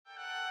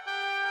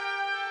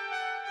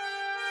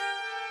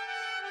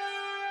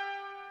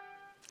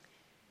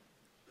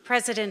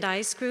President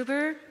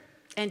Eisgruber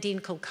and Dean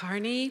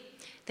Kulkarni,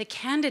 the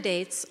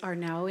candidates are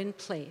now in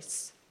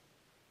place.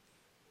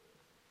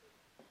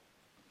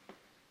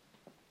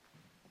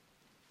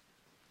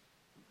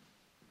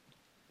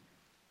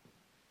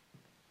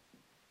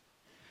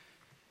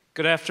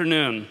 Good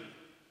afternoon.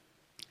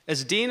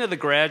 As Dean of the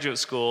Graduate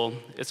School,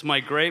 it's my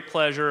great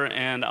pleasure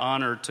and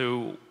honor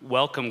to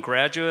welcome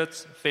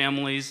graduates,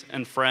 families,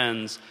 and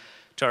friends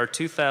to our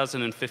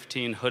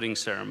 2015 hooding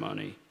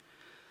ceremony.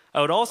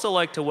 I would also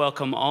like to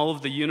welcome all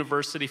of the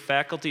university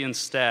faculty and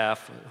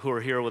staff who are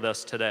here with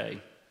us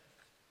today.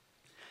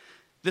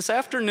 This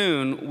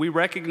afternoon, we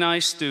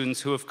recognize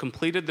students who have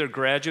completed their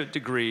graduate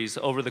degrees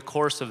over the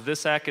course of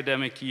this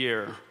academic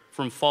year,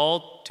 from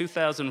fall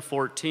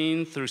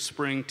 2014 through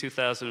spring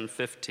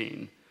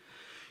 2015.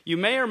 You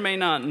may or may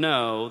not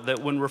know that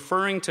when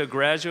referring to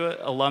graduate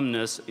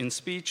alumnus in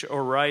speech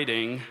or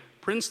writing,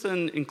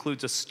 Princeton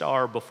includes a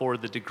star before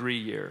the degree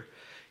year.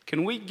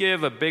 Can we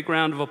give a big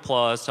round of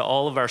applause to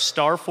all of our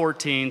star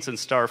 14s and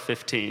star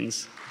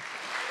 15s?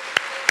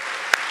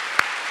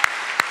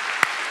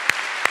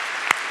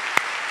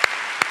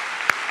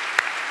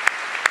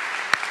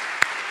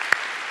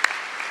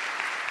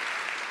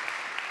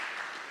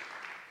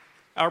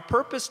 Our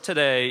purpose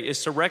today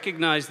is to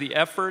recognize the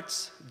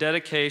efforts,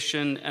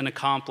 dedication, and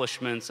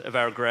accomplishments of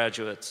our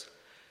graduates,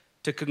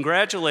 to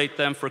congratulate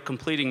them for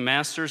completing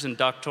master's and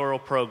doctoral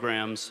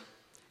programs,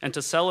 and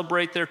to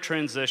celebrate their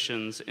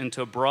transitions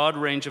into a broad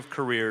range of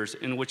careers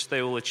in which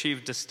they will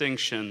achieve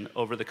distinction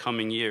over the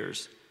coming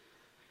years.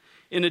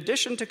 In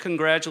addition to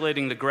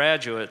congratulating the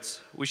graduates,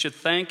 we should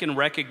thank and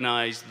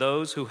recognize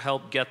those who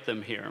helped get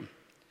them here.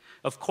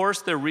 Of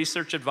course, their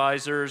research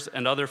advisors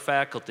and other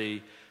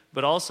faculty,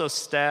 but also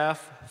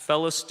staff,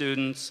 fellow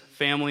students,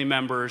 family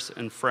members,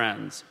 and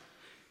friends.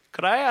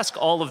 Could I ask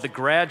all of the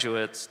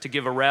graduates to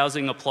give a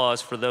rousing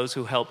applause for those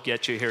who helped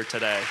get you here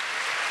today?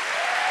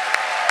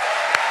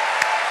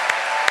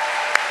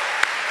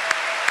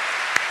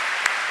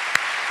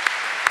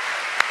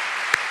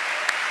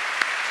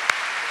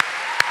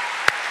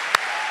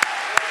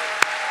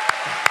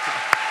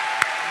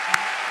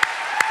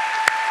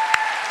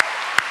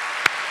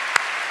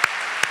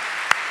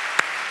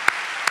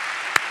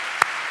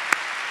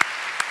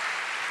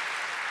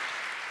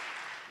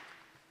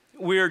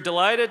 We are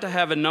delighted to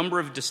have a number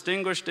of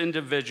distinguished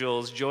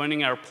individuals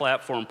joining our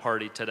platform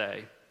party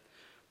today.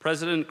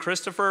 President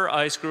Christopher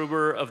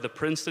Eisgruber of the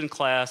Princeton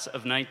class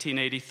of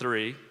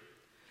 1983,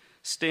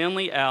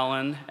 Stanley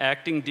Allen,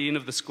 Acting Dean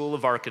of the School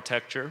of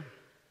Architecture,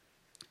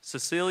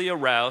 Cecilia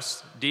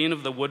Rouse, Dean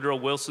of the Woodrow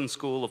Wilson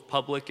School of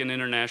Public and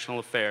International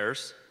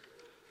Affairs.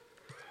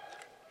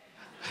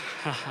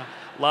 A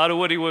lot of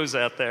Woody Woos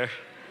out there.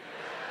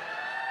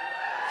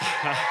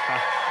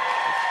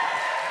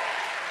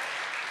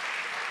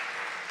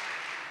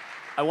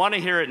 I want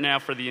to hear it now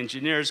for the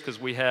engineers because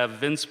we have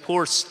Vince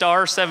Poor,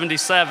 star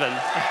 77,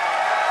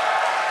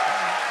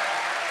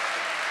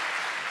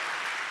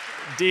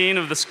 Dean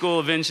of the School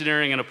of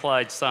Engineering and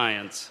Applied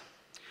Science.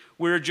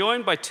 We are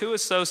joined by two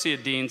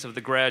associate deans of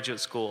the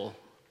graduate school,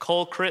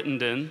 Cole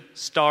Crittenden,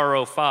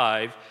 star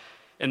 05,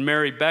 and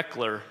Mary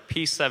Beckler,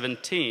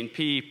 P17,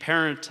 P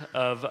parent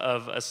of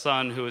a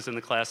son who was in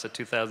the class of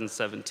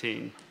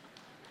 2017.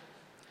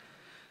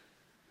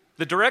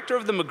 The director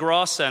of the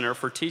McGraw Center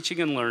for Teaching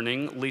and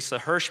Learning, Lisa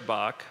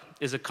Hirschbach,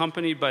 is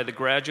accompanied by the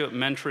Graduate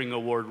Mentoring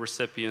Award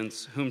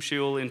recipients, whom she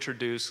will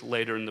introduce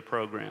later in the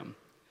program.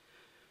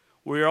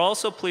 We are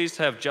also pleased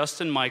to have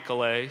Justin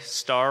Michaele,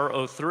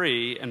 star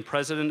 03, and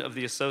president of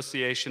the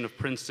Association of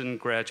Princeton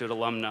Graduate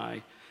Alumni,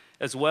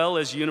 as well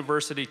as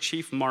University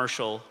Chief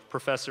Marshal,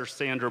 Professor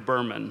Sandra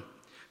Berman,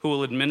 who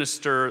will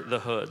administer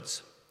the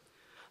hoods.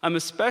 I'm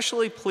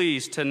especially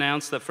pleased to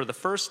announce that for the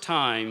first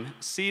time,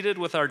 seated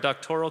with our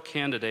doctoral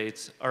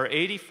candidates are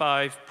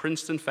 85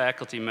 Princeton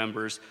faculty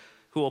members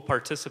who will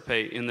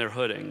participate in their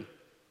hooding.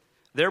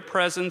 Their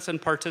presence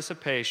and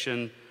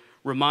participation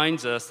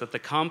reminds us that the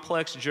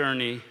complex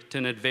journey to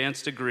an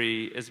advanced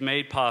degree is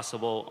made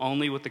possible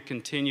only with the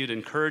continued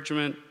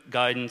encouragement,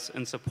 guidance,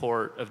 and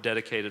support of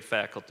dedicated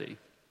faculty.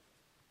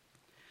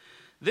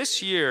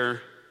 This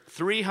year,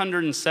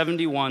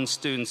 371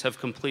 students have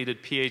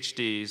completed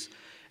PhDs,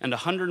 and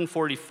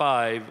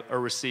 145 are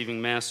receiving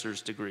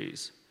master's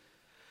degrees.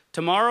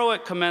 Tomorrow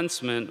at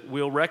commencement,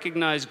 we'll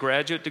recognize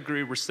graduate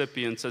degree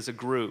recipients as a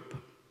group.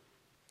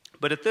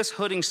 But at this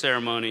hooding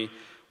ceremony,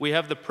 we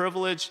have the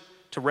privilege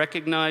to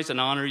recognize and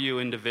honor you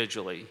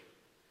individually.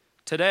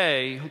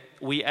 Today,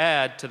 we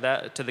add to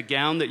the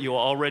gown that you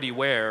already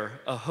wear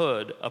a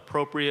hood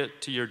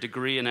appropriate to your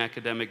degree and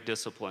academic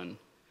discipline.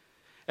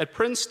 At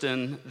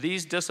Princeton,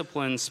 these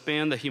disciplines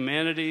span the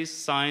humanities,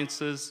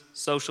 sciences,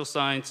 social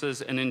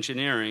sciences, and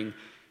engineering,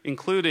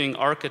 including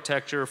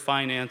architecture,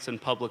 finance,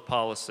 and public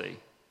policy.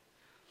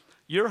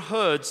 Your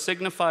hood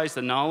signifies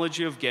the knowledge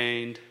you have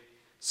gained,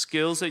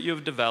 skills that you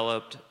have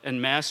developed,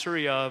 and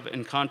mastery of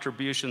and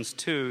contributions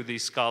to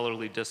these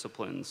scholarly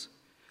disciplines.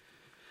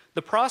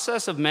 The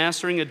process of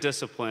mastering a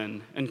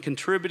discipline and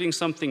contributing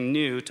something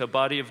new to a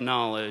body of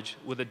knowledge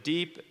with a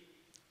deep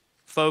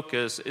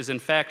focus is in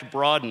fact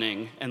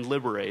broadening and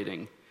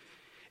liberating.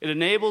 It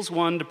enables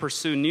one to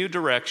pursue new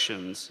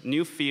directions,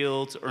 new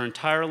fields, or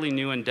entirely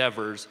new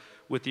endeavors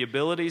with the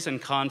abilities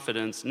and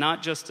confidence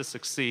not just to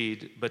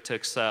succeed, but to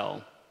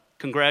excel.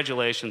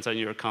 Congratulations on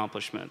your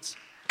accomplishments.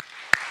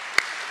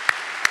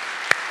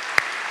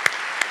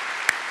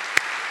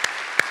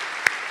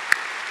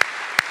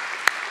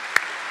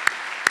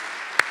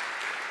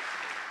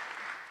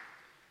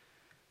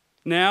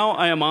 Now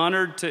I am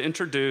honored to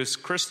introduce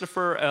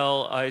Christopher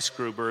L.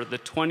 Eisgruber, the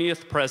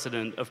 20th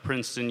president of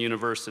Princeton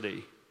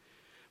University.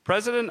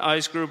 President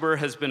Eisgruber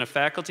has been a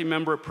faculty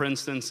member at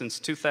Princeton since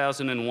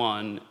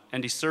 2001,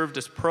 and he served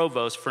as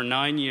provost for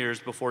 9 years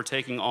before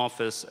taking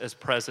office as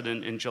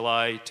president in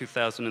July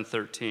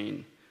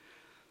 2013.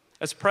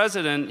 As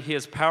president, he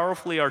has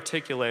powerfully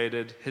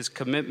articulated his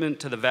commitment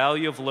to the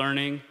value of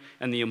learning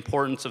and the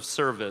importance of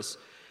service,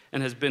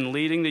 and has been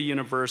leading the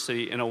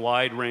university in a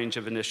wide range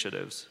of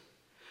initiatives.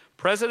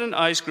 President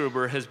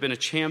Eisgruber has been a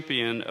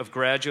champion of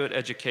graduate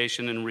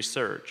education and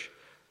research,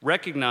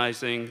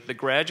 recognizing that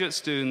graduate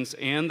students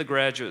and the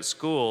graduate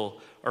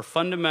school are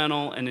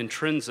fundamental and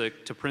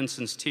intrinsic to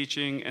Princeton's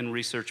teaching and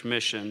research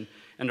mission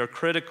and are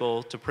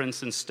critical to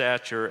Princeton's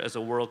stature as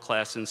a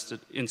world-class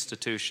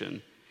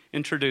institution.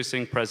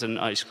 Introducing President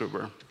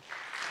Eisgruber.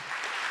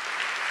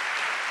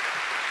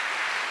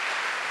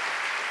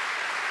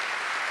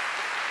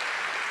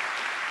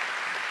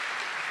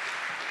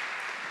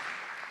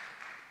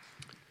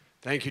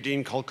 Thank you,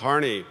 Dean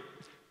Kulkarni.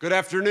 Good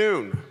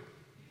afternoon.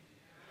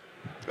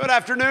 Good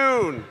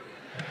afternoon.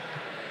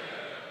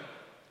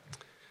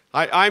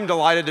 I'm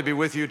delighted to be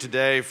with you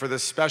today for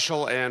this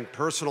special and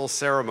personal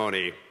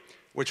ceremony,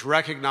 which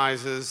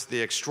recognizes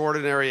the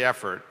extraordinary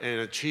effort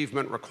and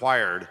achievement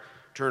required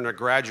to earn a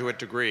graduate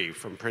degree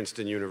from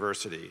Princeton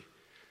University.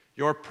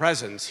 Your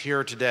presence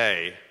here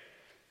today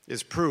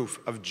is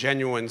proof of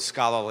genuine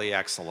scholarly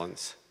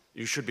excellence.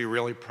 You should be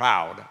really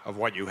proud of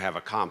what you have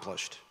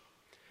accomplished.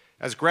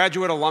 As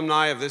graduate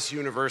alumni of this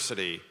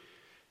university,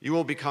 you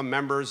will become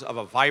members of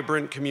a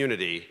vibrant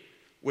community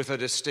with a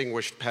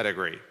distinguished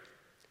pedigree.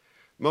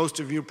 Most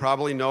of you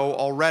probably know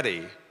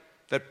already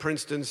that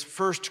Princeton's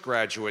first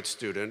graduate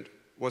student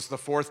was the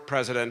fourth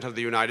president of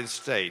the United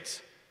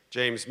States,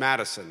 James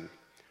Madison,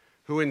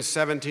 who in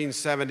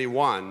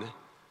 1771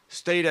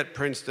 stayed at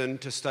Princeton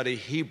to study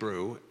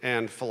Hebrew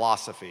and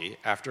philosophy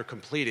after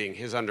completing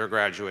his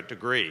undergraduate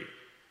degree.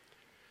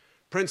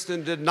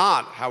 Princeton did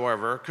not,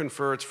 however,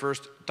 confer its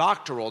first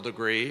doctoral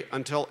degree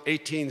until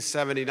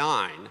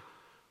 1879,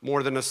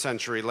 more than a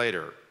century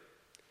later.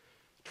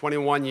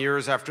 21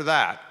 years after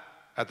that,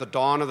 at the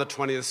dawn of the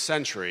 20th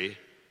century,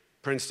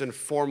 Princeton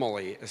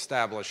formally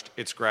established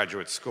its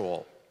graduate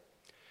school.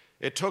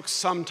 It took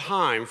some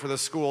time for the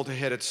school to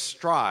hit its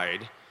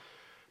stride,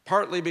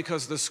 partly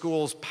because the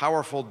school's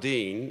powerful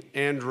dean,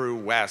 Andrew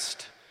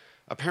West,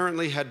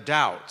 apparently had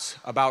doubts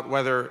about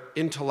whether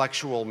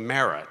intellectual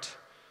merit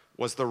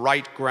was the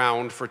right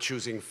ground for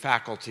choosing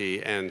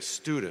faculty and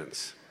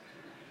students.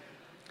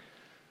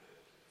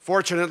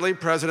 Fortunately,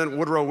 President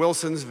Woodrow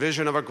Wilson's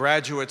vision of a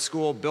graduate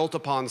school built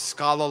upon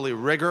scholarly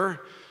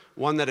rigor,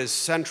 one that is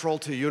central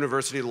to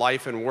university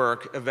life and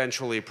work,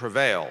 eventually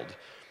prevailed.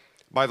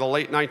 By the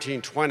late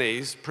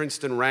 1920s,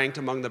 Princeton ranked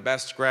among the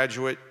best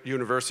graduate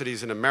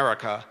universities in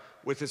America,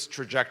 with its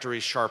trajectory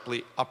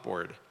sharply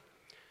upward.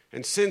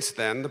 And since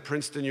then, the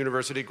Princeton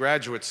University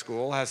Graduate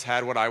School has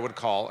had what I would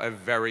call a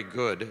very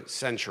good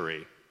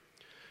century.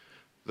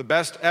 The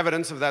best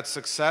evidence of that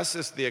success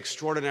is the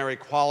extraordinary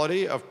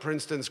quality of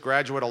Princeton's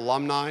graduate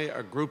alumni,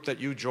 a group that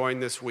you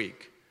joined this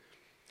week.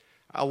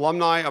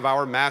 Alumni of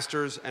our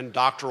master's and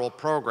doctoral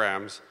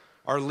programs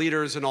are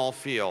leaders in all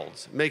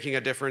fields, making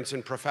a difference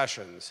in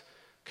professions,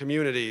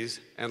 communities,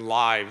 and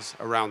lives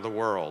around the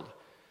world.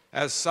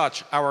 As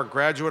such, our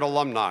graduate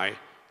alumni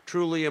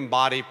truly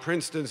embody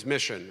Princeton's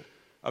mission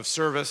of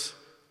service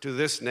to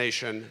this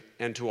nation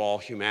and to all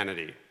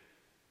humanity.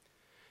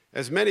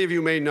 As many of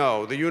you may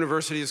know, the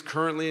university is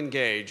currently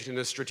engaged in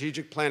a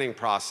strategic planning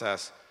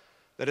process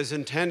that is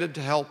intended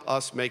to help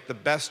us make the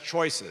best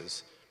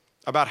choices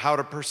about how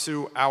to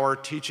pursue our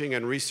teaching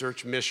and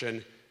research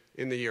mission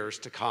in the years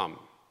to come.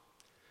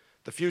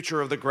 The future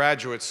of the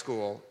graduate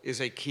school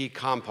is a key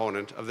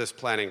component of this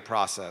planning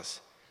process.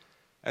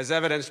 As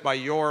evidenced by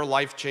your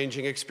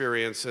life-changing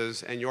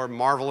experiences and your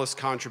marvelous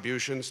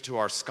contributions to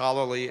our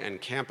scholarly and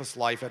campus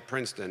life at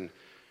Princeton,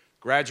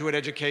 graduate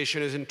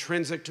education is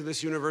intrinsic to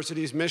this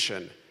university's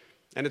mission,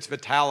 and its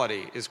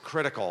vitality is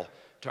critical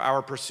to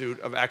our pursuit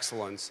of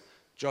excellence,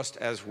 just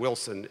as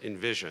Wilson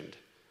envisioned.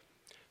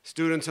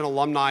 Students and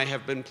alumni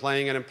have been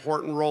playing an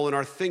important role in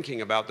our thinking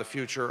about the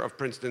future of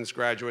Princeton's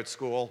graduate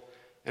school,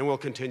 and will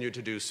continue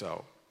to do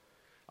so.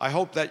 I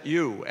hope that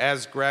you,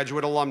 as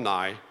graduate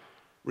alumni,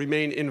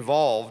 remain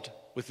involved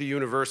with the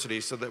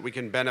university so that we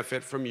can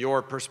benefit from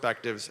your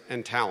perspectives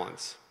and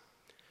talents.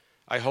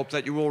 I hope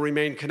that you will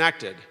remain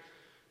connected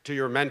to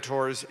your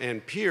mentors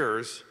and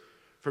peers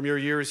from your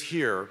years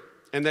here,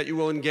 and that you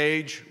will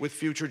engage with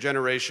future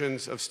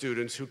generations of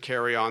students who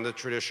carry on the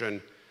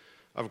tradition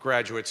of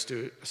graduate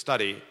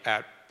study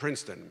at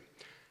Princeton.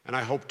 And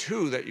I hope,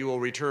 too, that you will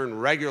return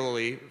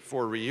regularly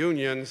for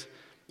reunions.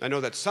 I know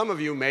that some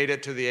of you made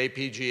it to the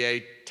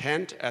APGA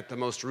tent at the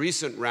most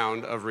recent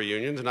round of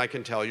reunions, and I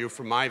can tell you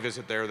from my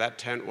visit there, that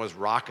tent was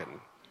rocking.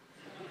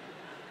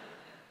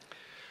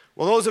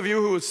 Well, those of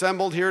you who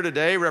assembled here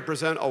today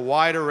represent a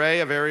wide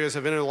array of areas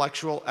of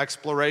intellectual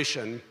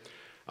exploration.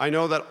 I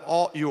know that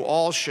you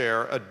all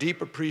share a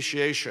deep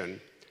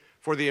appreciation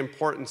for the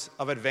importance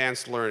of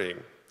advanced learning.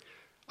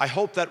 I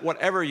hope that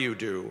whatever you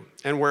do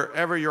and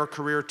wherever your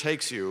career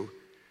takes you,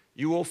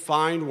 you will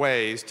find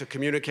ways to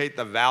communicate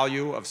the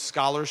value of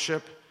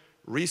scholarship,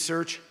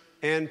 research,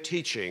 and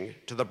teaching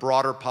to the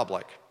broader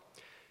public.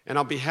 And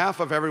on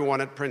behalf of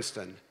everyone at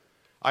Princeton,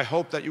 I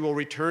hope that you will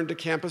return to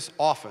campus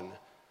often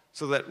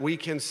so that we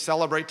can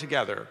celebrate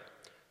together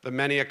the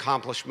many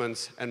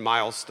accomplishments and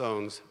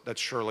milestones that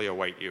surely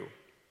await you.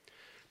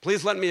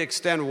 Please let me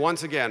extend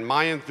once again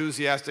my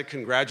enthusiastic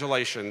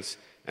congratulations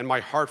and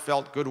my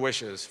heartfelt good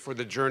wishes for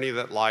the journey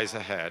that lies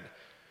ahead.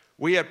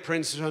 We at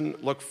Princeton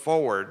look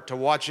forward to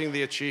watching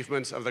the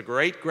achievements of the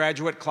great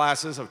graduate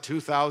classes of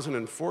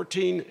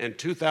 2014 and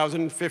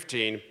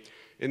 2015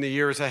 in the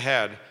years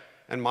ahead,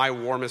 and my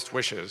warmest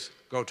wishes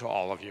go to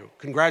all of you.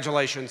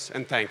 Congratulations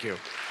and thank you.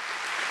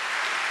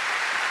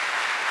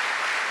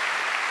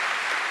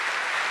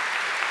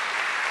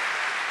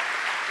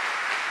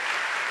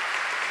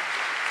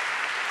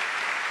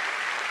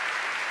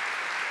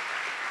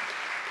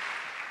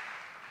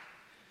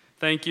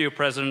 Thank you,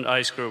 President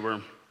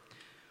Eisgruber.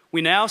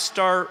 We now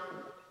start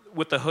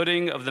with the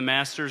hooding of the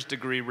master's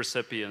degree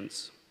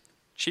recipients.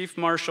 Chief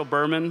Marshal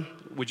Berman,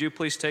 would you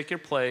please take your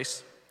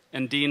place?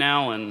 And Dean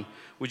Allen,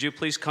 would you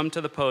please come to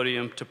the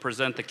podium to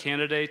present the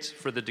candidates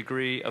for the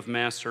degree of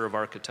Master of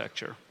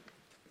Architecture?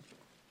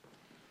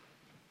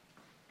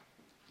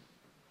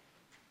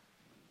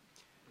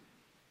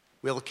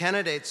 Will the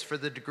candidates for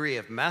the degree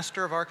of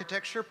Master of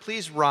Architecture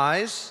please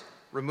rise,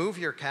 remove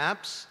your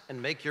caps,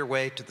 and make your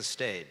way to the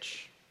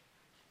stage?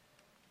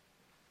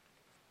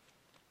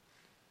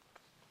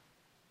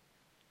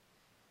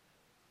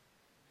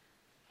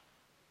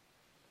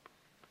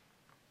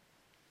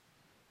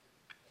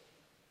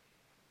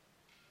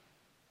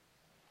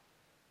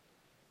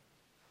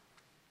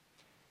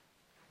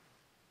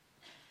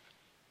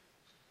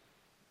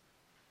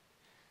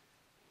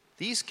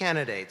 These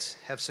candidates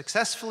have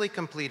successfully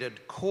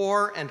completed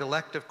core and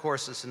elective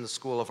courses in the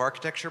School of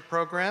Architecture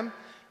program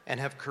and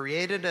have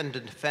created and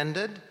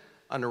defended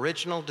an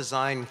original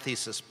design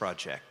thesis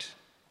project.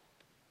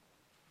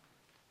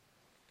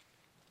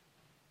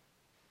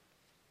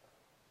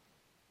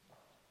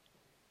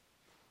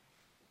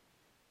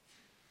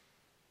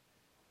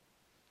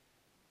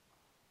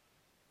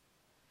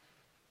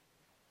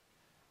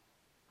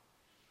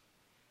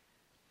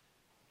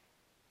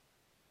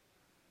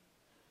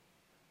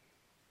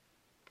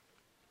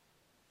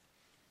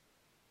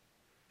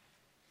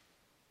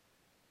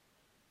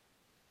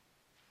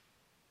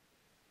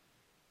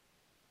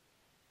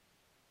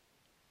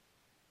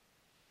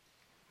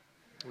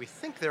 We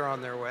think they're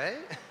on their way.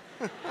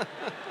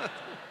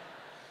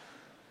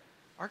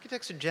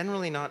 Architects are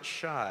generally not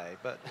shy,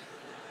 but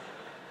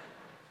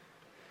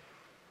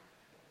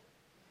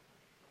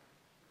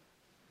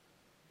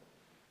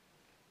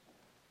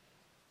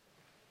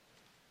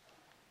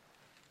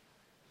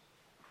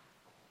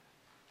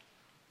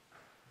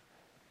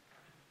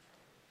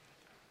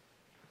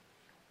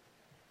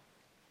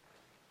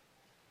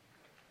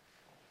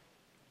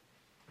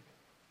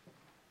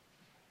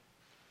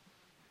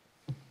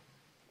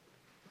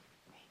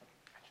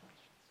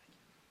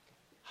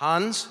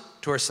Hans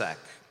Tursak.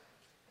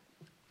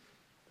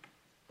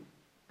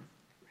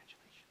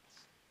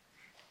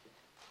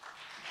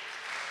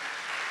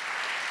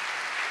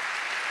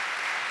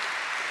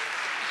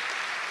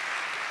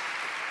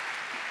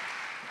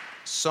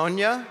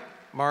 Sonia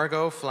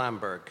Margot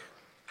Flamberg.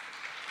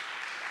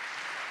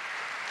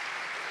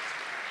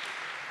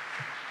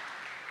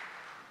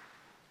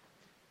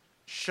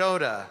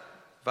 Shoda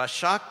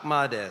Vashak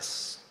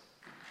Mades.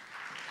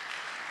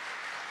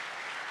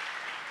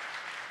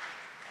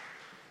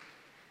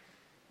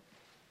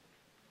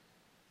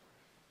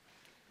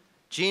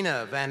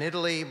 Gina Van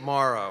Italy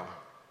Morrow.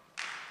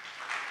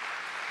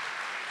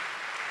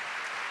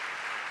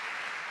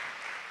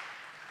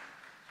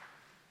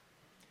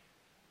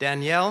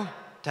 Danielle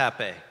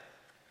Tappe.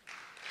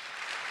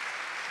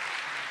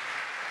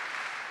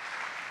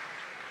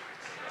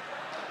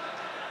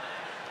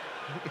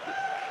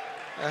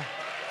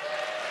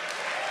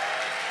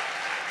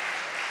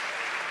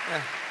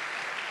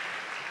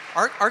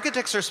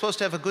 Architects are supposed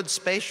to have a good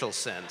spatial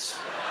sense.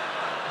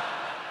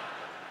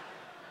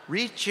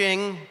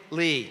 Ri-Ching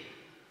Lee.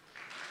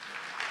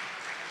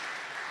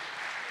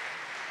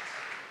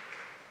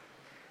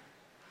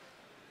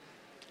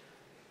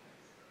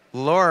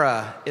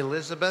 Laura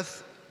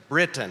Elizabeth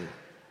Britton.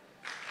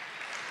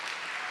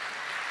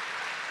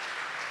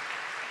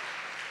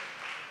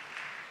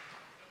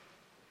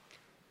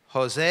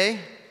 Jose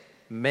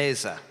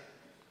Meza.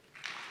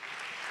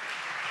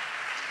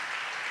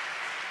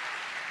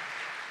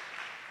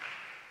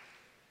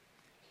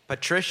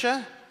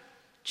 Patricia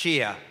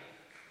Chia.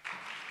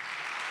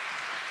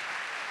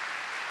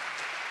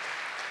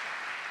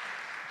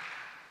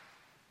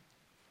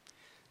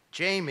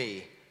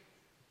 Jamie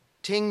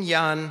Ting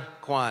Yan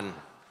Kwan.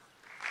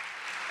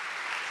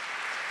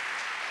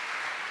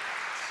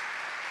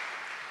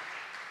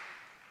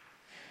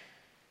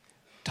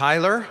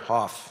 Tyler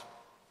Hoff.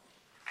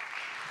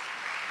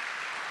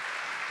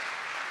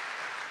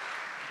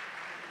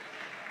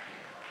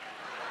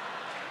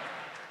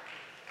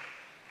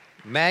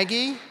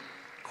 Maggie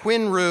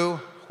Quinru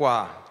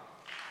Hua.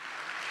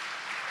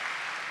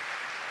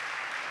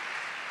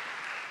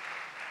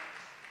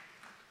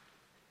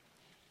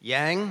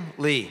 Yang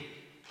Li.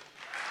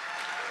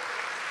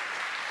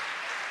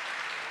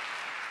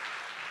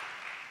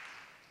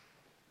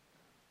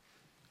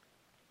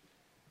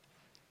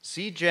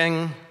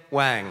 Zheng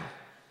Wang.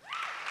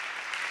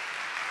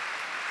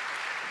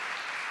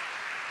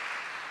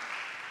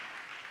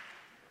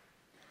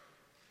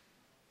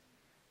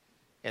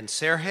 And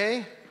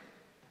Sergei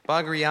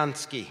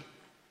Bagryansky.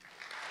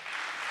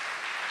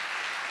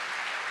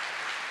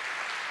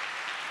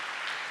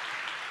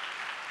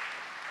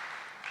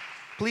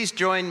 Please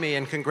join me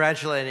in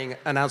congratulating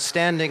an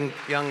outstanding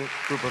young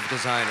group of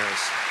designers.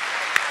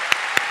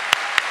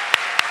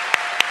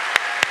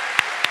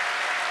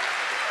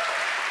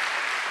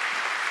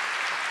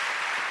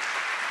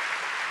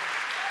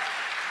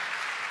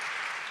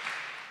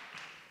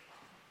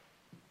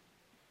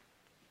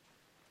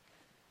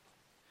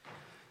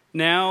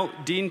 Now,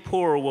 Dean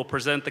Poore will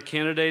present the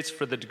candidates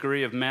for the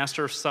degree of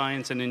Master of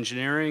Science in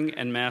Engineering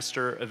and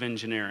Master of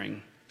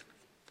Engineering.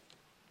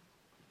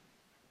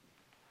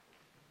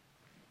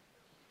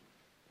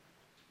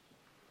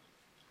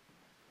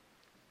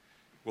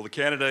 Will the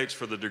candidates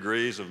for the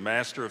degrees of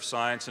Master of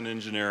Science in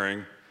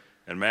Engineering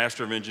and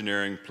Master of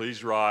Engineering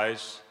please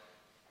rise,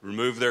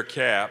 remove their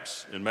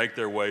caps, and make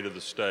their way to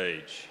the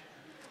stage?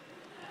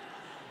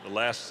 The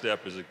last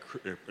step is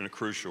a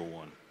crucial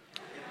one.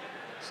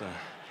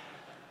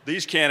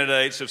 These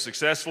candidates have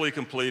successfully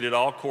completed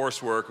all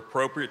coursework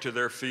appropriate to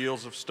their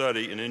fields of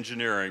study in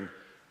engineering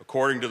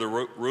according to the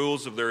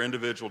rules of their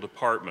individual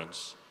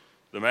departments.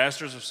 The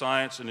Masters of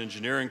Science in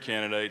Engineering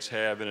candidates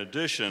have, in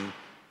addition,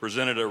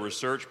 presented a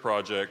research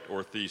project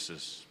or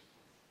thesis.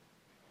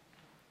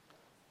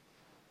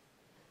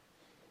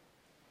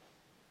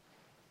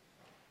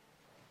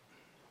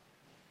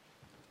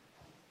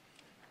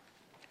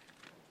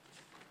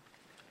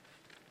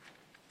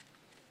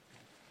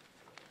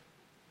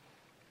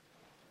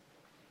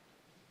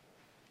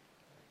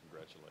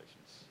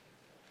 Congratulations.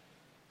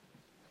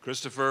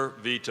 Christopher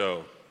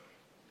Vito.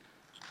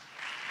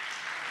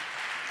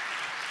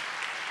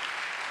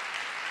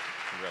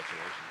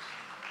 Congratulations.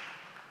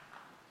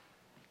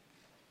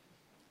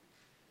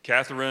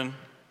 Catherine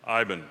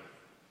Iben.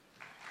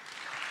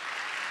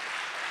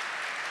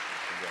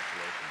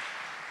 Congratulations.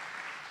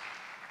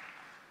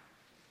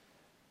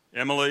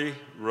 Emily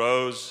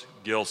Rose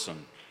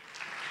Gilson.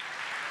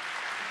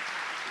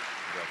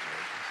 Congratulations.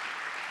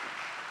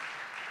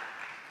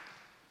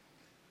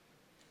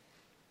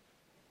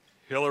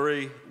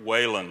 Hillary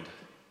Wayland.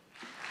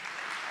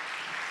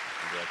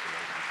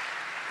 Congratulations.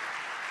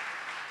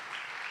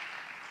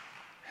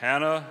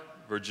 Hannah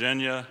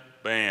Virginia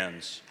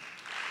Bands.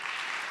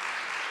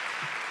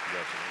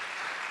 Congratulations.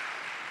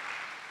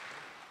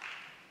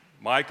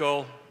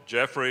 Michael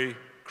Jeffrey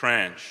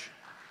Cranch.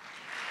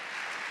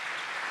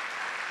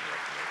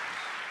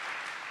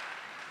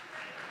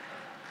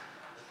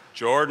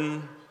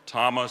 Jordan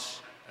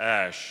Thomas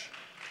Ash.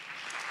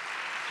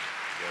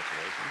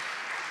 Congratulations.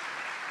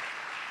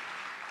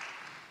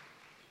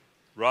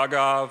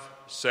 Raghav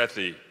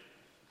Sethi.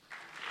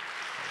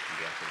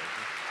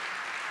 Congratulations.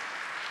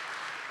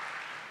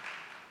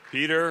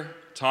 Peter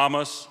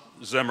Thomas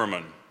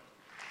Zimmerman.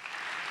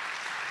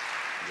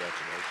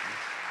 Congratulations.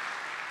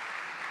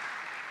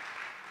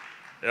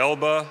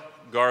 Elba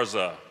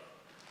Garza.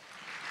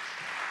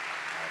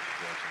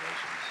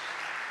 Congratulations.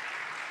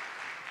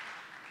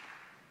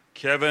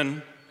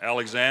 Kevin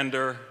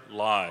Alexander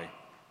Lai.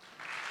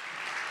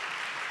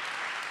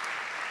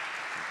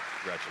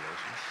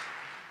 Congratulations.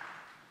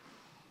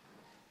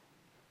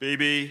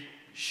 Bibi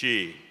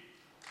Shi.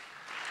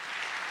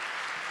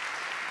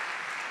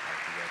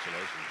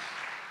 Congratulations.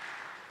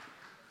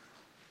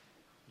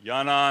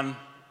 Yanan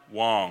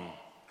Wong.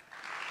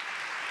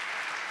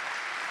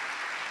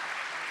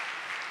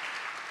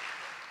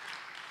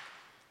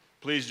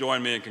 Please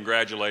join me in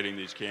congratulating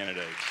these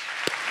candidates.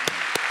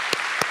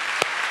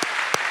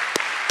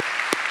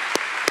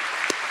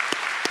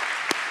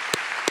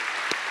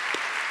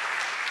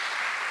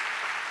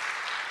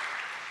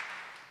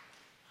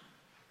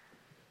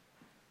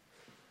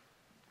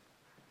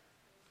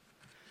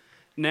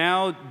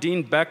 Now,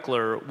 Dean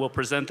Beckler will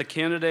present the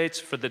candidates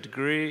for the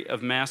degree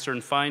of Master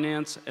in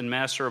Finance and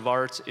Master of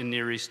Arts in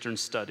Near Eastern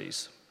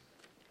Studies.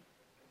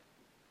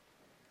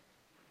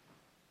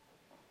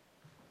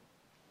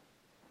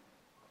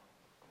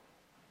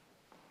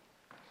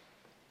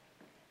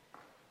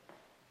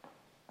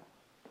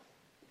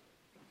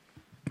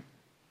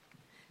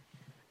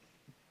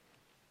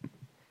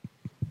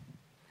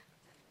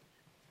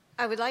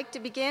 I would like to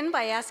begin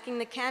by asking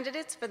the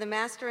candidates for the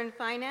Master in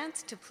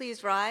Finance to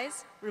please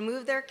rise,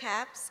 remove their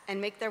caps,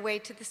 and make their way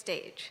to the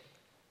stage.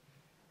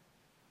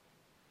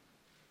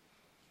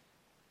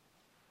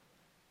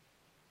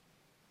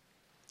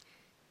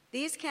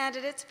 These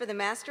candidates for the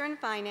Master in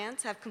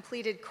Finance have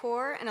completed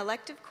core and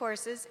elective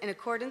courses in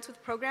accordance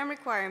with program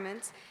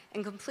requirements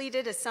and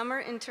completed a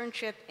summer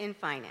internship in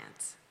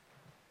finance.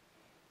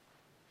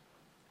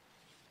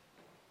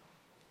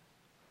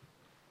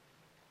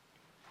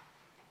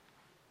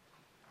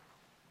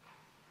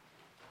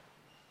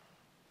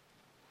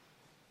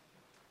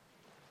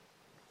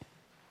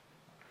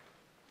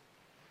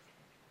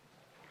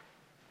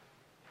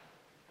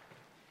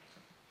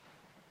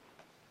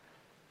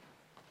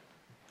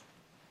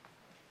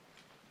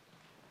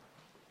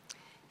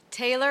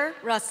 Taylor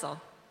Russell.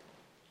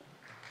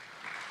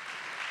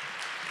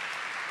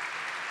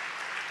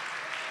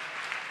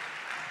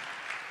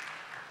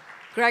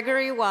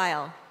 Gregory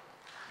Weil.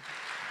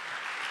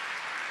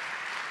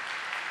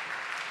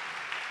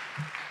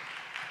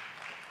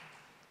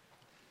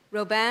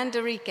 Robin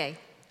Derique.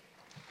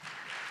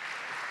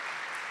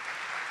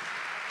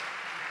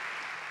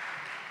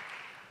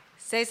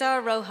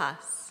 Cesar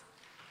Rojas.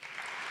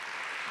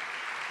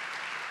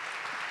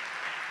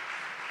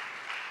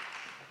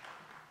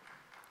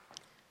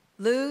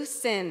 Lu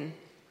Sin.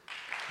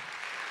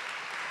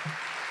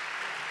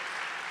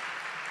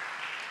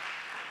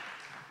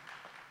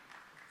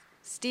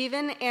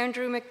 Stephen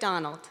Andrew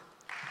McDonald.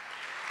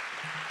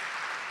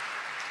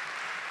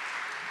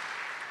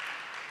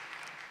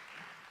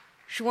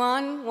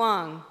 Xuan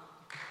Wang.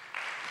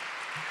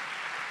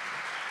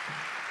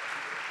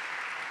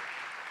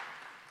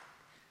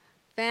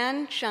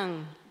 Fan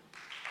Sheng.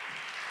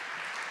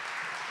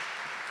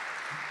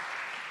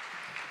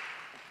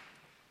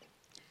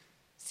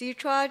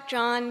 Sichua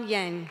John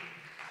Yang.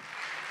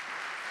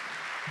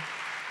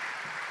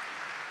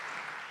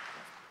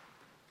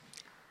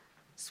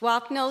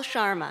 Swapnil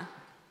Sharma.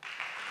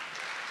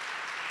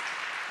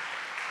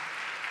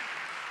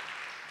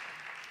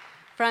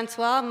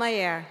 Francois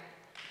Mayer.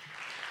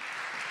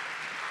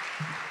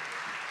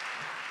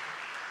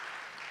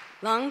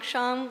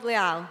 Longshang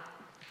Liao.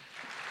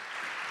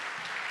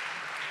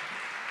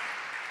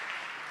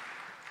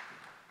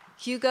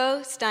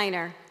 Hugo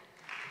Steiner.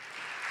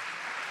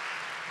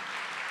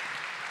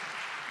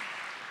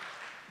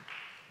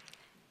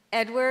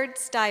 Edward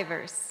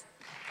Stivers.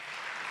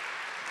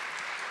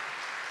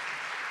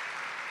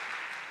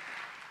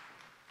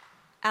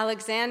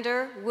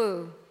 Alexander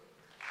Wu.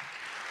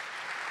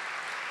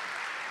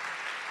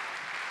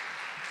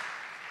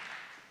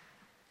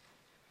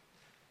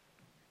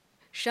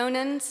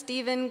 Shonan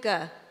Stephen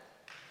Ge.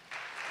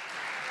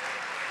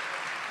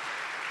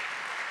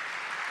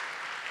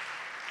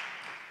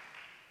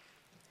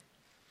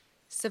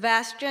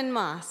 Sebastian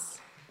Moss.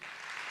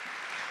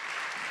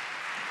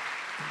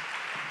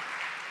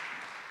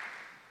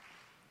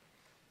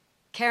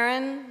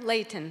 Karen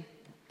Layton.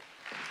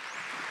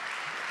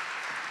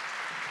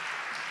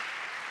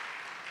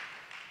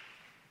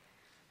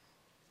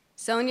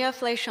 Sonia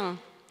Fléchon.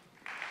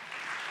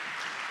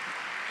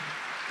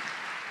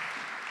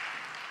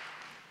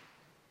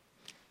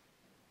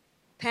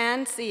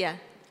 Pan Sia.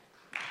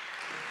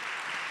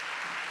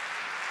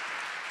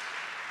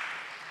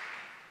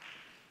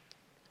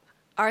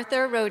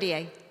 Arthur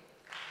Rodier.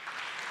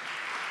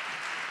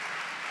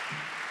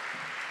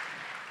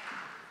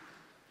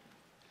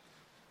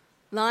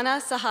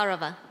 Lana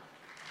Saharova.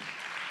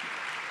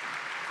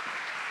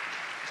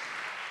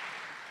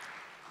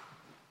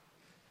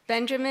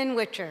 Benjamin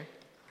Witcher.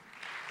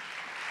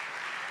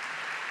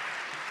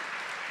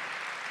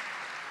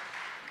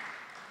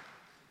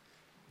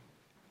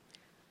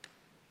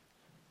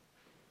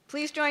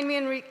 Please join me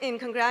in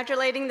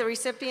congratulating the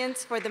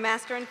recipients for the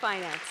Master in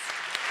Finance.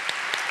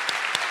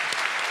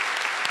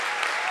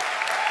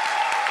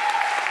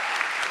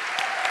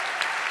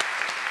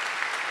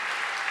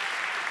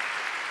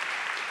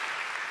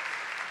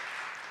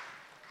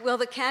 Will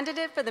the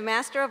candidate for the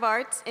Master of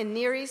Arts in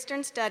Near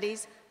Eastern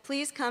Studies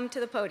please come to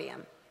the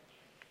podium?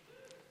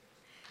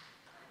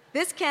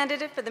 This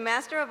candidate for the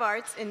Master of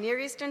Arts in Near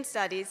Eastern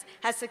Studies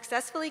has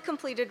successfully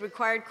completed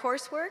required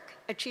coursework,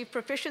 achieved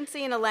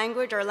proficiency in a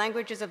language or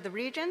languages of the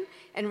region,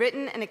 and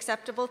written an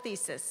acceptable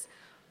thesis.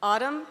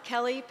 Autumn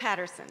Kelly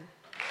Patterson.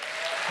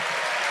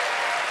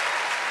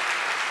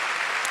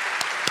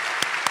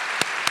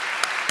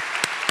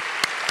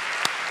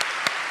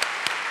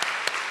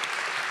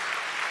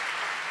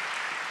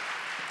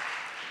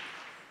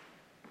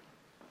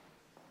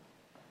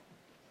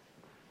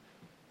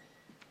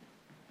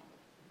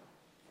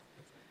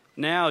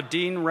 Now,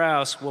 Dean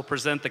Rouse will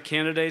present the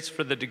candidates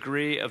for the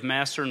degree of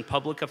Master in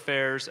Public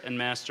Affairs and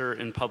Master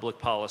in Public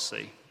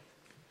Policy.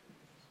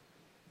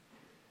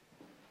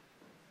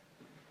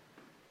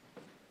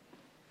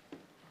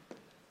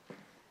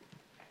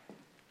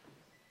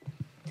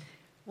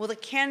 Will the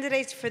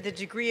candidates for the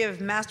degree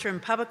of Master in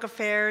Public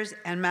Affairs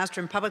and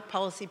Master in Public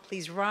Policy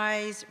please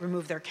rise,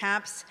 remove their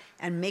caps,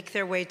 and make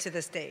their way to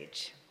the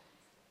stage?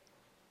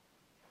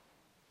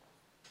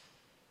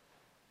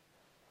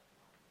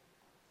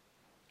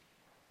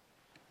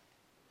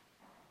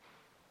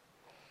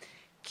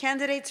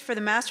 Candidates for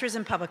the Masters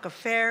in Public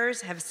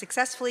Affairs have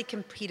successfully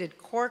completed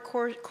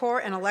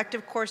core and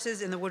elective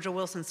courses in the Woodrow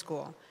Wilson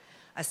School,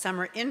 a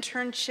summer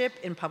internship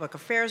in public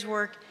affairs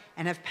work,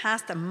 and have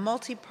passed a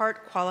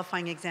multi-part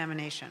qualifying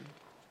examination.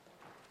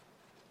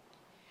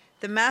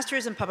 The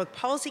Masters in Public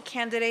Policy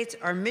candidates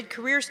are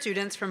mid-career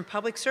students from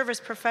public service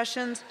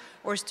professions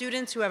or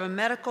students who have a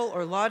medical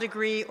or law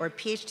degree or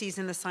PhDs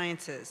in the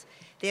sciences.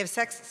 They have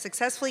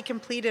successfully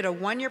completed a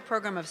one-year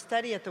program of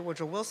study at the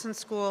Woodrow Wilson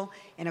School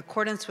in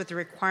accordance with the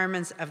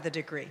requirements of the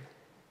degree.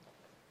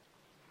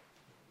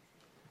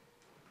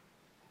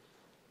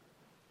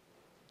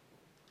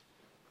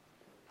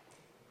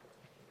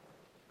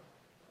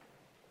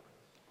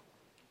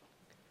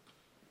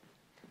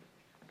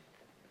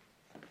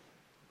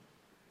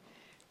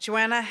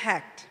 Joanna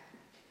Hecht.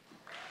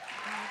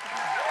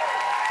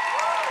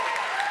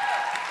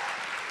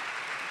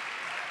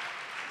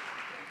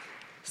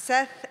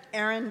 Seth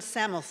Aaron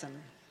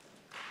Samuelson.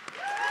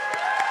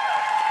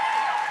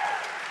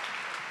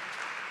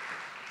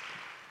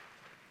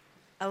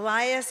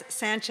 Elias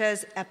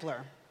Sanchez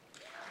Epler.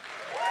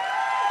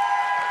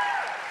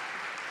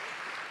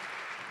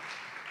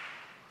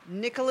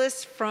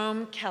 Nicholas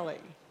Fromm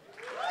Kelly.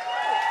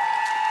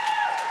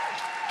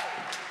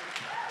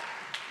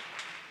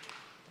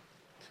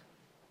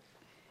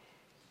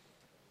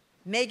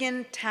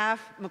 Megan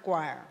Taff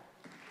McGuire.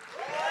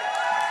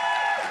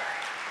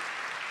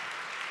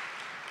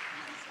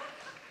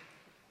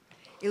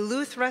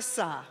 Iluthra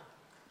Sa.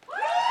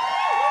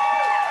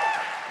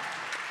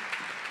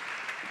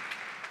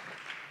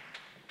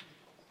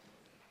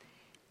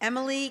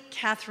 Emily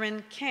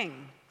Catherine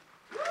King.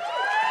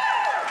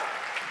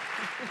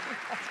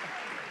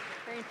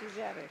 Very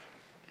enthusiastic.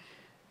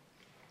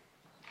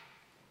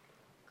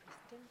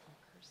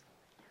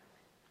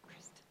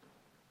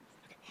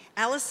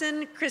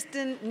 Allison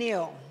Kristen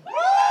Neal.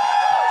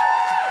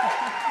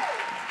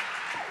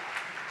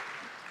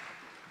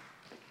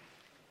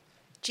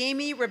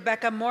 Jamie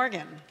Rebecca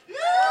Morgan.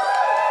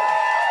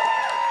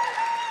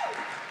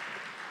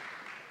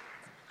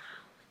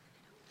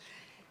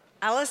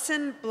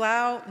 Allison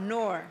Blau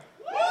Noor.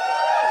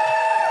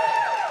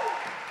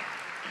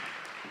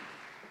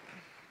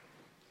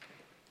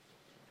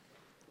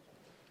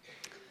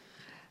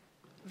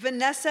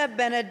 Vanessa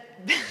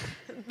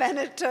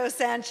Benito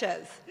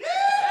Sanchez.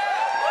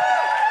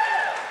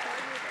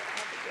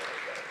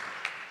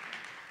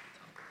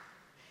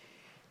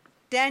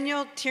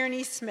 Daniel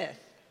Tierney Smith.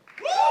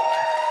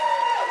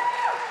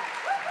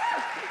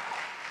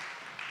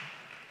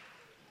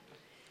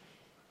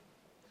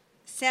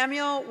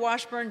 Samuel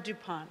Washburn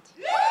DuPont.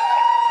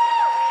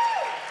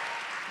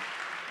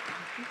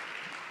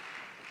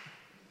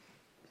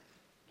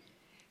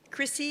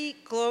 Chrissy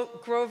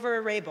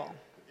Grover Rabel.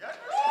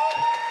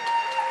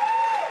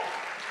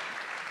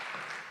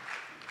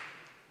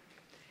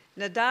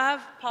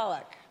 Nadav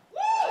Pollack.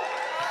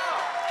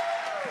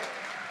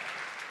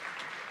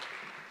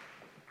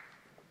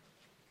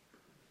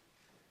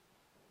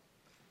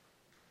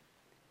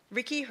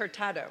 Ricky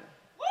Hurtado.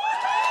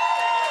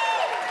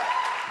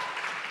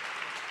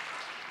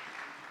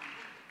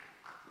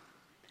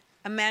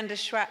 Amanda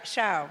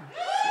Shao.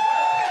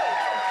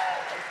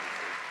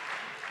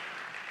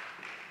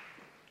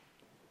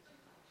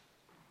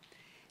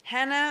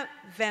 Hannah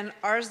Van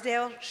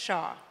Arsdale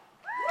Shaw.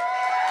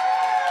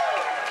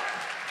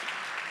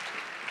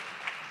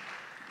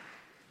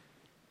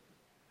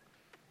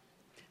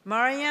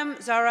 Mariam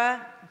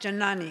Zara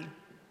Janani.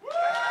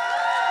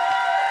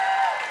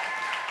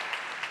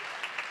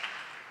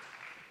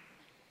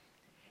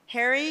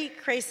 Harry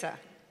Cresa.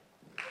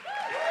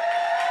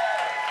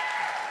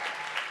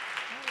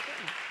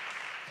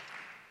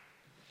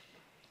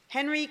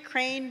 Henry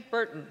Crane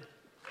Burton.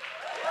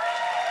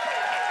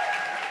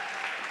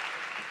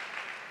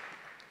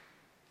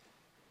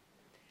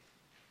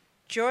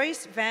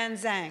 Joyce Van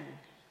Zang.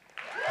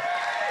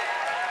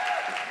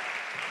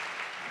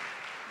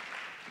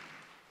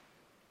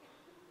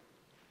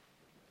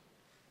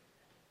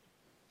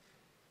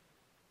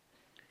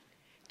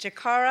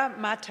 Jakara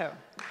Mato.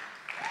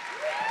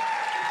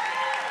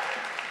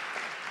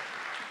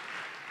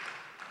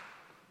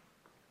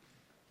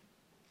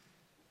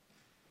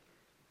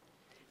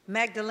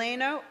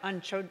 Magdaleno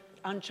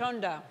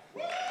Anchonda.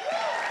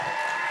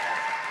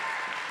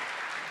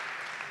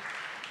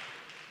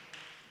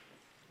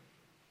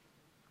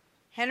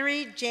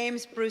 Henry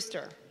James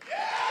Brewster.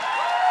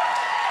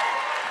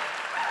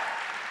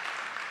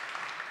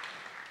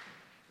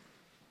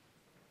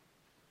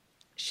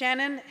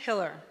 Shannon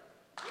Hiller.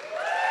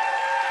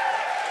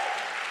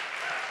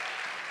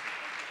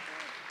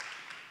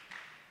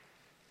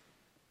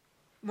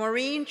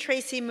 Maureen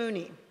Tracy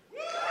Mooney.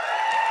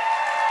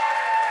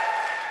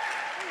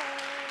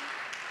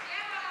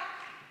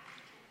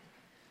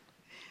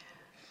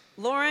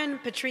 Lauren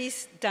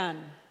Patrice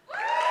Dunn.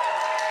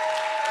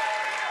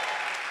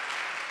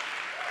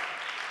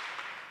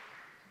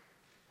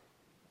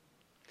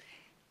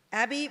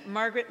 Abby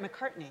Margaret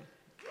McCartney.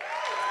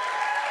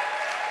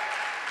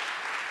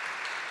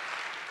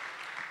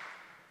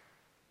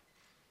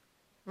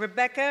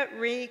 Rebecca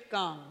Ri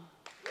Gong.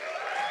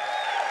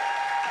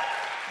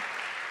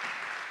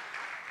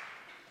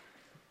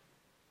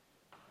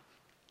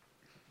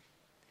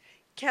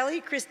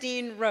 Kelly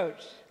Christine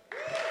Roach.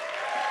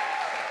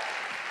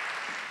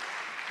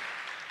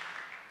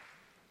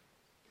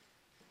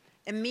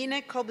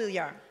 Emina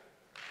Kobilyar.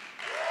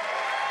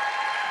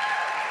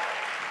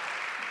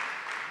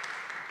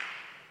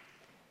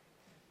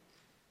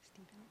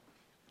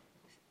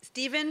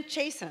 Stephen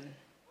Chasen.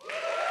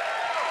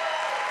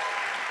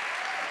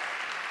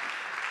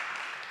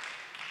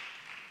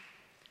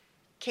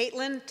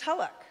 Caitlin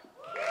Tullock.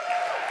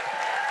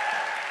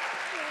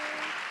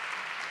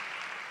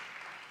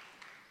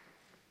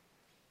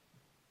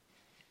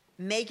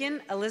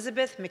 Megan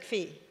Elizabeth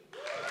McPhee.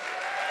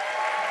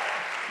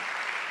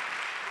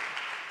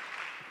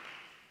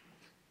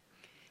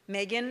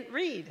 Megan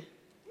Reed.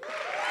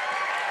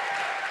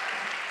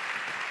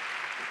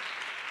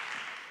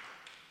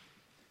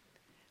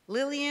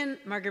 Lillian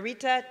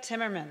Margarita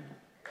Timmerman.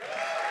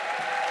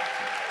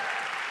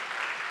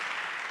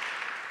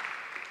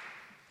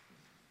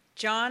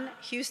 John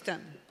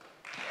Houston.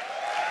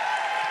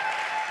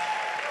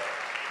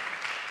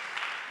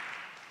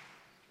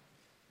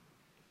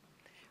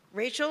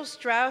 Rachel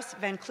Strauss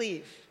Van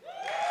Cleve.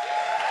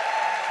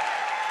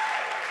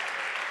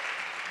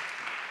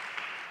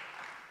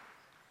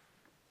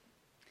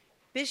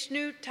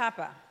 Vishnu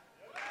Tapa.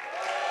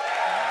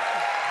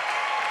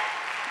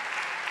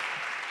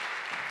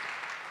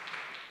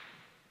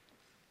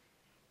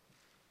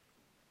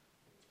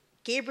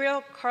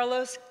 Gabriel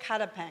Carlos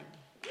Catapang.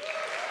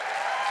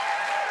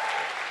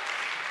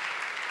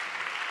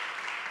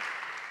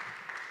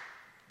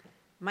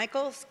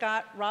 Michael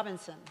Scott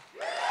Robinson.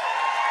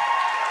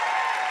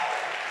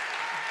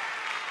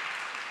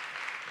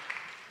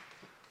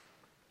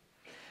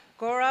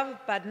 Gaurav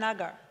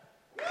Badnagar.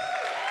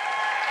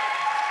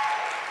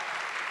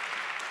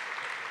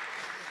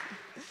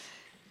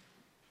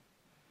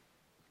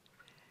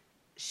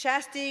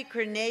 Shasti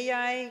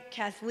Korneyai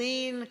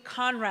Kathleen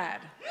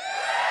Conrad.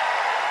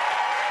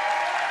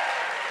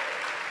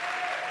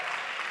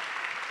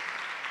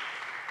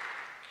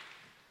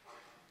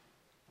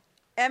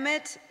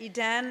 Emmett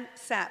Edan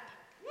Sapp.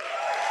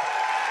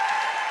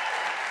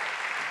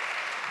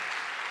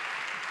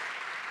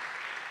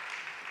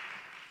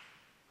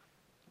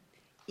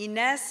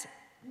 Ines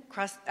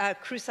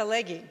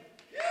Crusalegi.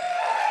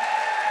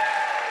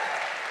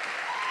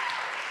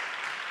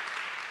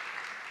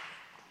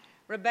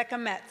 Rebecca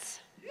Metz.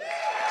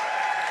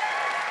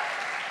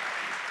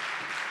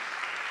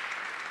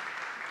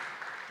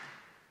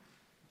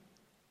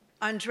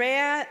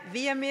 Andrea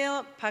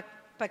Villamil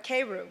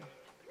Paqueru.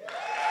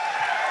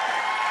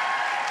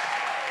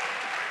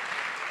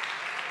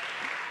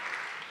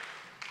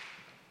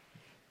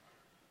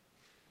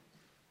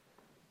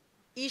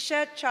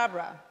 Isha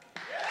Chabra.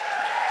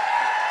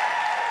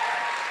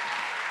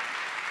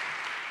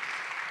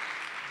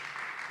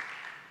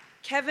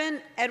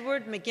 Kevin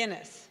Edward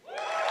McGinnis.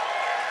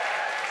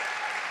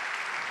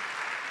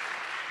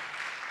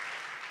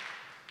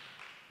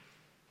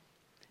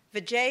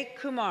 Vijay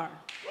Kumar.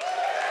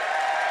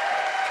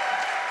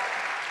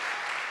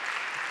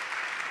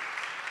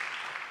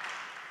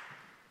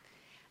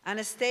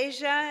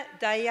 Anastasia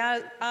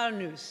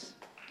Dayalnus.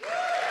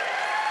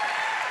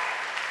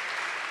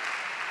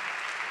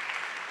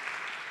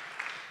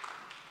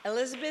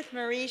 Elizabeth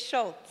Marie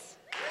Schultz.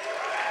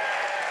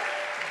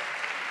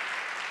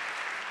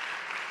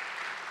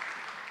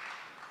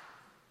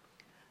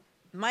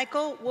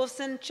 Michael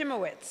Wolfson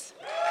Chimowitz.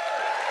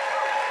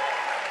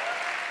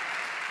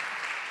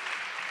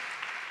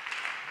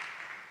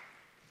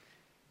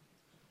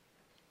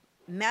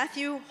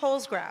 Matthew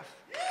Holsgraf.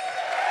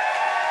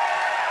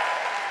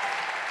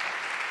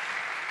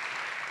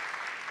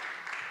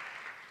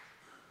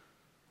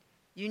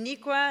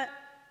 Uniqua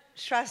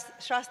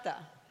Shrestha.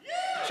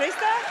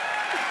 Shrestha?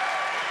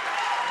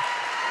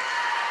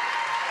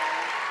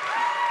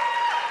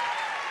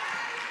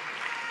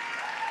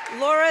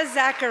 Laura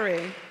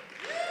Zachary.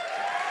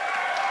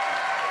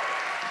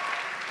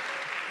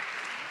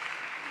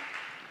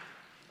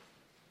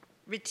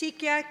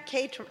 Ritika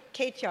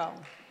Katyal.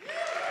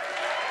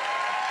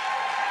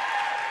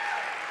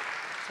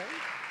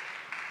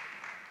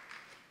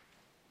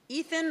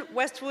 Ethan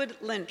Westwood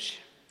Lynch.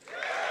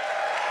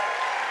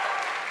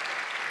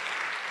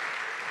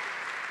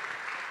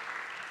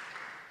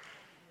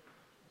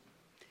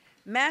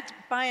 Matt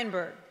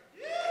Byenberg.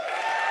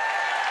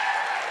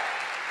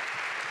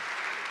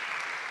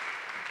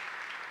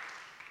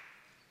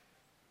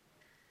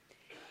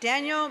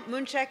 Daniel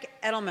Munchak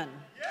Edelman.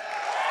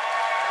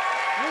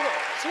 You get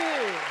two.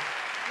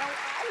 No,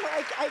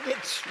 I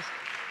get two.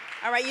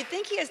 All right, you'd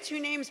think he has two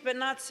names, but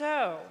not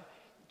so.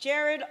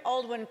 Jared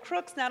Aldwin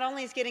Crooks not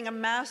only is getting a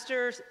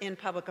master's in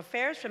public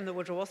affairs from the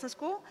Woodrow Wilson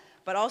School,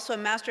 but also a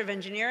master of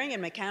engineering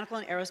in mechanical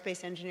and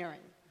aerospace engineering.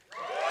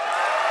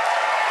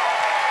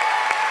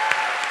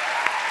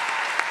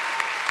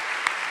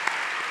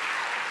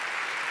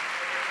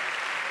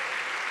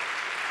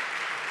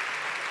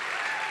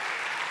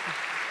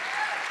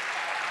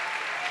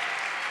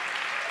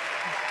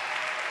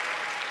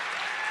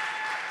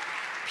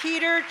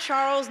 Peter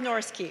Charles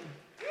Norsky.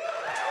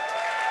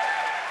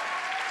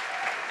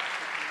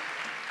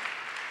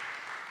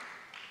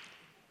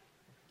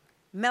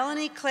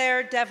 Melanie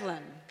Claire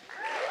Devlin.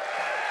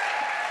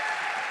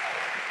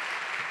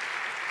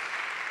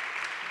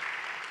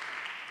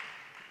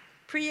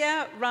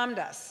 Priya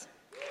Ramdas.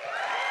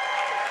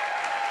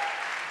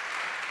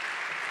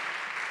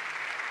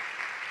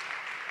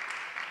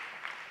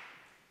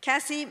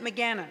 Cassie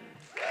McGannon.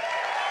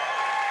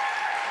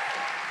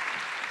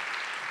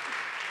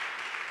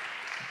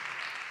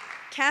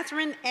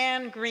 Catherine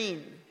Ann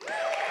Green.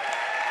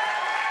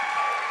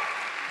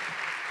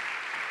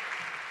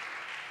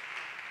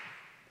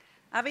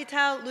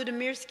 Avital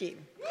Ludimirsky.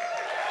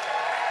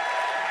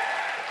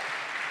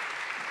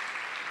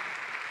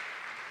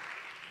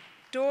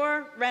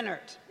 Dor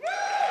Rennert.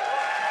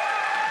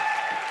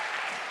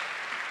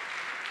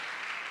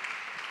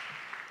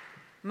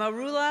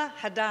 Marula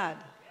Haddad.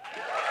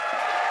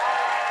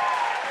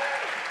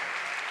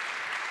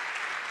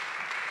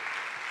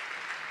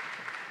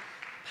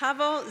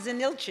 Pavel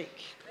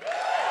Zanilchik.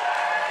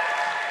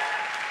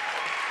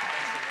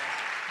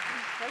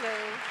 Hello.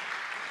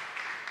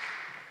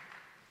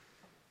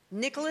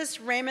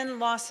 Nicholas Raymond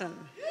Lawson.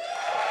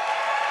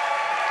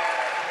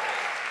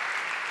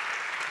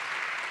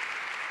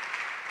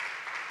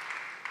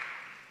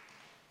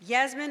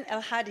 Yasmin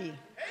El Hadi.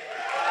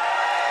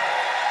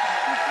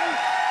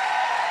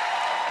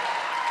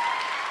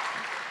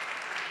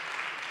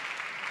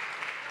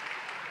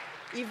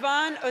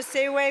 Yvonne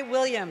Osewe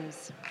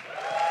Williams.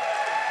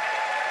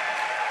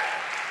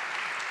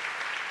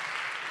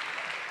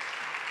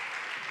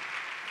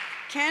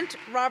 Kent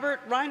Robert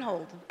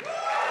Reinhold.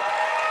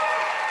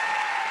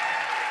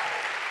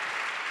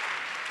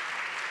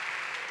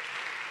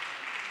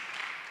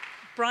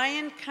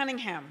 Brian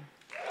Cunningham.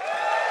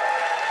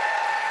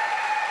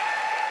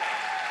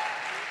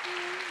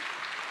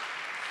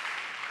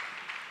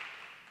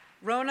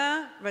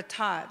 Rona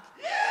Ratad.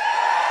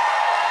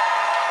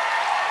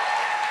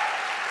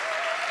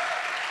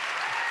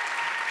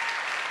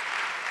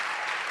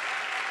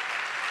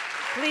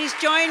 Please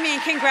join me in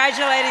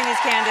congratulating these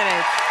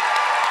candidates.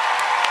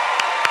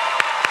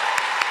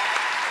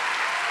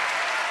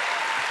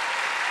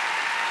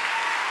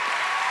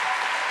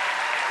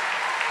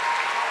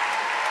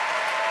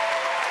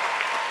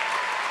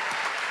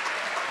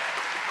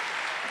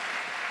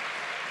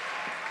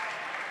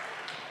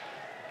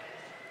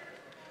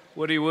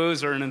 Woody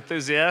Woos are an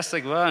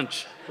enthusiastic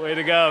bunch. Way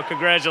to go,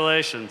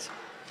 congratulations.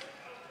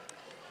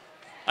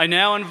 I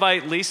now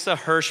invite Lisa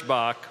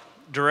Hirschbach,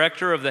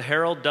 Director of the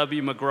Harold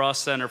W. McGraw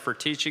Center for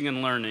Teaching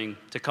and Learning,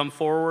 to come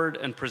forward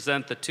and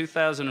present the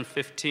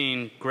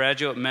 2015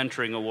 Graduate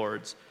Mentoring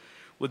Awards.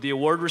 Would the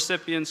award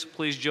recipients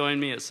please join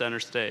me at center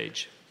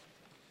stage?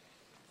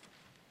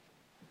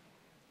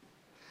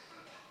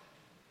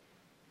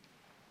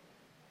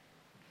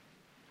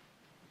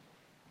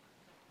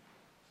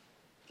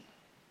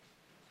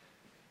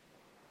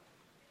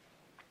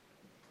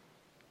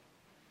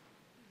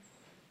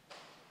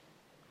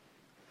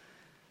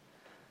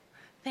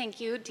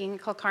 Thank you, Dean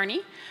Kulkarni.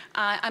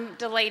 I'm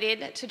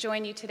delighted to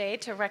join you today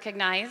to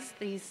recognize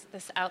this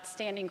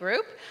outstanding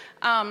group.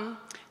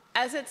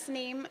 As its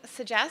name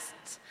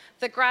suggests,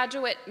 the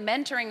Graduate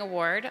Mentoring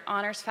Award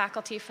honors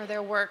faculty for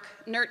their work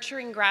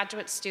nurturing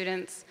graduate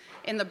students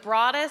in the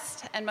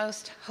broadest and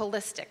most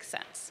holistic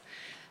sense,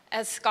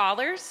 as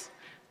scholars,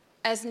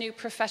 as new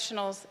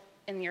professionals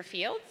in your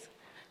fields,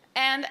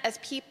 and as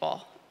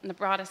people in the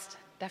broadest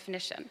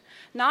definition.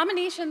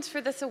 Nominations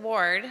for this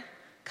award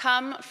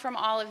come from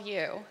all of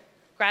you,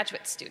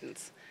 graduate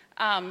students,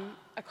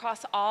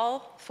 across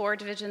all 4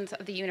 divisions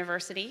of the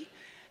university.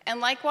 And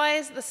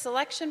likewise, the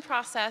selection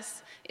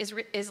process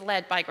is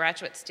led by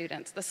graduate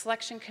students. The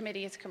selection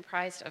committee is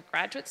comprised of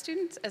graduate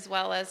students as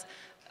well as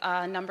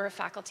a number of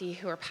faculty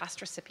who are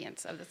past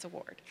recipients of this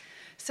award.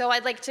 So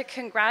I'd like to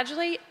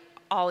congratulate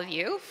all of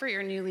you for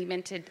your newly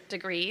minted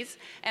degrees,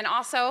 and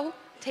also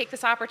take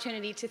this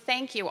opportunity to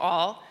thank you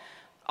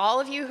all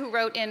of you who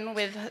wrote in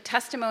with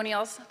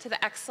testimonials to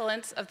the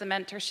excellence of the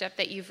mentorship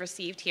that you've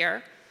received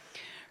here.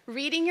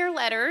 Reading your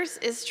letters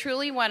is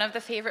truly one of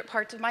the favorite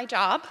parts of my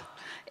job.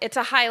 It's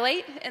a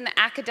highlight in the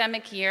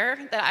academic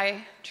year that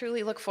I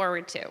truly look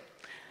forward to.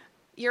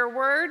 Your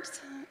words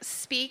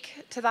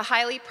speak to the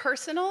highly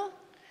personal,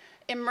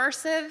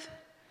 immersive,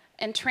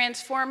 and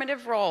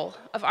transformative role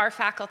of our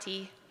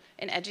faculty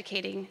in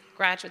educating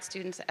graduate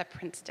students at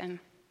Princeton.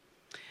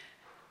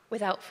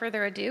 Without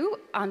further ado,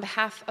 on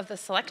behalf of the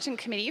selection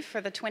committee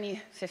for the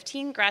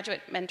 2015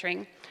 Graduate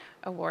Mentoring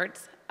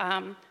Awards,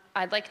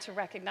 I'd like to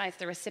recognize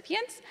the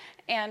recipients,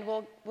 and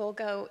we'll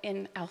go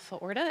in alpha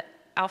order,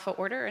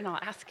 and I'll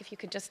ask if you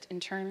could just in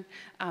turn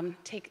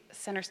take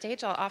center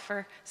stage. I'll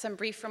offer some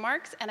brief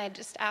remarks, and I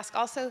just ask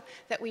also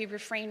that we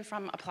refrain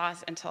from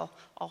applause until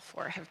all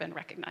 4 have been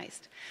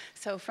recognized.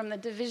 So from the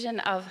Division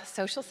of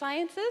Social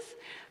Sciences,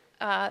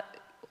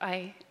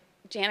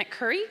 Janet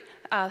Curry,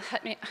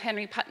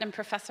 Henry Putnam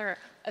Professor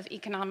of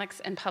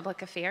Economics and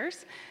Public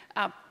Affairs.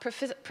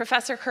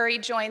 Professor Curry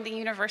joined the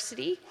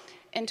university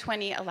in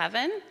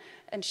 2011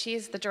 and she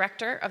is the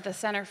director of the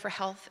Center for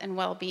Health and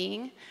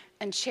Well-Being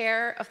and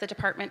chair of the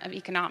Department of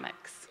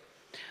Economics.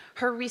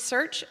 Her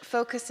research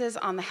focuses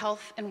on the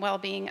health and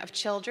well-being of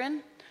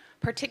children,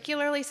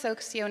 particularly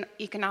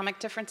socioeconomic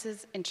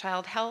differences in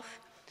child health,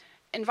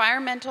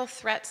 environmental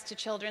threats to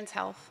children's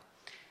health,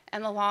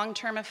 and the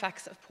long-term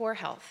effects of poor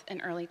health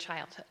in early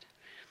childhood.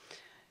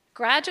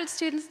 Graduate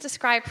students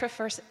describe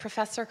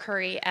Professor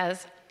Curry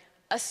as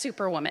a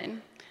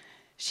superwoman.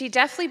 She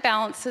deftly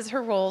balances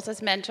her roles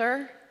as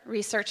mentor,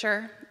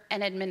 researcher,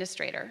 and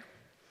administrator.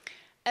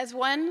 As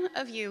one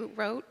of you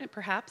wrote,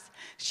 perhaps,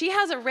 she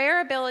has a rare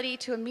ability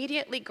to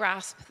immediately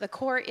grasp the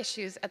core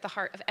issues at the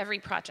heart of every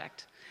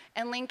project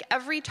and link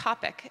every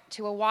topic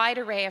to a wide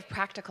array of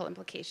practical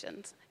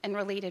implications and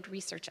related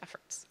research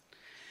efforts.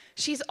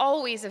 She's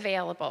always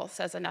available,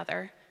 says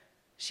another.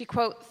 She,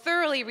 quote,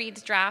 thoroughly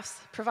reads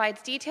drafts,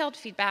 provides detailed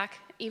feedback,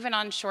 even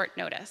on short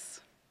notice.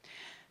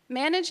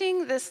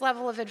 Managing this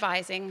level of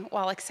advising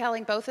while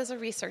excelling both as a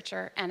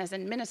researcher and as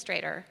an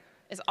administrator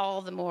is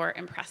all the more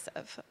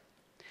impressive.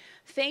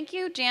 Thank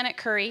you, Janet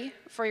Curry,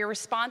 for your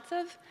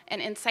responsive and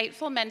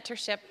insightful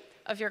mentorship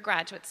of your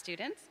graduate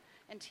students.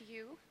 And to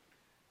you,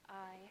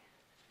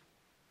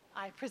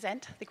 I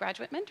present the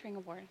Graduate Mentoring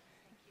Award.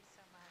 Thank you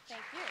so much.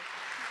 Thank you.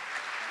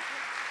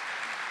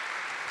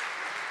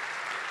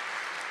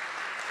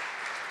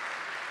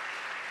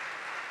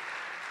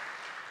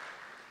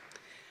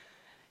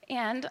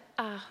 And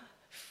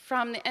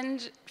from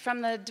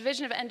the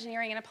Division of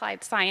Engineering and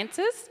Applied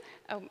Sciences,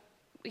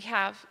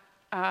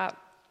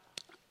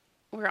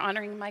 we're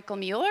honoring Michael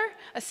Mueller,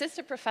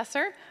 Assistant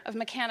Professor of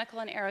Mechanical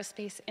and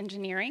Aerospace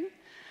Engineering.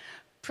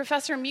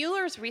 Professor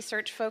Mueller's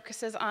research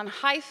focuses on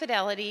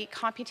high-fidelity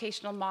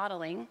computational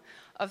modeling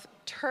of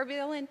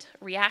turbulent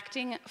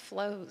reacting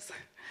flows.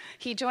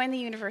 He joined the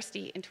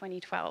university in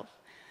 2012.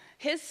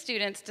 His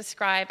students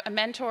describe a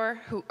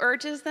mentor who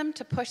urges them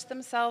to push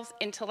themselves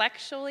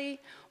intellectually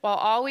while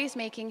always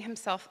making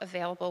himself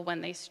available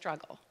when they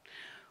struggle.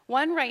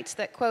 One writes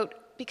that, quote,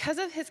 because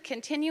of his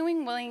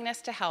continuing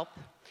willingness to help,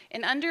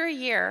 in under a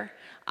year,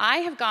 I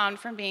have gone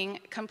from being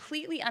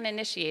completely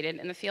uninitiated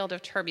in the field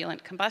of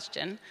turbulent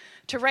combustion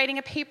to writing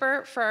a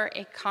paper for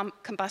a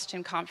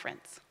combustion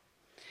conference.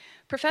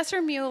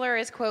 Professor Mueller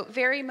is, quote,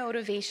 very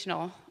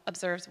motivational,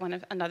 observes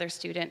another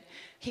student.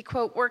 He,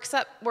 quote, works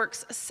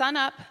sun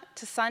up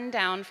to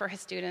sundown for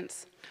his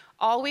students,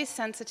 always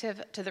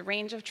sensitive to the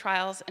range of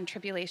trials and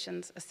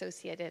tribulations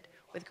associated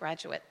with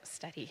graduate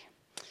study.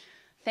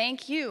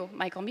 Thank you,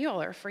 Michael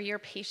Mueller, for your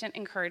patient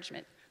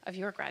encouragement of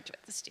your graduate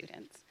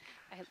students.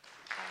 I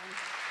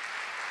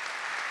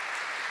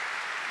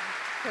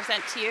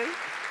present to you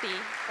the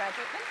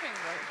Graduate Mentoring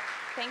Award.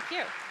 Thank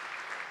you.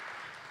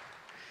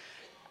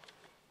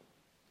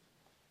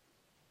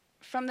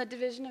 From the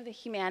Division of the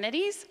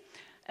Humanities,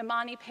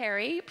 Imani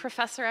Perry,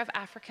 Professor of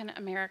African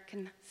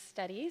American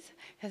Studies,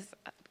 has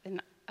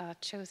been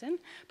chosen.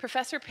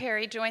 Professor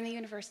Perry joined the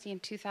university in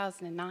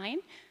 2009.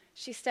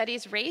 She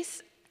studies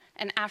race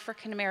and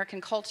African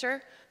American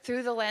culture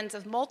through the lens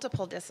of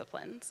multiple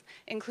disciplines,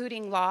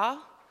 including law,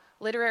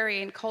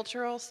 literary and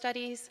cultural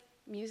studies,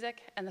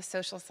 music, and the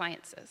social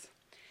sciences.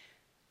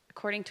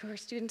 According to her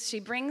students, she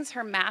brings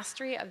her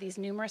mastery of these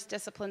numerous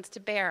disciplines to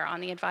bear on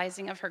the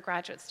advising of her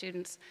graduate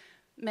students,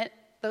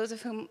 those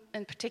of whom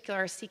in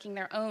particular are seeking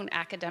their own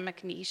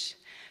academic niche.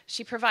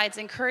 She provides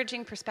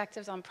encouraging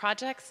perspectives on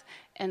projects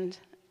and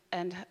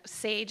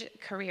sage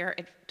career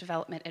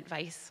development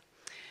advice.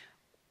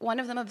 One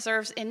of them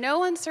observes, in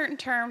no uncertain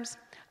terms,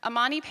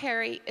 Imani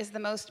Perry is the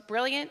most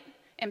brilliant,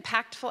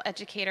 impactful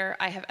educator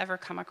I have ever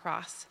come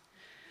across.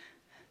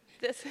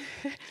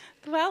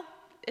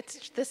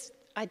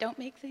 I don't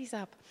make these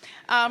up.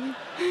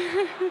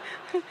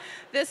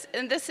 This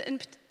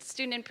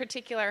student in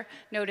particular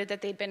noted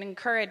that they'd been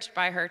encouraged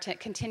by her to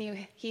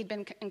continue, he'd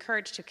been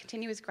encouraged to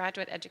continue his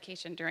graduate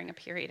education during a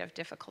period of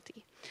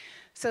difficulty.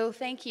 So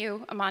thank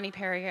you, Imani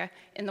Perry,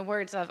 in the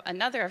words of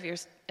another of your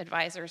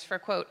advisors, for,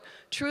 quote,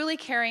 truly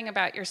caring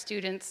about your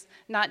students,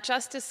 not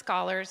just as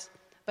scholars,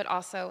 but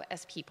also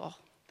as people.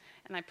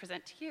 And I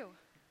present to you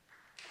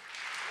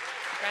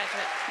the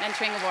Graduate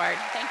Mentoring Award.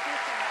 Thank you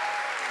so much.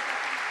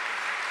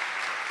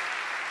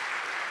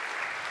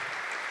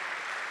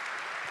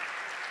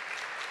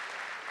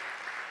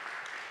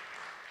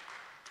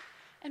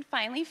 And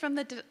finally, from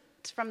the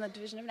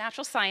Division of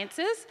Natural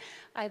Sciences,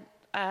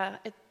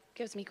 it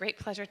gives me great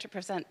pleasure to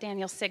present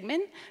Daniel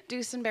Sigmund,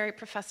 Dusenberry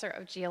Professor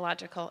of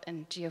Geological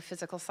and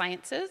Geophysical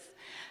Sciences.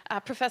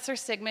 Professor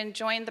Sigmund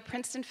joined the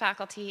Princeton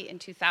faculty in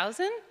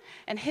 2000,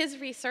 and his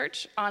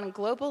research on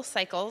global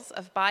cycles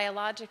of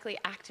biologically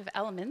active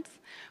elements,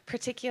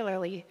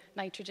 particularly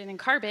nitrogen and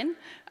carbon,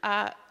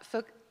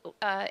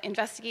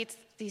 investigates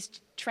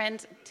these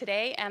trends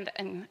today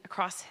and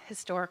across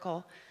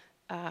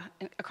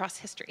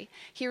history.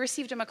 He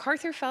received a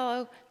MacArthur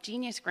Fellow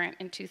Genius Grant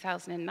in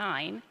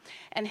 2009,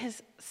 and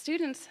his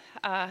students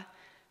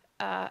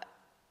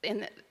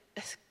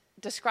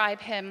describe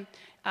him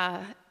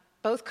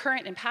both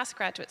current and past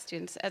graduate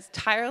students, as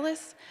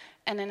tireless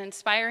and an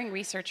inspiring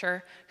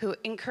researcher who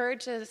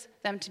encourages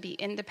them to be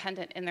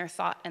independent in their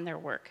thought and their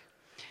work.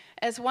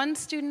 As one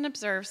student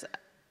observes,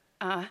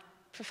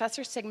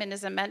 Professor Sigmund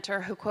is a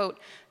mentor who, quote,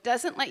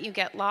 doesn't let you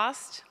get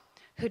lost,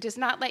 who does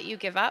not let you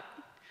give up,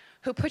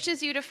 who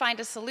pushes you to find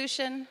a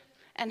solution,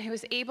 and who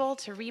is able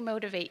to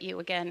remotivate you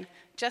again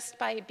just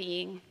by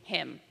being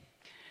him.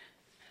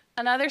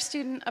 Another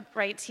student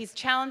writes, he's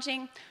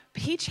challenging,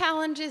 but he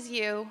challenges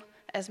you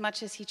as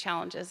much as he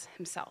challenges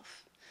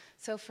himself.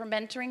 So for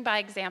mentoring by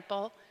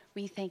example,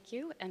 we thank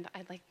you, and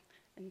I'd like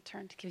in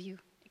turn to give you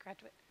a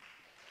graduate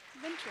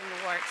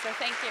mentoring award, so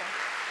thank you.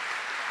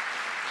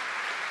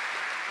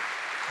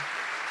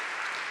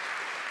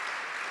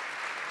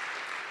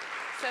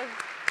 So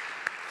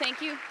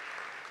thank you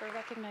for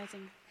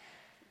recognizing.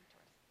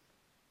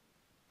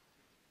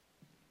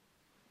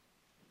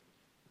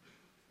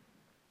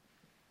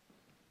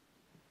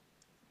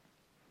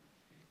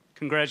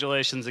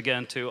 Congratulations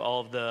again to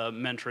all of the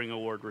mentoring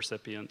award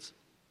recipients.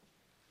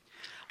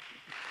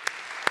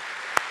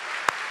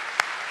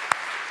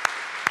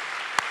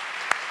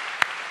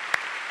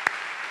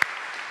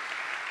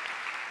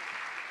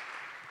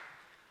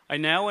 I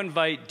now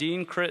invite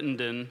Dean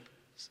Crittenden,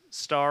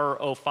 star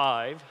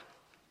 05,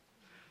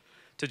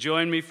 to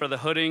join me for the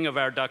hooding of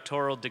our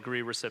doctoral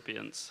degree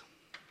recipients.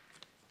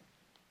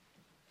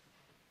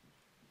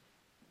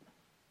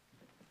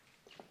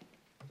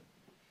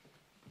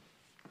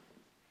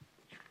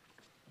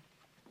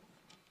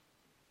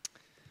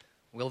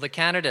 Will the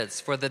candidates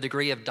for the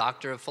degree of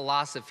Doctor of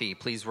Philosophy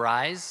please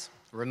rise,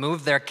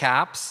 remove their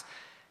caps,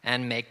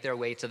 and make their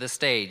way to the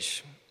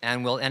stage?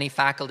 And will any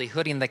faculty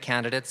hooding the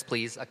candidates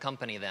please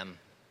accompany them?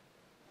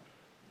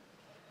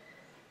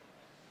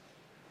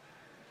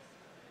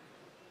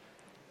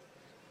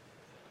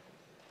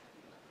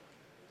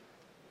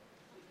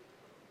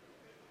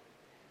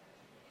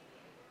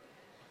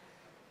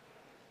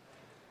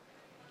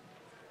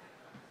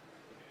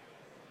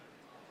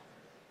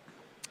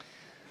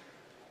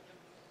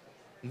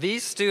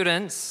 These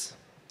students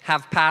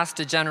have passed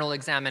a general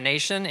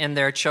examination in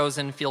their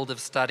chosen field of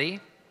study,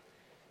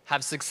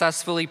 have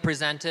successfully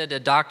presented a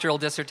doctoral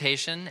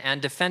dissertation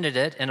and defended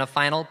it in a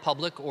final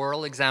public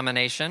oral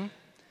examination.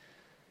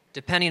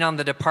 Depending on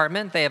the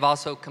department, they have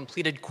also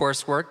completed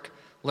coursework,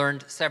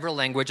 learned several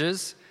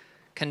languages,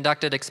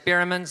 conducted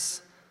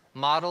experiments,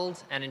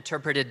 modeled and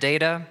interpreted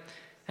data,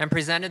 and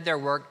presented their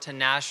work to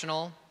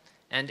national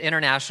and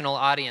international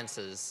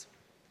audiences.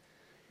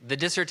 The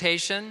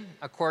dissertation,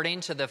 according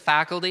to the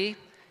faculty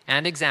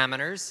and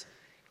examiners,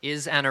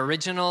 is an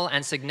original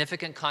and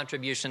significant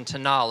contribution to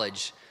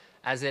knowledge,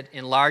 as it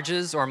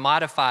enlarges or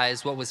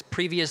modifies what was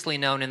previously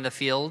known in the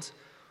field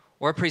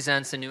or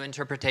presents a new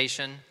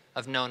interpretation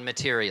of known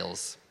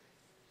materials.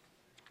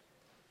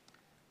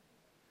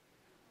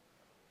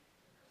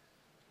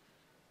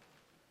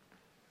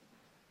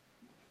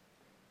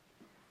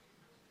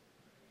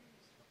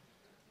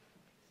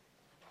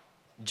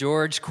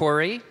 George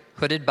Corey,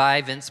 hooded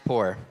by Vince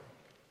Poor.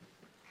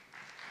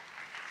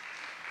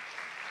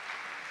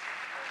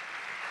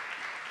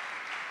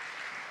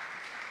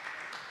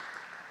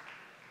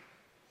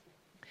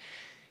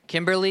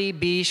 Kimberly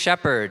B.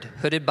 Shepard,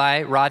 hooded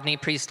by Rodney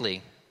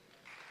Priestley.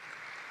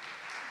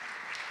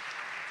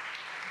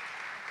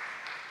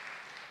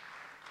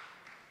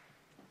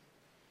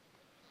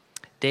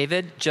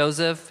 David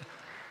Joseph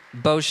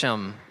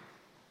Bosham,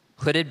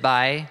 hooded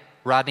by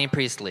Rodney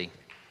Priestley.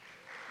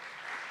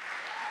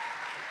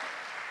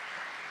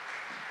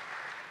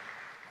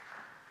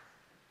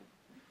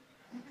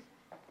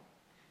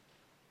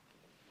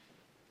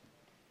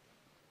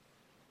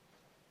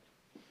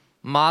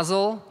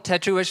 Mazel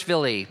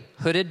Tetruashvili,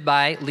 hooded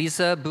by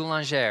Lisa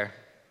Boulanger.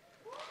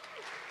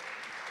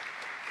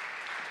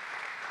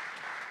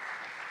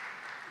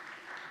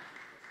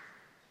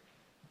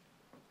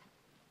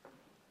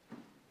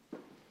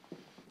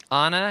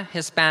 Anna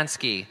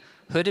Hispansky,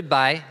 hooded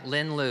by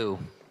Lynn Liu.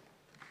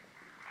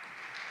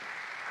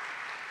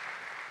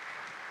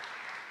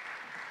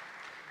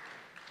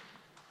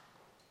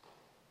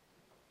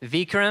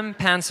 Vikram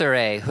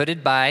Pansare,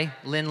 hooded by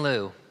Lynn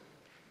Liu.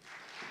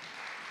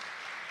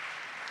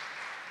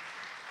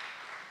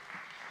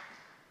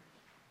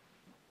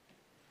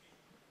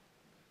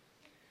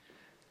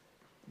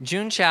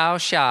 Junchao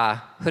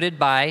Xia, hooded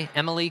by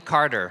Emily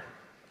Carter.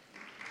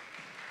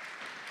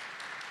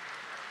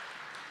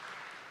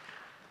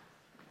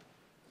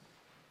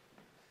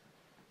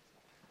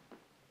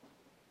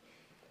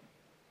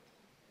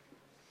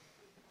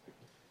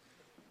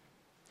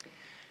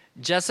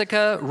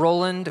 Jessica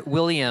Roland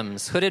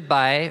Williams, hooded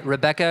by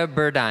Rebecca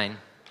Burdine.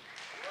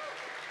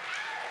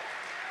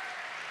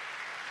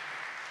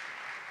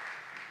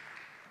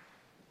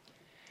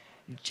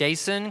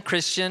 Jason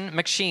Christian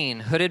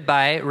McSheen, hooded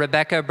by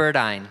Rebecca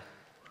Burdine.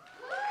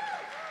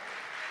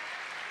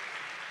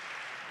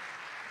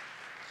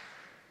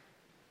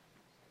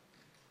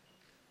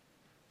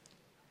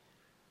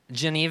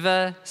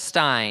 Geneva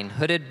Stein,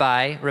 hooded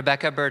by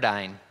Rebecca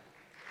Burdine.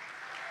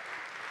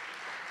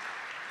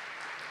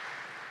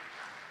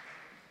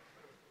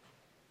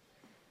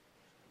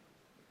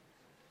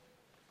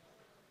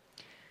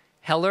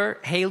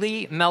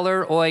 Haley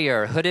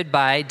Meller-Oyer, hooded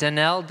by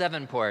Danelle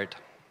Davenport.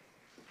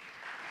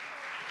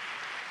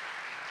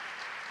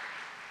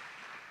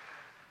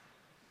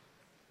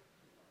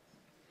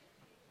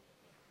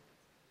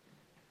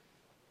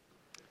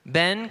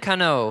 Ben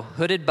Cano,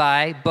 hooded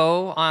by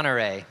Beau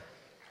Honore.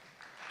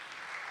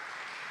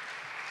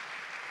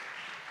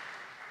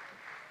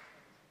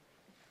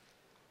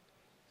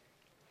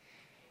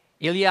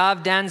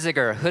 Ilyav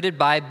Danziger, hooded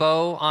by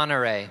Beau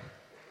Honore.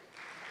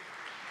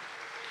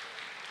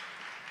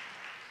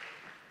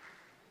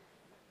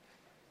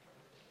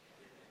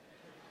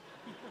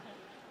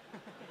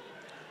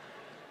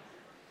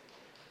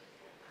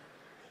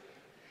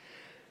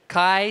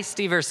 Kai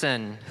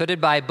Steverson,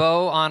 hooded by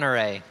Beau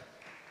Honore.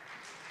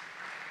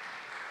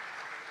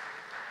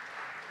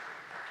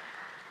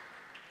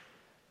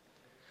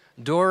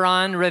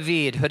 Doron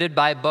Ravid, hooded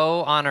by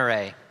Beau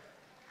Honore.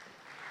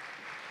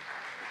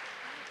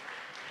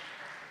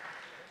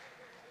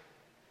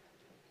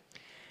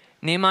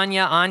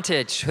 Nemanja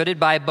Antic, hooded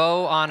by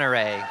Beau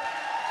Honore.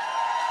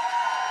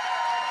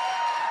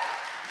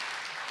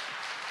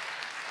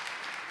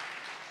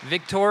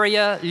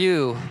 Victoria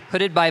Liu,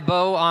 hooded by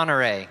Beau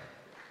Honore.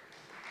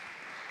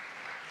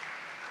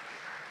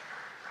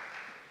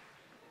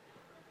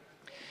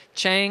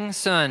 Chang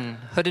Sun,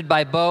 hooded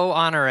by Beau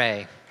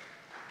Honore.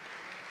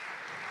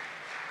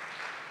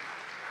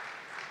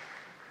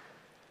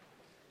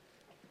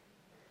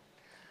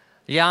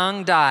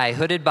 Yang Dai,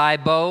 hooded by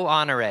Beau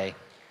Honore.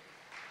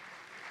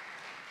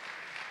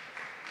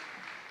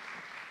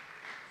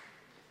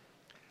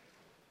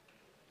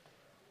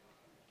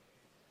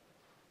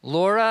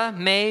 Laura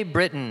Mae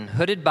Britton,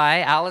 hooded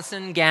by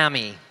Allison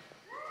Gammy.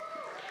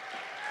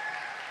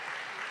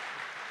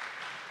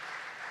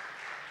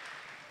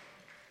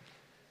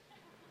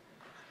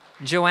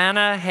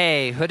 Joanna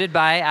Hay, hooded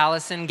by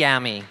Allison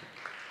Gammy.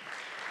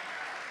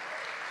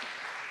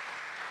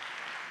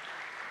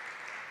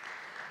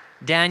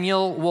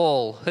 Daniel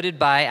Wool, hooded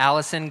by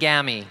Allison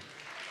Gammy.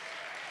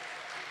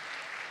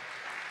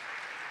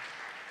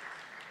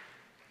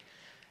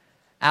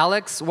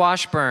 Alex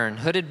Washburn,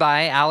 hooded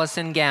by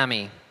Allison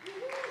Gammy.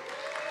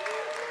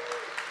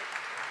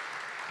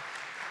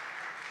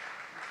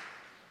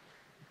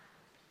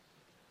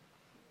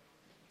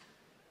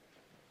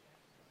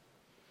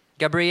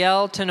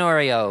 Gabrielle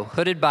Tenorio,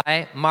 hooded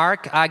by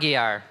Mark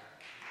Aguiar.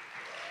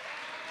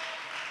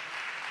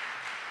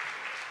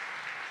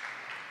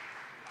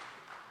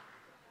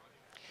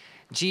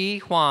 Ji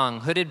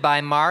Huang, hooded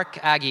by Mark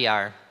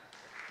Aguiar.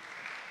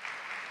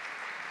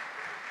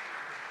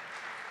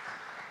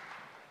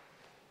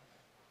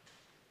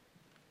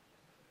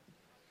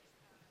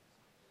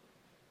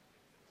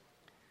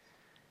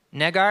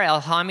 Negar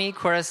Elhami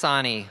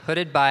Khorasani,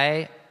 hooded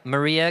by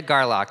Maria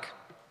Garlock.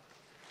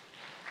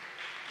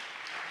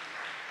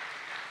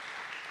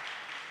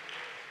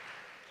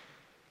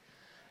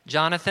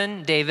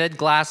 Jonathan David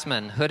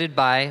Glassman, hooded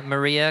by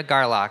Maria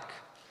Garlock.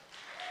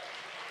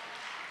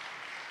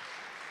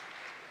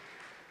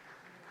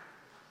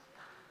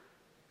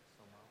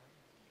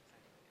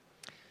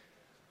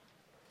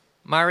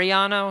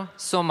 Mariano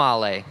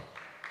Somale.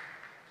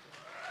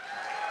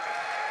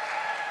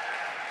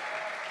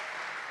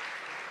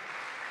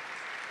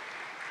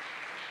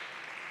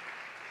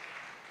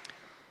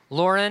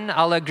 Lauren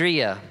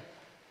Alegria.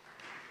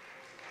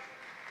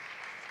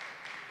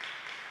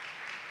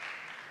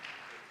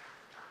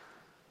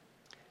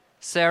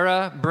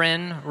 Sarah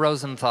Bryn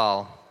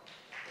Rosenthal.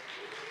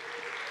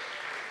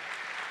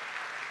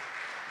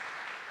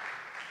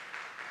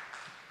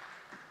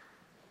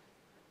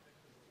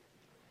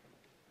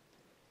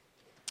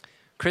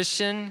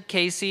 Christian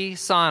Casey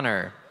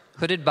Sonner,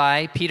 hooded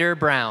by Peter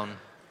Brown.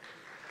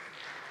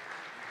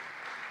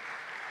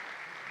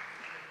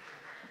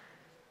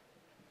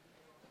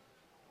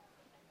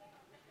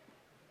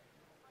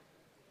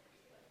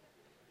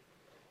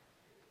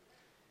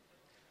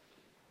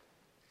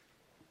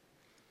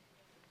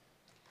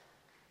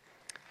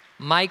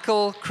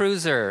 Michael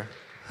Cruiser,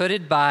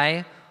 hooded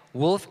by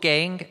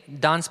Wolfgang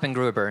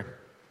Danspengruber.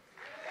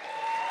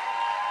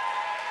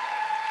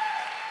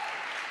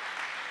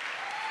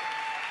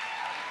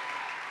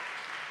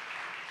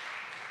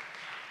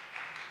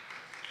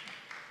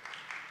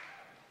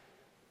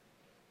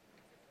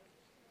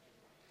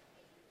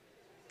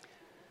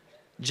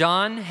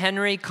 John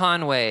Henry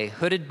Conway,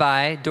 hooded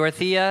by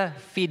Dorothea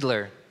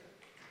Fiedler.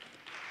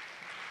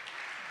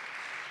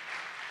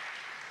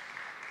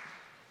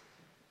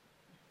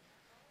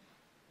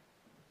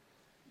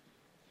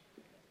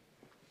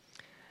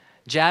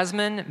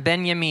 Jasmine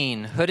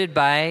Benjamin, hooded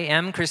by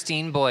M.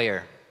 Christine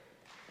Boyer.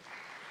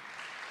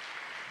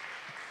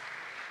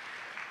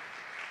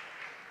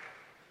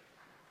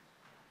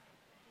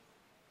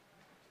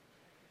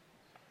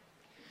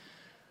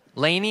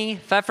 Lainey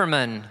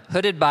Pfefferman,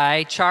 hooded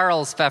by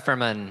Charles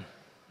Pfefferman.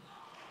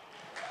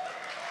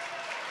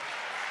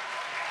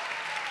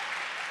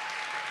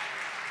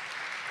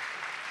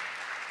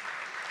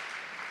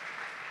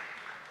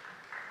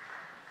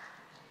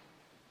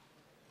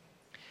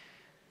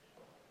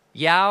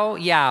 Yao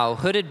Yao,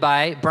 hooded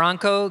by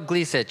Branko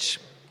Glisic.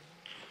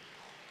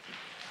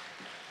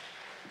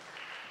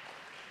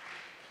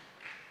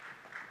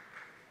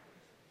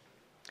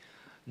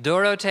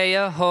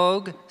 Dorothea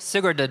Hoag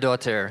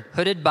Sigurdardottir,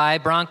 hooded by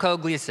Branko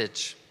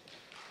Glisic.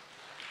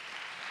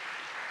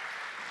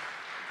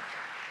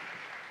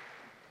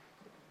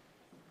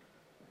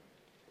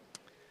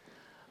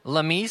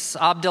 Lamis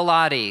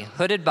Abdelati,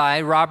 hooded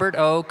by Robert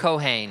O.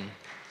 Cohane.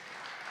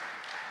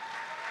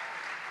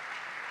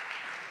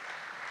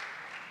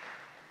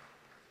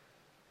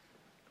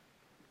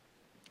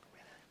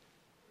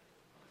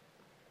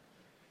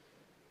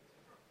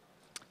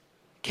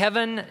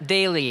 Kevin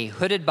Daly,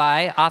 hooded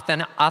by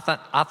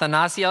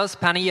Athanasios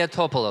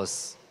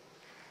Panagiotopoulos.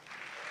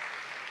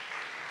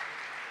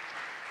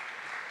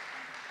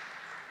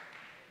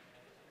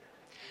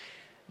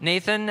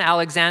 Nathan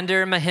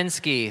Alexander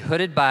Mahinsky,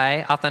 hooded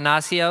by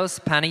Athanasios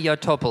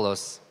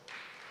Panagiotopoulos.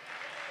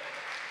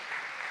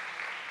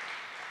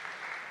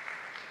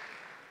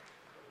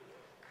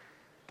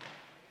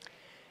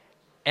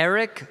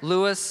 Eric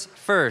Lewis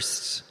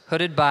First,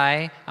 hooded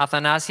by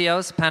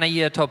Athanasios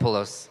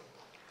Panagiotopoulos.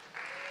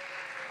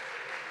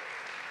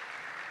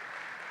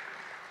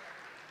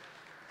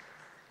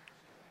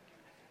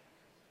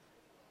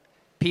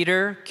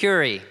 Peter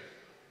Curie.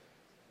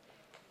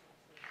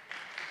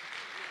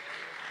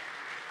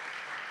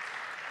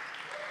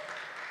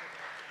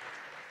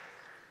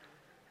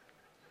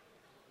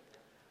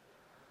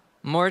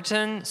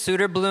 Morton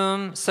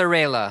Suderblom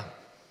Sarela.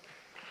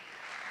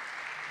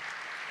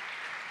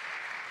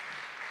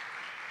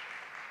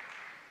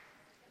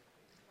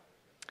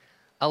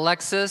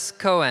 Alexis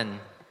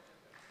Cohen.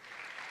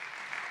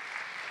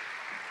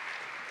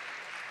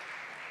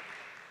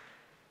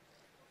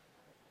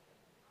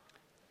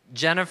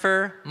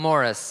 Jennifer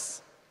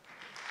Morris.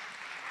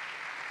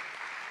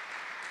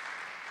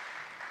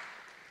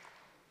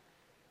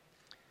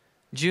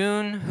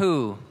 June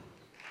Hu.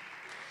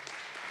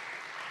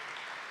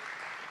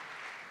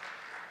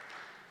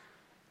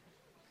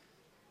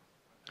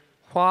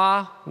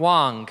 Hua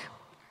Wang.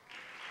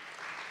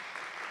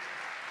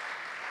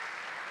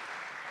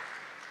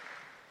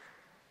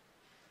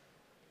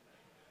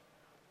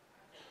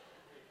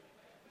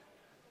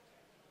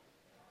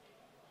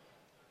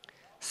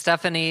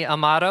 Stephanie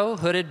Amato,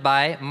 hooded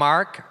by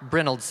Mark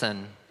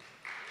Brynildson.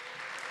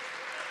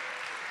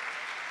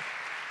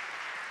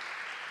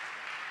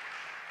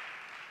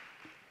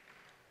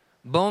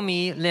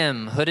 Bomi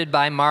Lim, hooded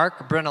by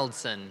Mark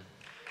Brynildson.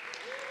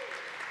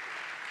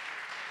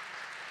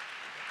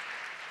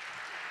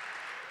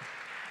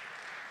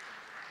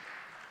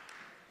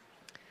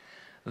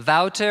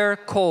 Wouter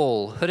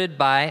Cole, hooded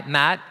by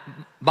Matt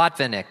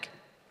Botvinnik.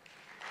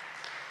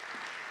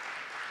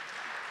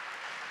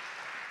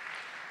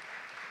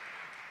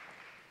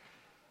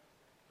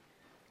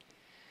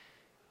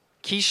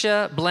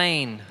 Keisha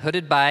Blaine,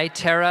 hooded by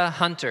Tara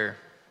Hunter.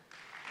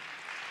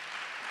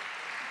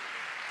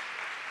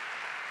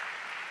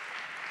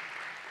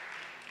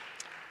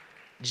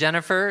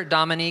 Jennifer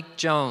Dominique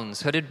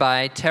Jones, hooded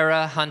by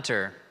Tara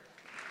Hunter.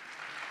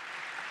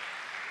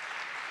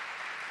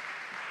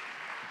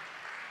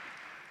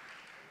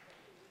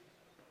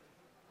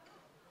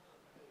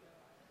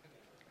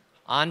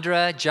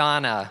 Andra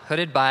Jana,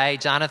 hooded by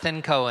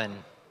Jonathan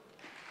Cohen.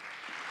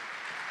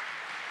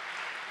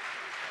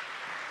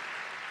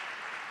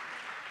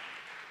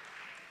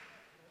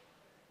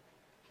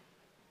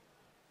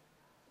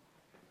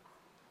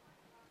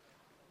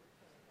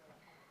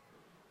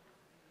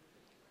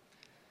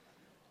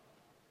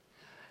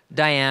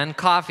 Diane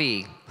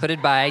Coffey,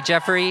 hooded by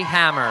Jeffrey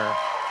Hammer.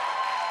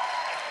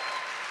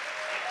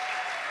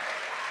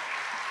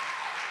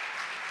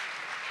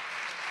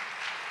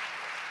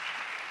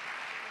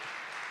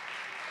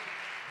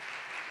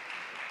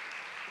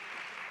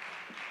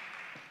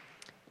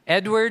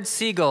 Edward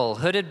Siegel,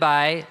 hooded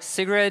by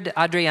Sigrid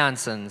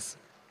Adriansens.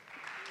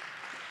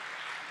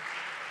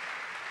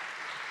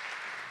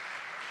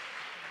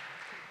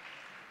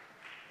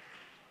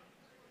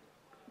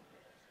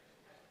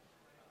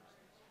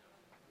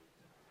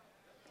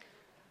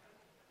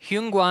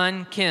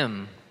 Hyungwan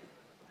Kim.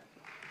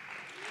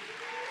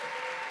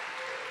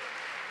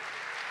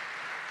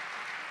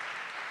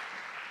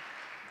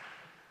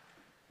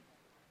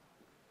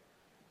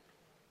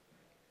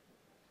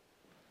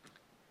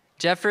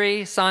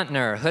 Jeffrey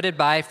Sontner, hooded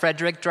by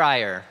Frederick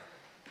Dreyer.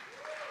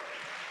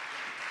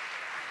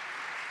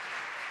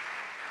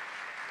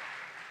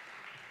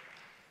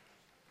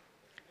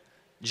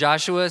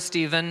 Joshua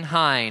Stephen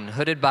Hine,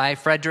 hooded by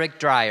Frederick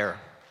Dreyer.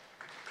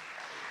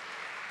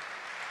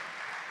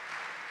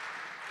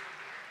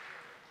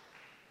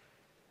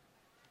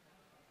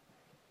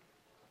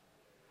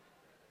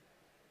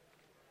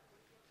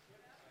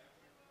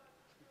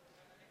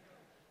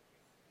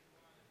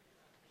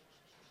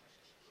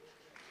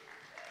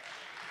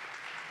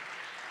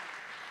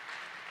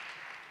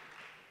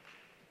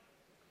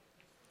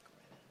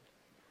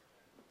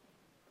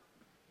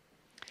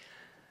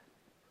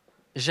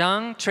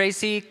 Zhang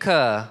Tracy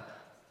Ke,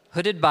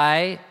 hooded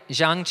by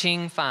Zhang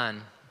Qing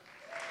Fan.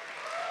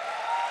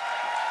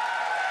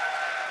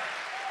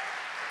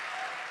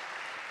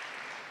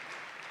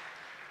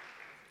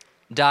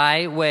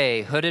 Dai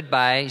Wei, hooded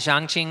by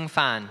Zhang Qing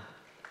Fan.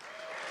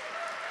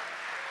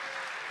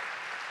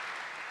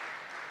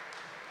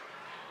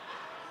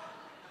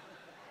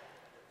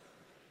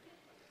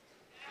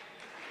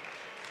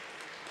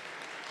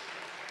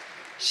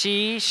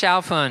 Shi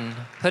Xiaofun,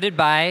 hooded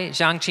by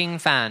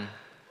Zhangqing Fan.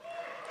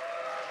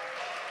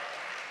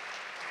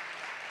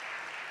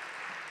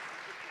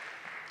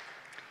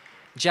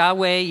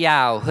 Jiawei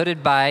Yao,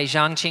 hooded by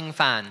Zhangqing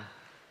Fan.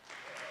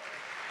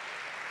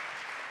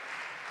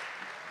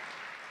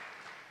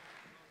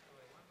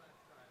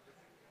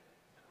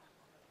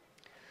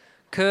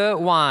 Ke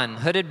Wan,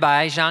 hooded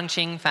by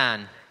Zhangqing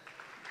Fan.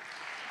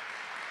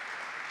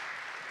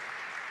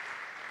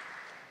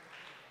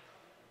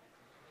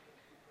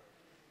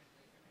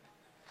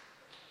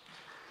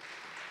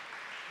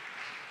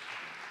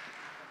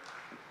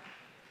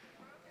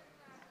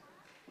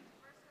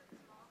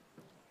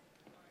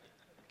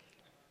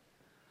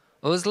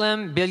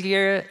 Özlem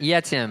Bilgir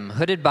Yetim,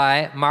 hooded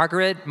by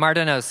Margaret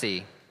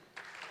Martinosi.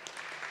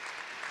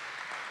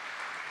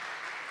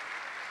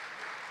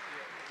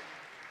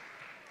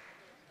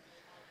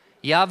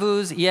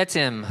 Yavuz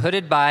Yetim,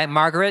 hooded by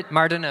Margaret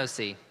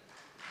Martinosi.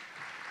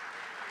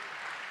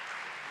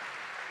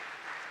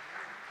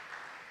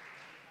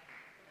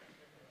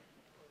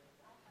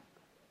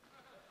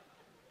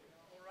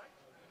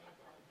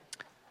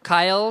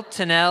 Kyle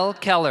Tennell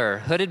Keller,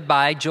 hooded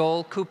by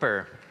Joel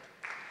Cooper.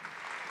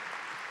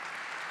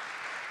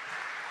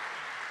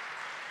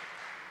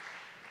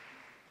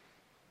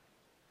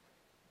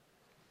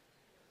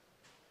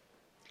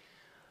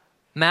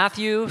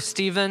 Matthew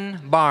Stephen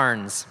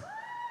Barnes.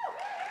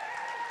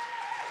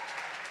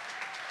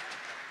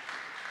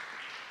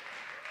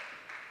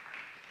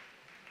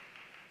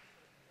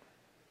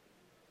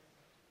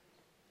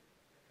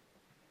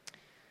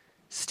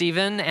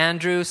 Stephen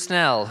Andrew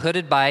Snell,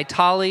 hooded by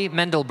Tolly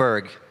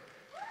Mendelberg.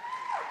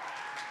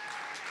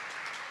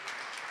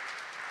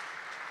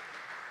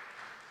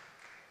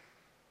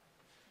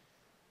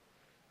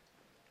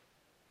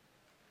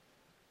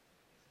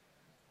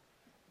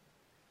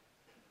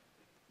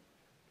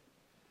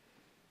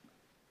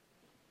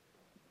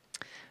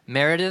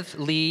 Meredith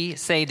Lee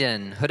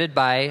Sadin, hooded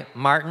by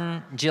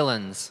Martin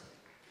Gillens.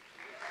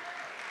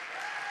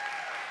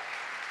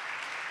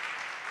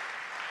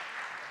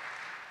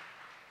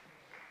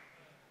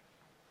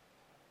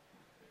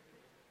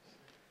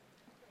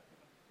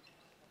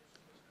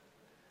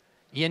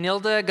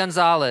 Yanilda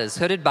Gonzalez,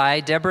 hooded by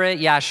Deborah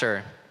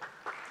Yasher.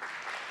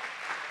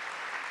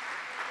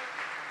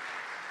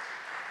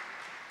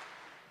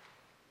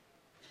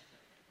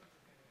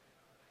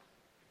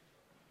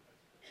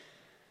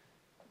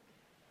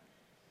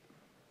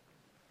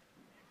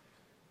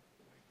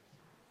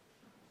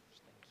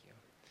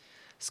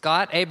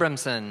 Scott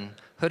Abramson,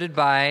 hooded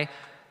by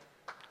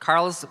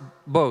Carlos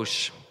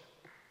Bosch.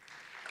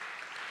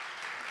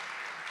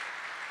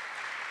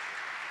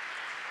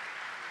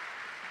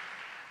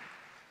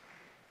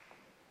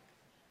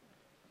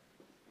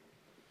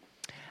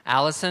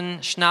 Allison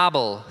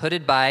Schnabel,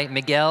 hooded by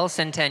Miguel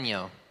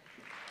Centeno.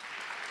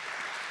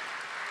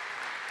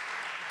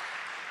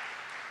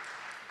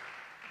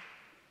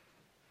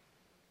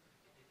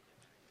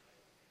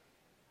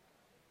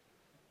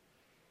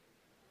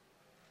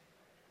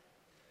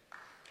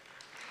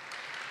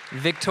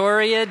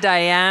 Victoria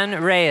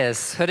Diane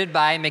Reyes, hooded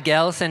by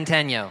Miguel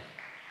Centeno.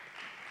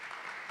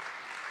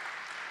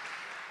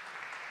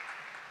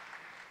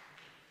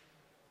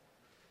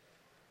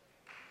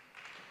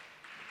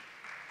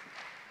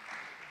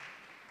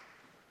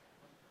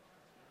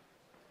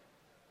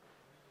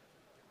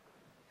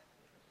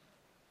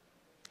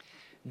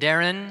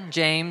 Darren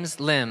James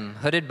Lim,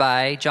 hooded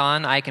by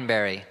John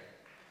Eikenberry.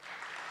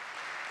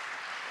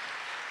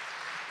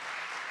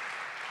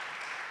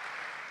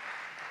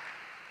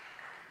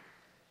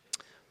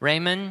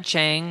 Raymond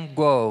Chang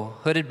Guo,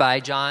 hooded by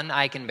John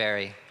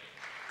Eikenberry.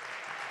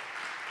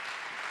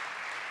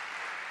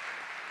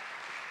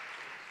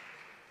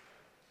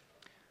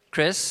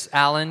 Chris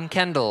Allen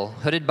Kendall,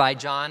 hooded by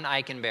John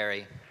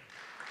Eikenberry.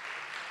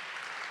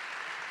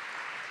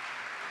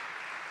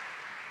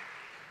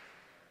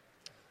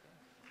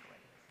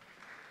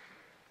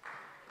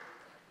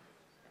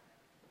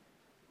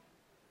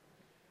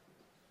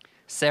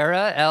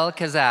 Sarah L.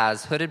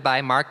 Kazaz, hooded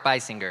by Mark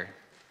Beisinger.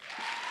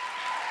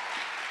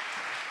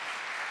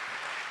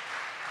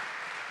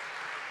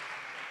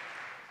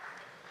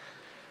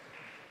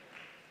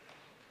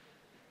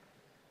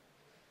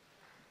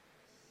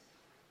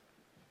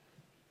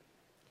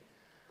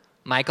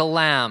 Michael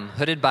Lamb,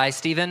 hooded by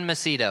Stephen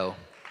Macedo.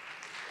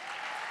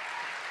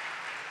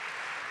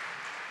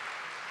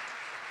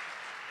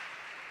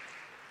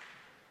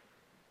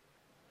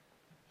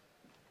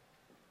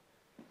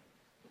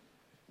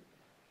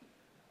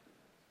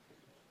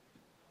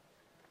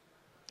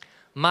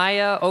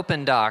 Maya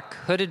Opendock,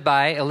 hooded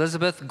by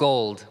Elizabeth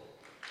Gold.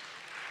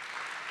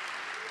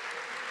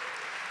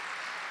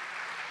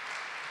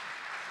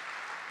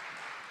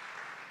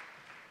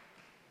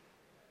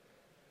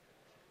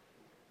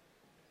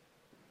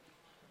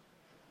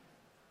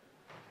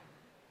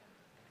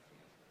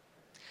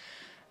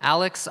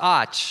 Alex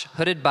Och,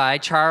 hooded by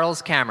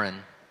Charles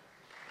Cameron.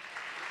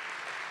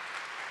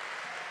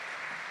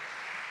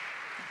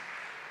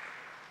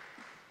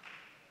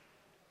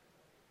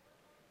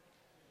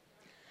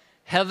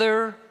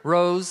 Heather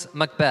Rose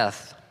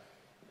Macbeth.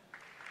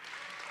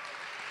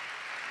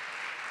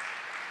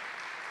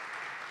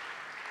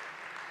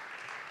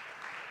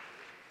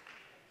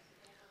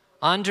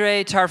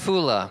 Andre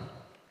Tarfula.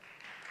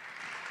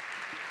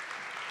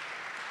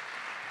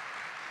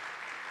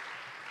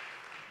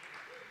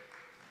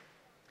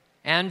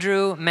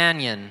 Andrew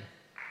Mannion.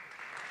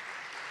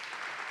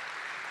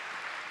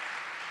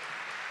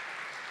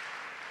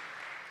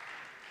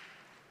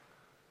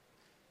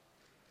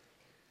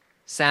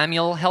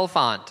 Samuel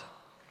Helfont.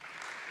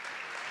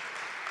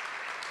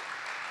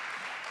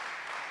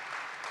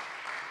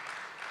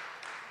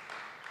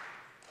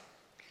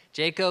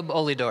 Jacob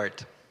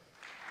Olidort.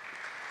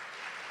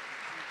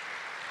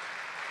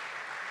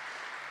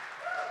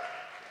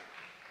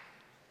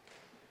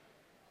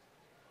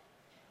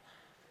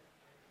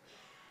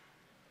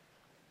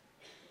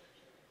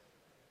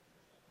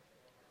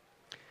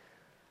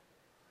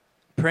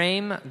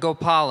 Prem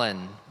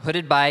Gopalan,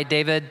 hooded by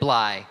David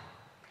Bly.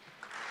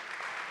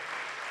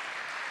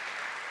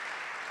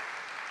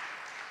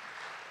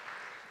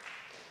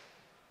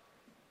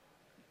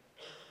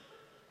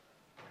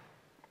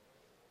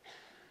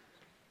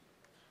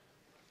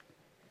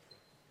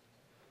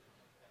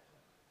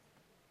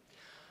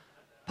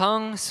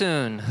 Pung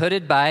Soon,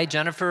 hooded by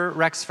Jennifer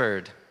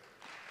Rexford.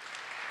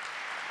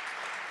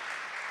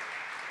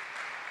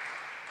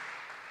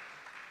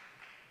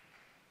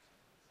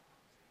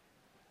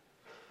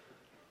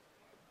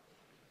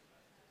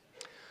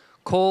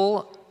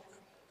 Cole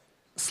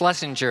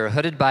Schlesinger,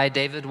 hooded by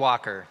David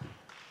Walker.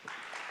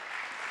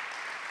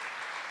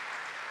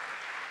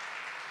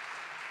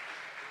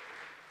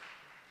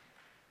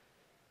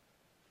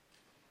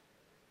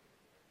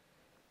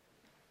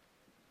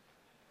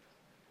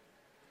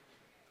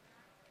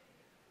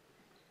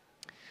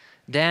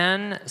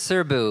 Dan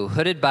Serbu,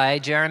 hooded by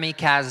Jeremy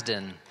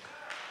Kasdan.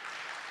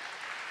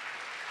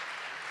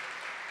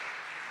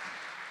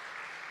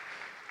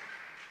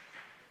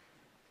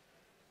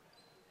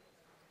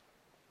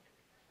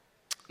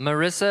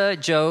 Marissa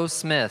Jo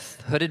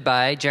Smith, hooded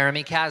by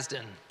Jeremy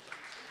Kasdan.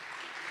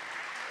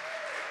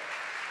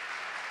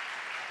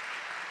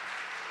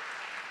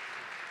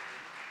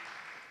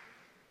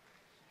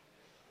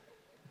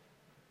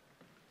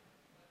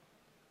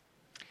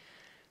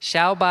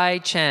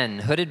 Xiaobai Chen,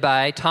 hooded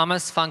by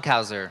Thomas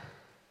Funkhauser.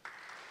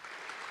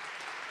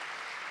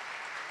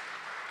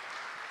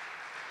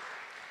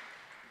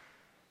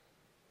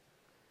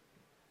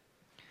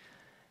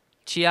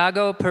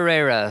 Thiago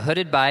Pereira,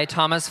 hooded by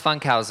Thomas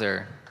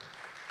Funkhauser.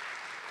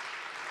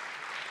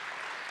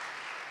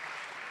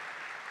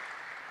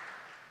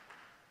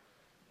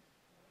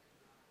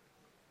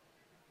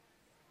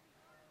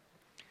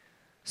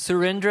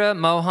 Surendra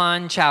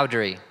Mohan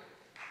Chowdhury.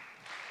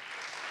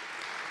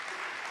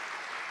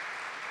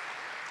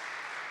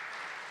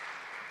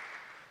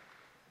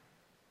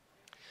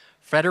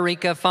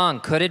 Frederica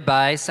Funk, hooded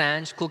by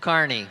Sanj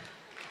Kulkarni.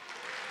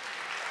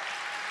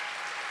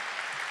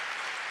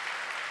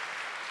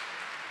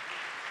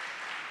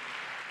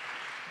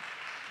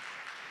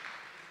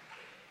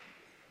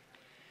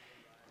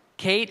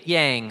 Kate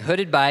Yang,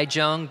 hooded by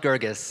Joan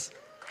Gurgis.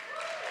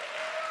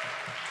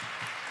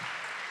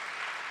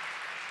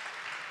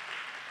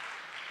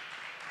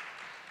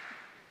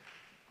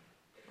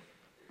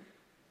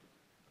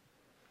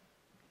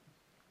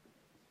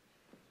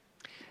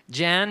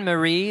 Jan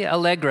Marie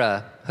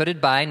Allegra, hooded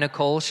by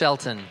Nicole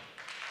Shelton.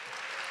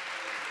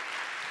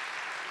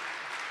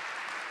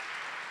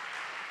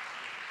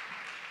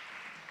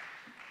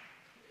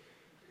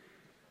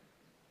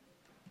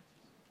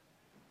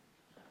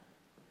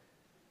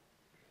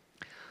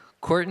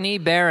 Courtney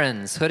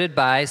Behrens, hooded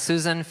by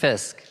Susan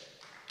Fisk.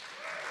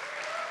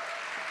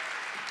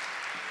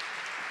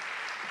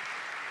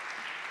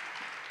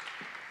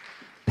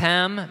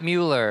 Pam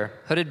Mueller,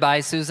 hooded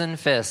by Susan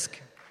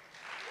Fisk.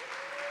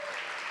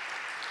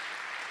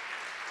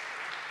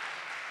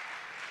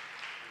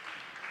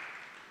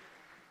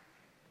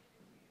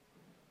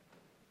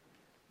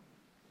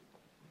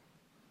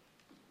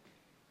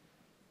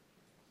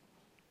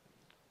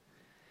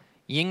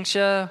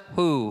 Yingsha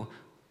Hu,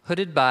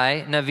 hooded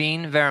by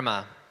Naveen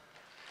Verma.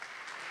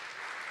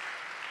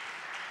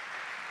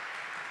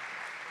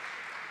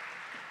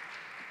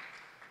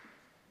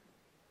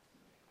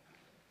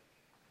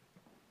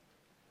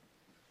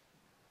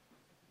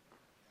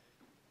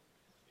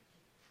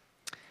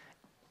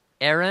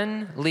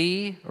 Erin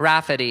Lee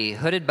Rafferty,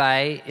 hooded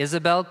by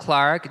Isabel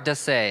Clark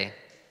Dassay.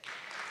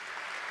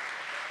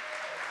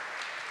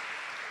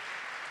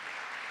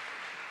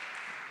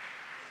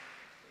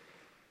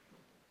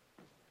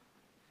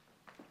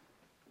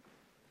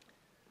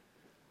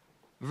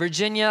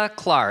 Virginia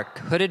Clark,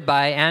 hooded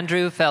by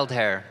Andrew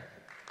Feldhair.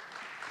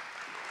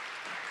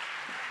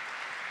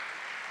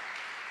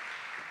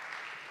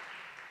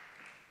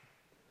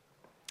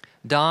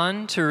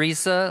 Dawn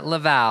Teresa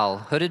Laval,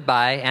 hooded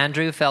by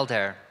Andrew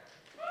Feldhair.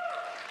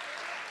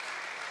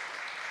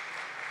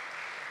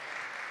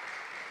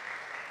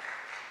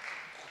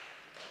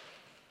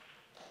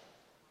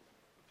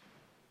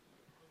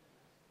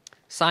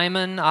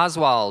 Simon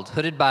Oswald,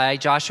 hooded by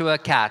Joshua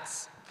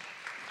Katz.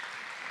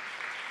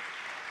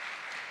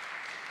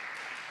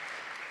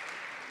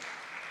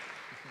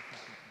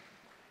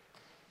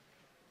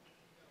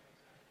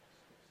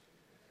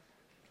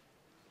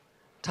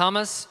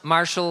 Thomas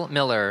Marshall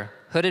Miller,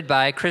 hooded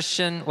by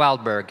Christian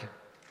Wildberg.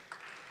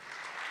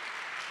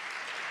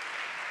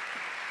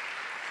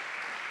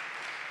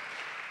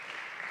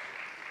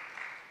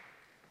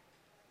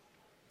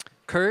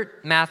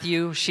 Kurt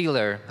Matthew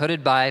Sheeler,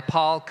 hooded by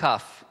Paul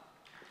Cuff.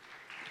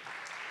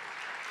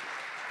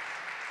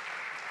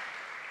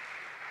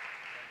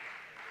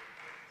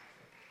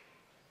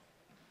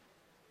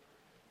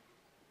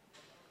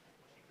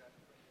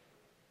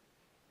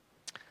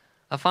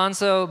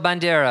 Afonso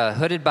Bandera,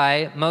 hooded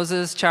by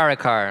Moses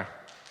Charakar.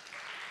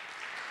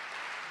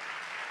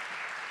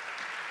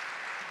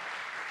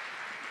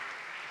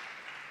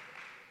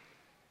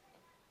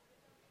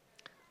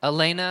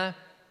 Elena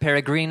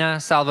Peregrina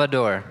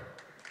Salvador.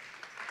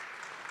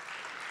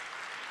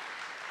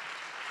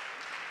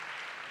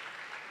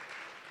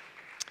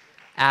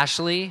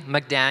 Ashley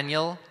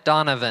McDaniel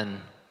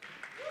Donovan.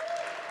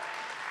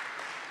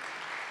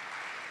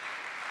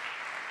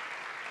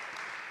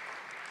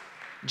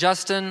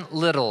 Justin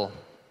Little.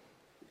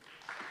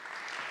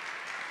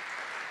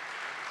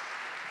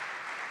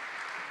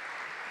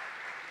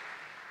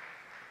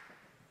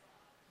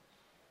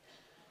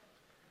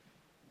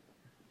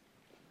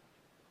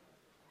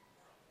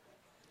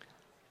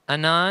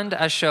 Anand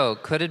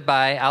Ashok, hooded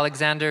by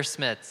Alexander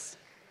Smits.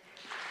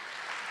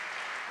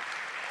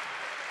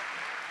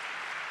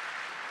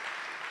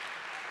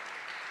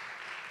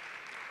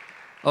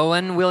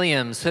 Owen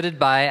Williams, hooded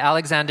by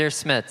Alexander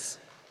Smits.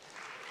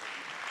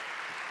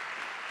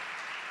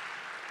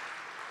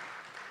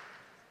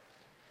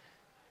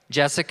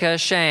 Jessica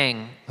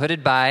Shang,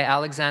 hooded by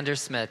Alexander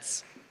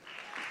Smits.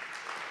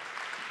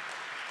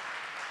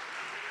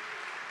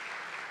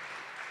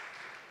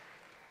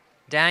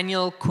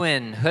 Daniel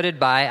Quinn, hooded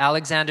by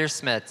Alexander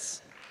Smits.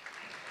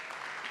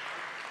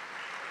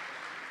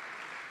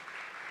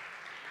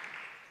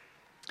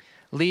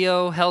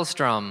 Leo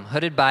Hellstrom,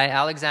 hooded by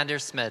Alexander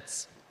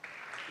Smits.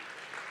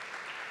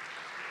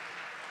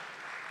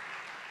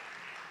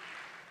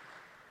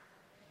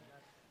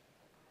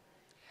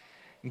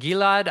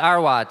 Gilad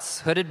Arwatz,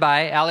 hooded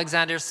by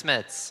Alexander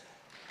Smits.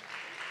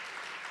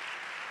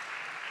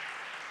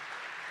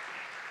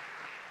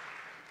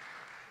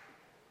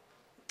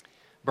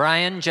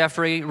 Brian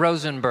Jeffrey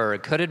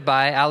Rosenberg, hooded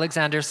by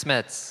Alexander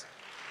Smits.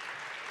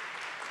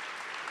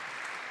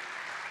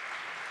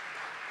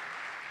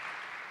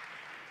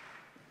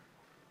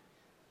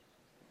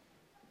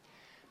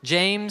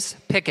 James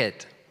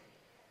Pickett.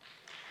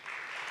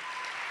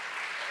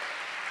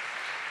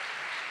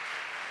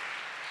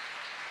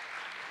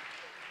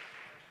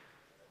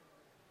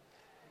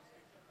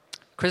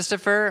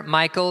 Christopher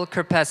Michael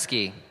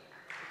Kerpesky.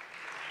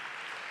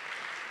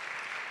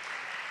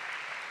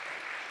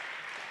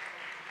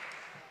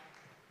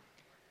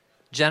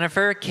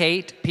 Jennifer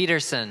Kate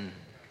Peterson.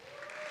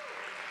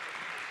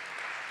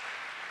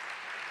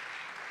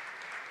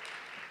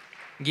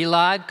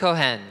 Gilad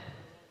Cohen.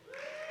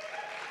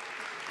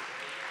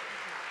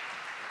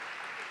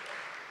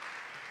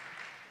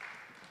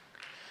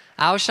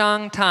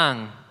 Aoshang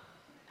Tang.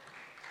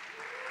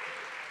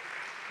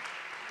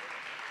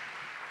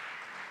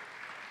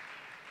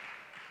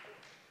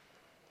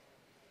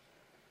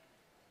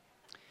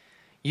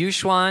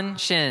 Yuxuan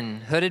Shin,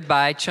 hooded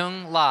by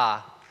Chung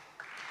La.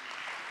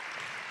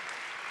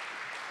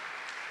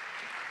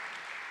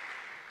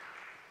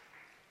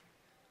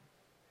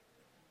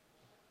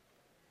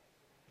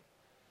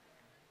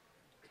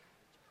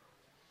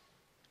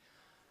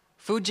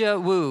 Fuja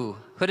Wu,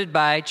 hooded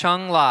by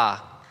Chung La.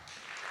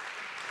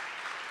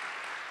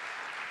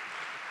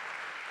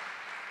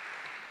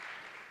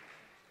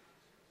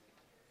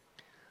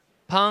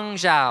 Peng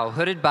Zhao,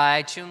 hooded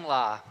by Chung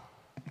La.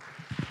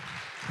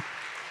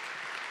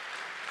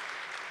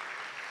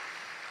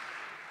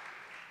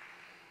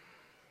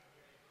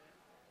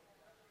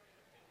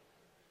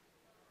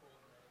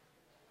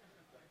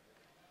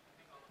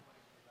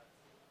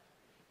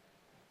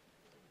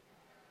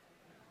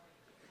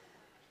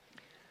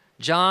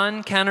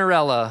 John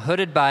Canarella,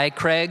 hooded by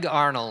Craig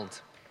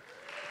Arnold.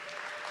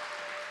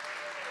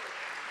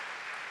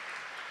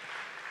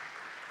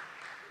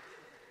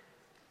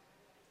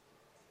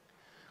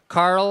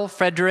 Carl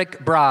Frederick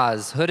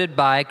Braz, hooded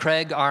by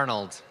Craig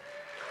Arnold.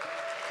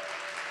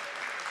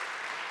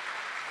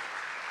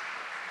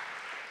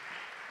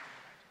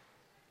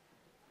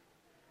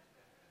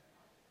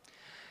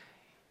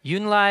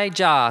 Yunlai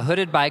Jia,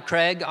 hooded by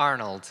Craig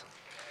Arnold.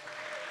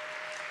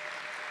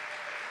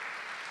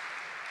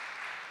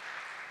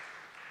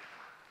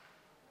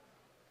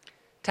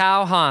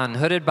 Tao Han,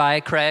 hooded by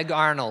Craig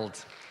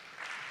Arnold.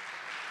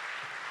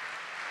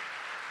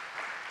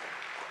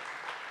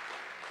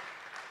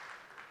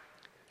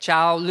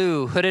 Chao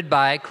Lu, hooded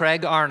by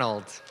Craig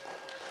Arnold.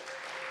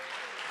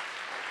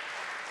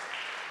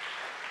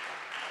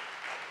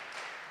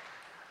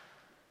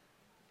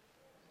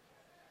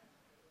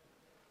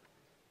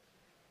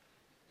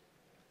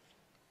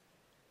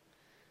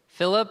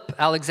 Philip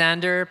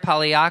Alexander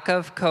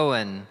Polyakov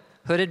Cohen,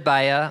 hooded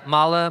by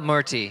Mala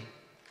Murti.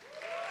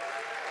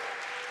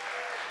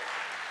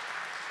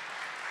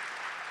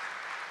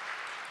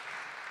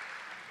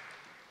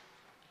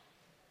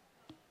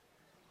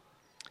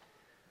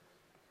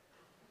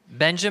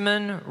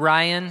 Benjamin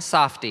Ryan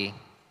Softy.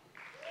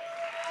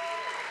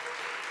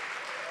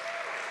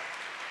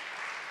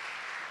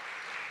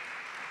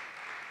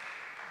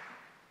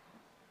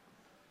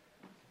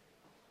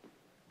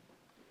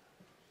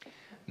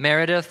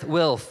 Meredith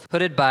Wilf,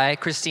 hooded by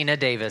Christina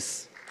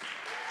Davis.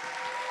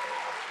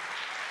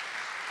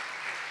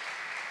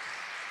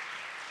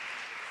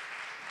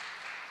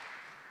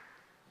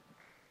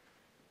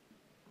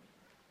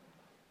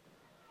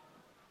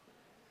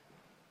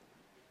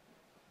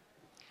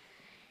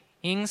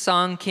 Ing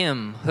Song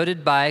Kim,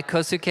 hooded by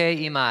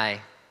Kosuke Imai.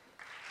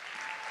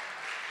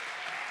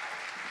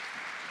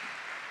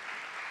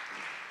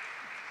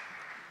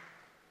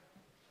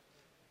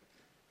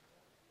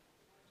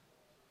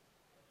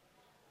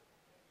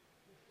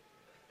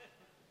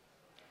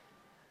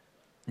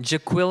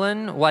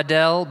 Jaquilin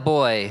Waddell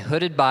Boy,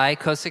 hooded by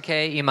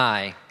Kosuke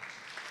Imai.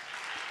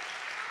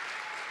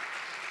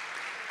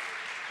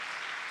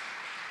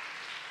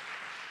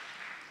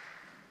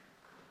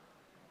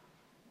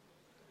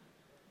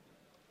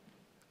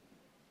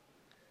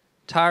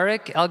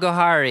 Tariq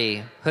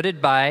El-Gohari,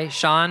 hooded by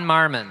Sean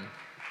Marmon.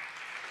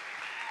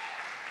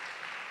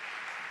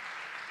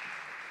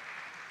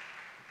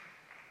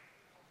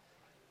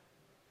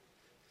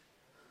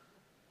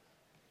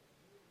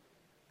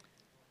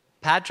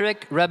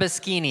 Patrick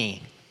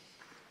Rebeschini.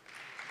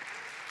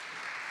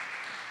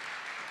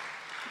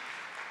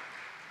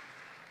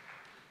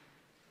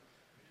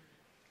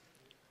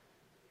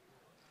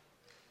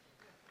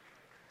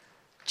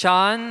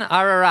 Chan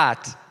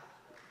Ararat.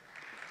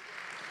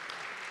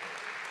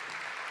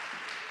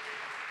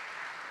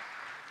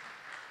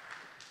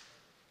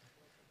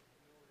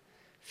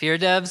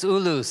 Firdevs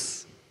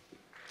Ulus.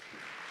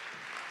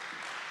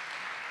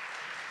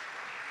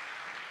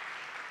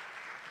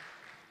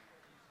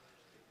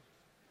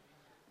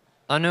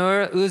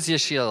 Anur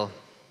Uzyashil.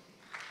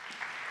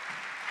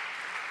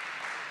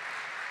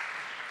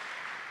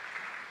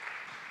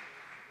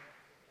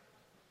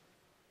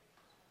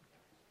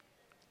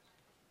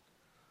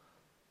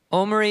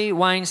 Omri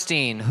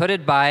Weinstein,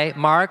 hooded by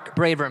Mark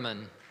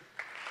Braverman.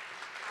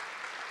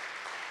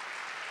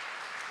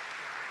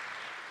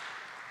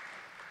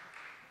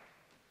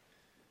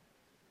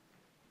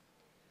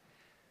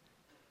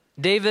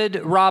 David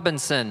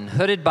Robinson,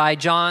 hooded by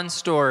John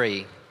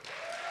Story.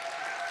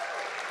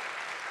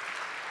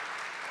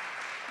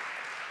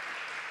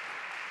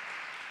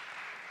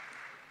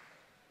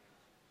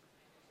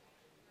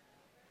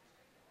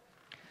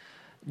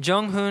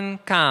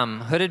 Jonghoon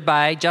Kam, hooded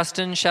by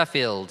Justin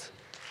Sheffield.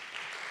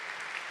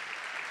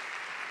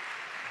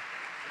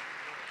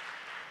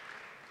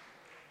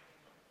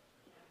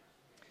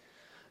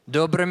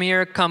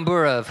 Dobromir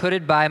Kamburov,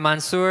 hooded by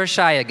Mansour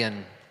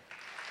Shayagan.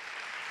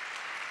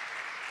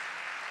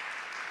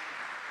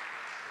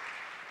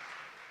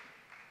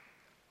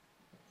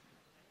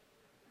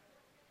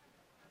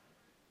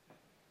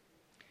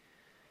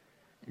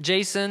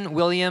 Jason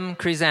William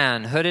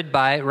Krizan, hooded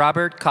by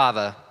Robert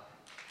Kava.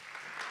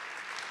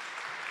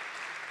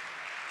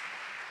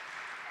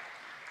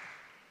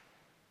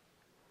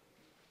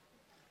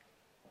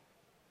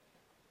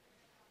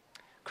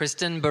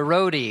 Kristen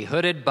Barodi,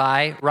 hooded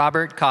by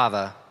Robert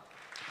Kava.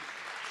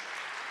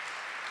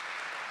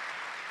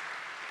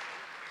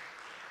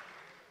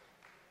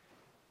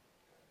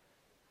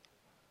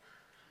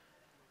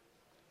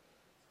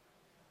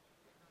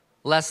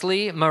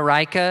 Leslie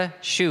Marika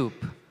Shoup,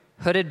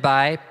 hooded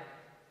by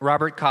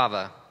Robert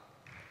Kava.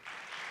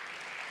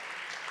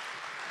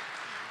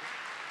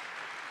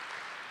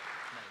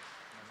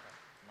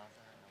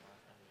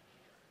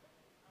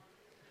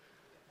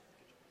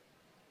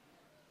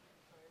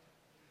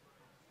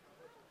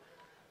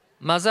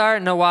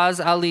 Mazhar Nawaz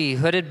Ali,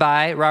 hooded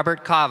by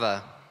Robert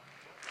Kava.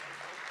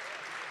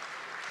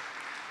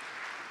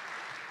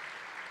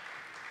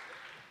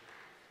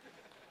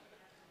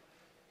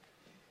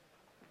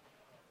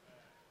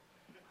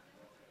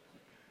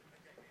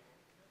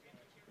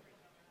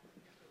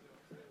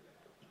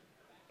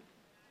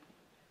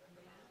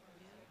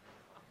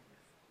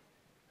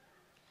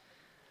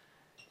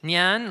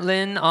 Nhan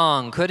Lin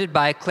Ong, hooded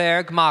by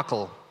Claire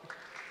Gmackel.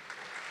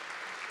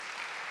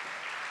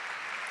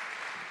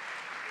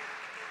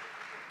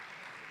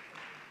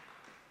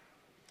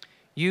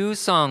 Yu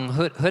Sung,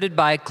 hooded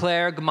by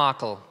Claire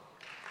Gmackel.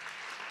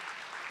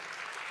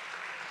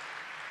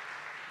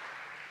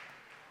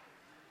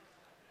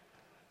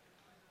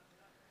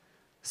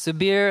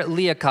 Subir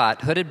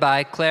Liaquat, hooded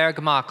by Claire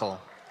Gmackel.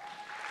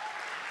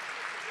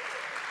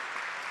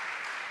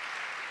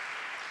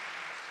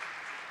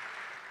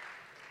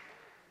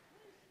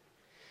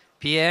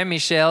 Pierre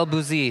Michel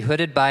Bouzy,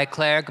 hooded by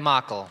Claire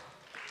Gmackel.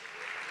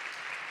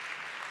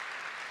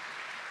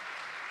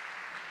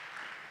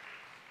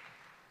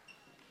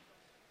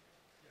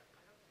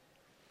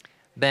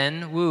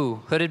 Ben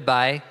Wu, hooded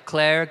by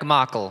Claire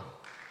Gmackel.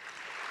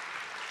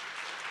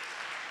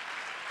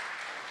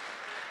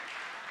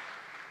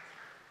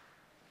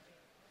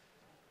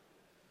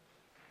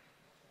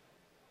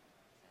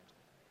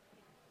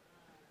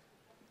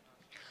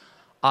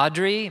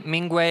 Audrey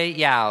Mingwei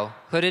Yao,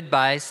 hooded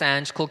by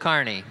Sanj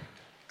Kulkarni.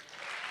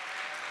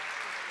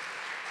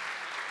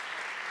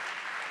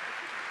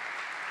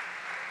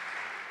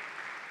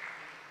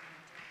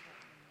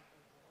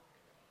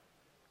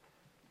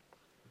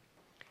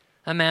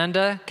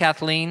 Amanda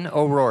Kathleen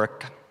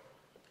O'Rourke.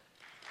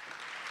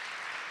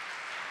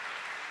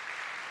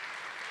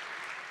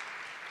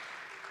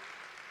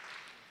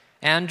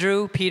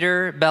 Andrew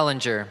Peter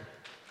Bellinger.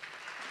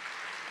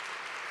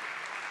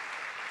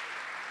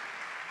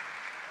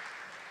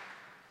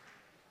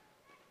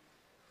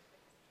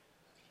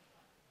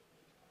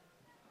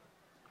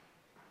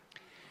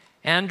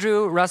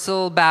 Andrew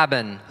Russell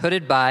Babin,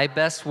 hooded by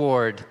Bess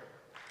Ward.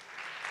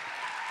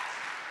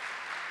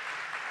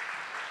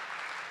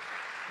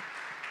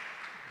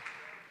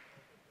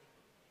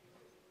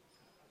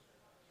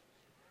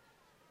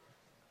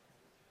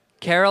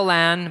 Carol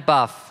Ann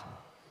Buff.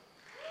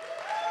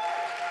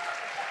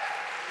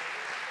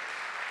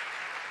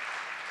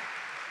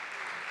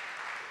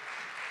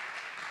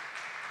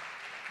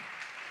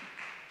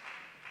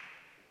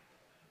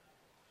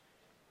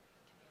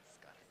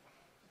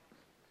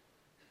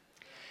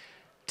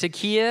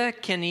 Takia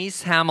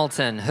Kenise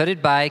Hamilton,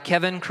 hooded by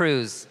Kevin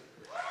Cruz.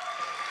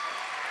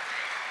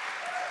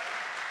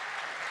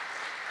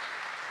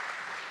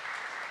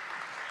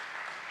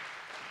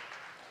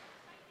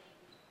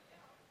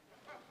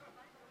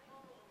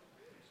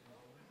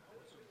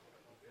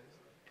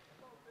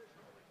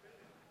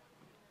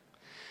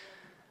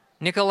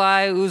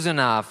 Nikolai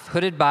Uzunov,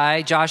 hooded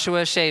by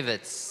Joshua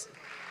Shavitz.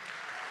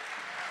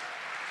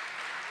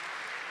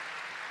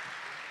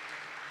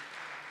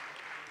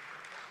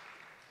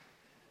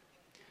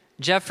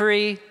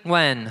 Jeffrey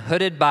Wen,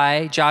 hooded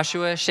by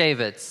Joshua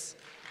Shavitz.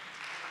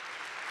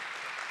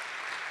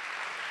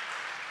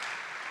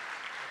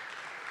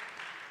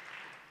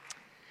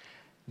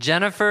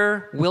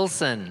 Jennifer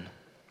Wilson.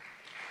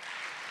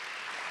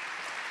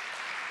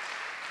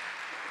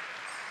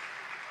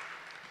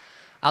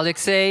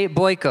 Alexei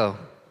Boyko.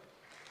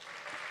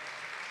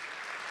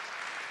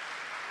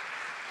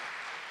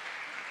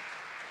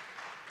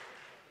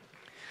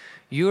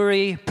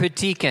 Yuri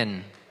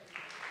Putikin.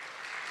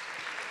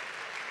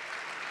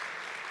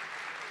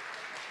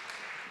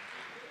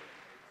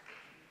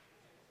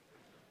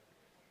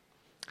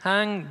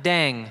 Hang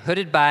Deng,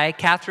 hooded by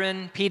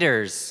Catherine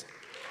Peters.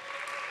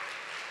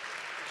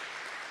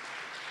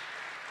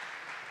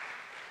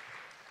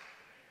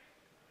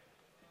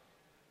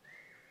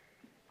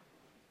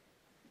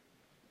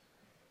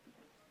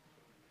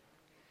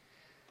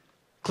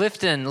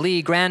 Clifton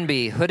Lee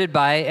Granby, hooded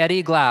by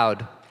Eddie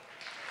Gloud.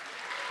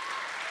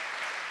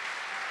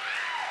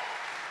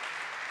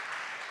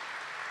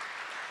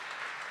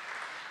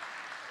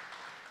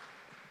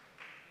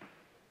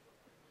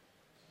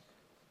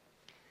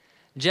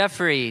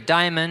 Jeffrey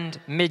Diamond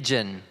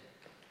Midgen.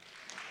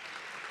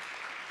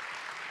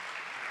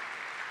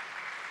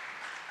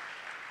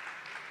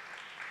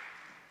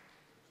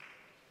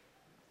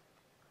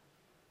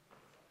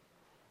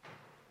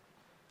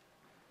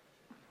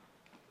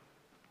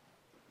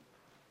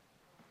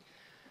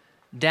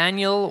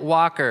 Daniel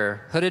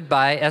Walker, hooded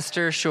by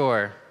Esther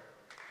Shore.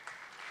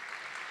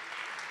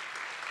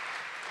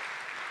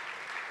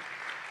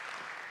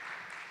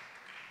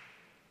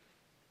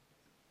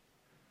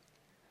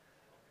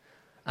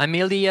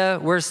 Amelia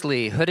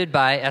Worsley, hooded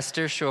by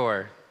Esther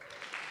Shore.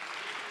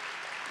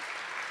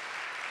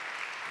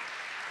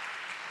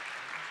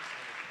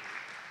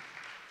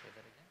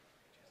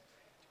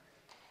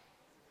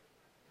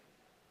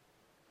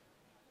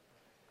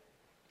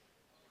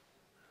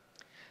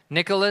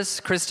 Nicholas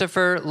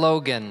Christopher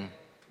Logan.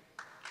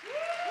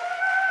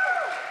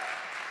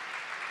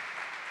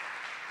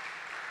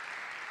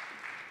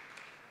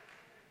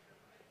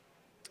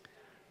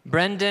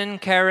 Brendan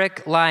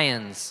Carrick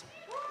Lyons.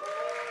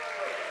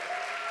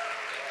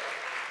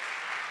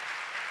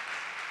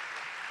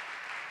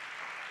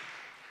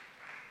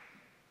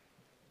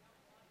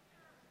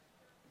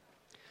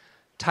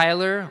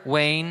 Tyler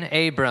Wayne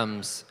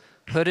Abrams,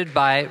 hooded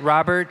by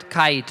Robert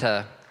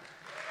Kaita.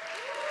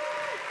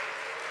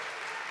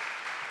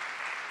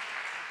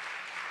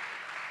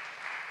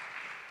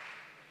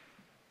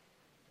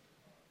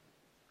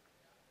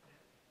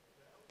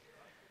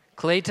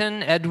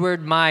 Clayton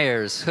Edward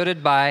Myers,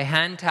 hooded by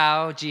Han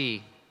Tao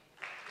Ji.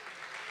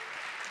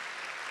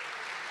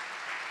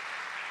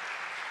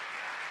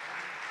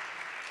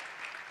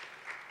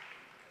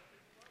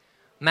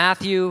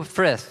 Matthew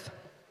Frith.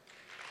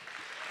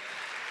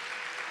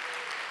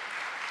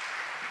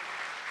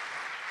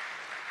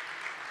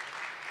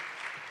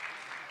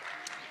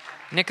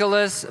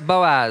 Nicholas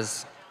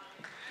Boaz.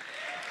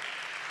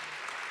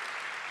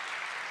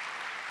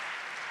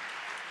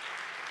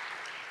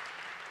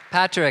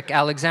 Patrick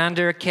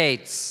Alexander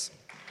Cates.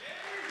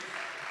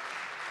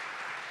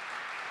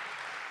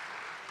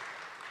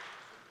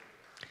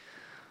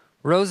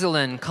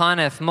 Rosalind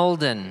Conniff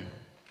Molden.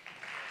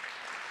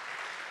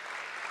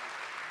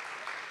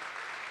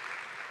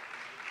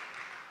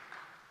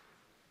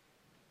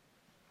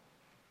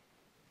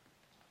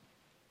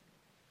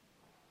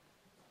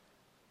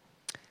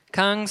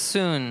 Kang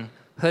Soon,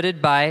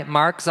 hooded by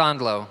Mark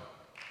Zondlo.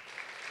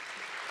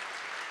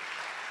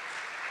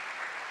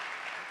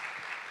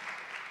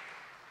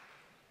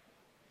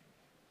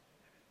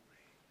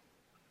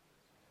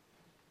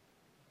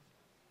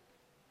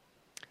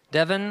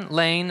 Devon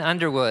Lane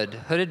Underwood,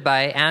 hooded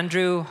by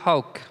Andrew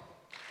Hoke.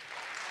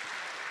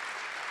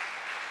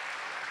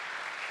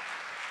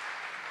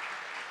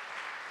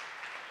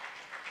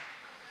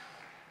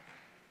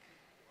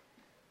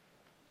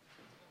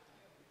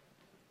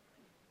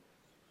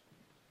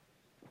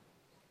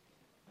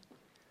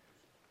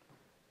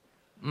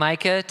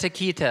 Micah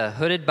Takita,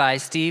 hooded by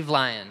Steve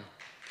Lyon.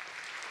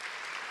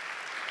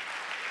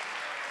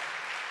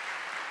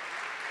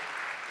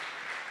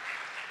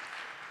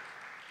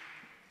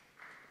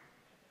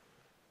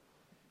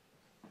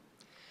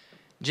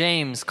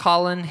 James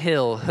Colin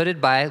Hill, hooded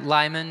by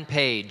Lyman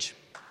Page.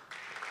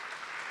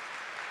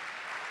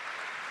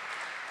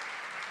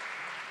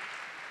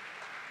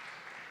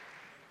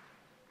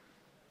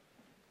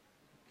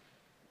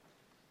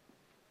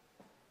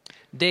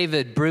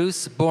 David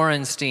Bruce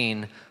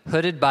Borenstein,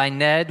 hooded by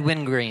Ned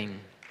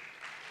Wingreen.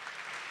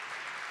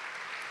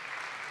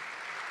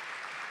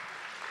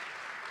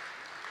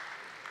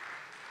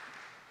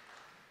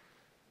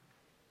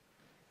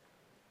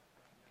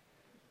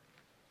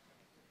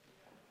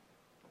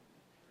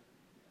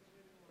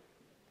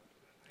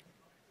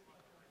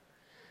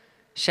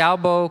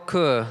 Xiaobo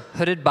Ke,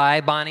 hooded by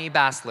Bonnie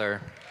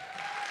Bassler.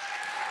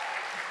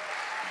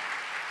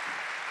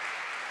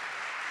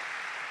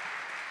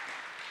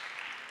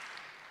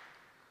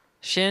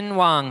 Xin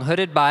Wang,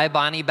 hooded by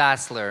Bonnie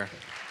Bassler.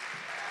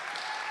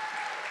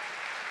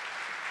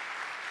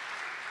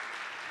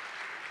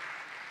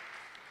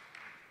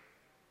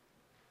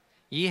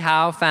 Yi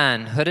Hao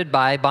Fan, hooded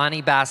by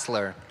Bonnie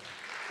Bassler.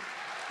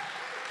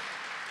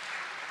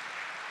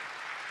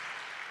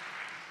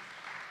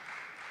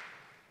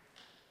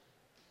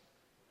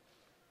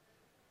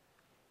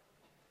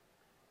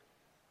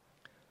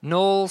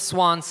 Noel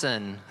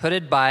Swanson,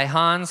 hooded by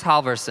Hans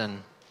Halverson.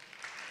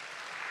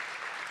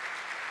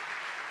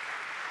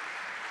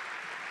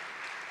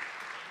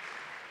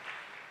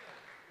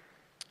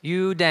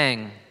 Yu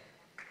Deng.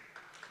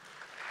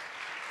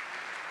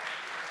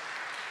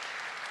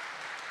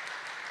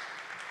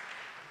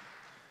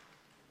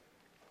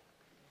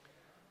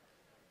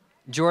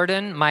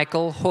 Jordan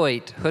Michael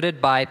Hoyt,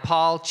 hooded by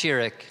Paul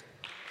Chirick.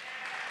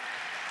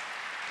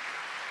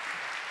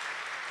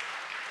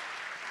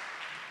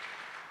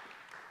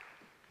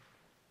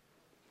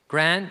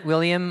 Grant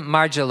William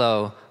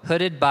Margelo,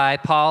 hooded by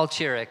Paul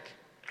Chirick.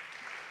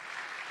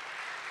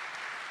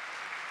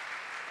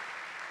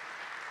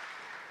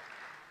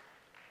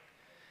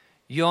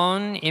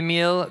 Jon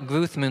Emil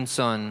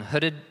Guthmundsson,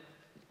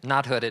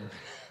 not hooded.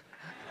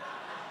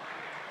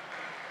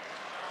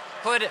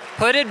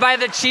 Hooded by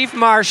the Chief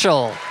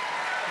Marshal.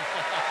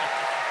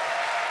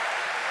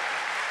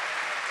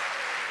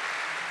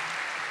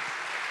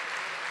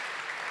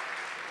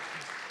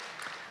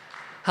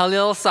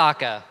 Halil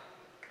Saka.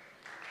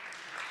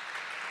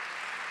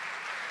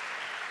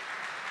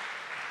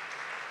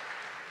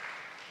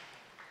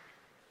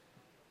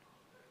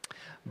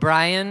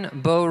 Brian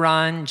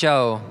Boran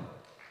Joe.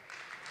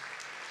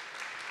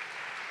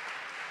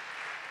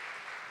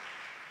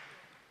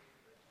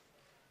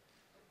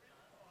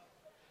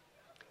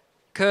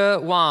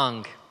 Ke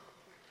Wang.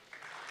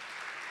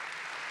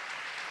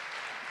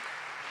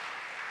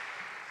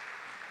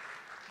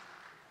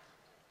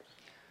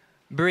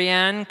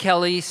 Brianne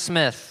Kelly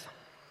Smith.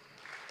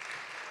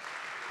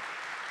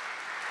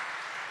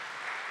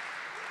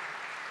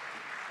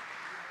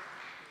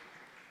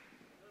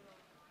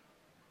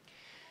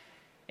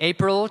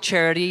 April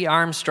Charity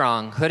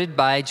Armstrong, hooded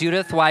by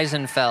Judith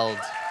Weisenfeld.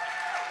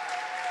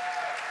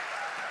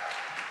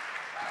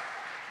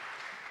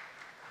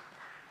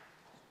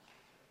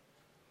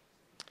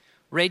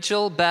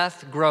 Rachel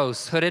Beth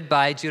Gross, hooded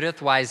by Judith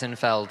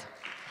Weisenfeld.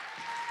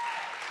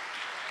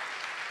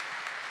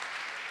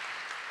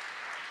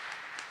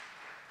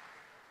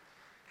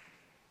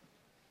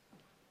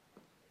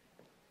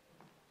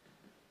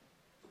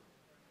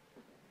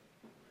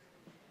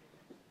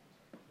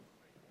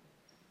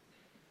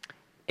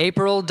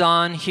 April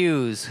Dawn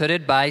Hughes,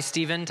 hooded by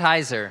Stephen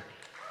Tizer.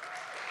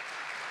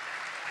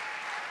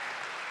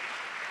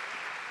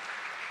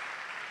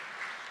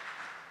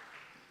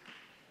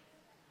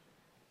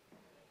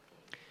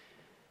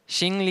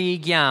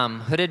 Xingli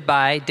Giam, hooded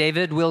by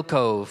David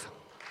Wilcove.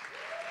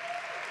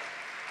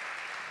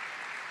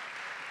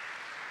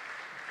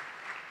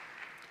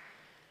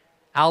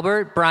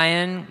 Albert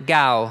Brian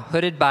Gao,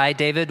 hooded by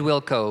David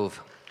Wilcove.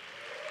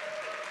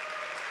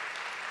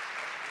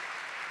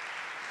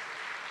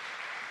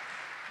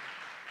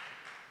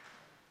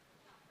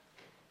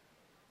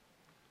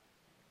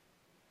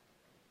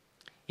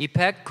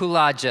 Ipek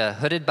Kulaja,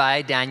 hooded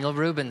by Daniel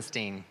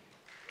Rubenstein.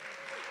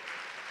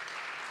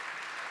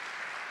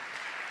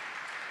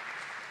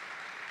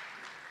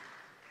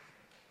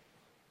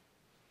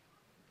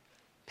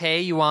 Pei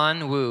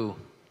Yuan Wu.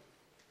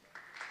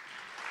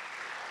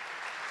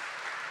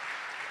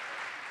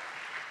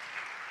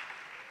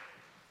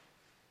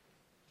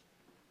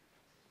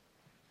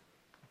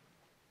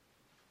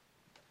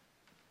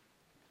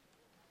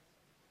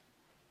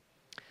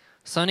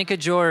 Sonika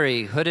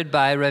Jory, hooded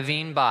by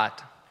Raveen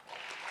Bhatt.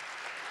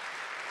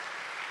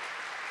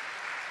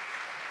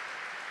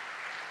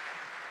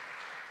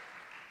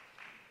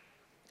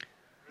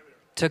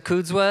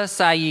 Takudzwa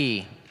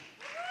Sayi.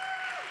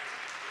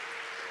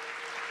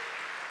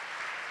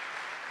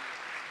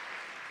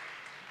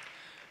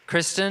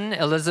 Kristen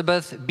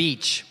Elizabeth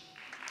Beach.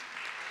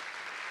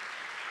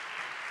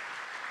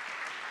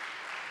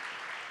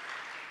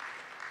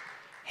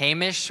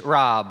 Hamish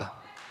Robb.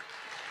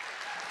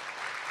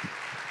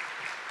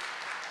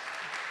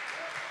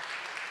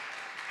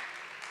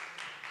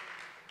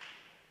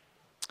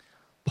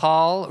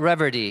 Paul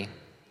Reverdy.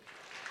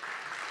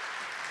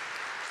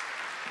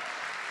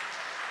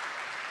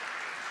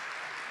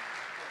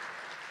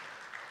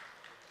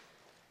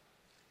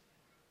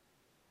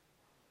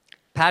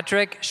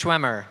 Patrick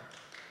Schwemmer.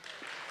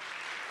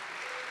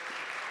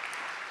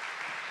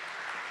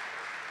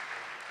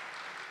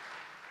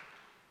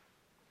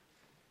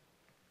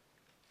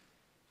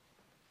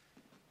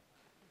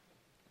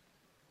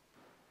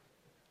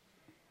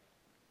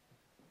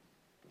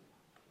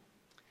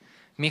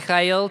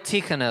 Mikhail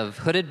Tikhonov,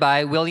 hooded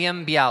by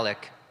William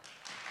Bialik.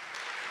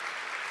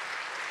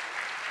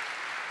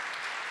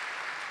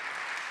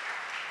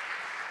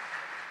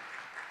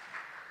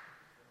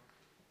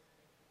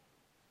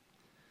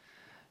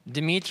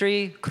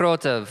 Dmitry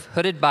Krotov,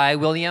 hooded by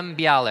William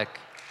Bialik.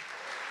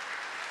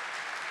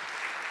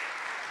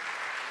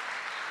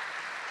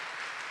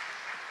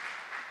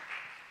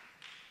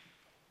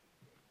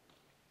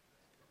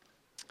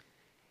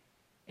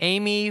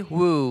 Amy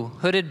Wu,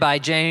 hooded by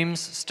James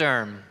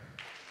Sturm.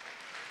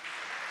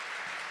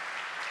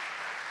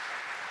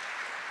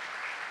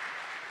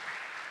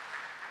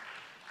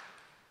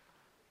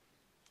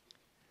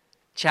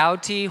 Chao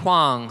Ti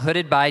Huang,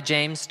 hooded by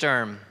James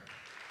Sturm.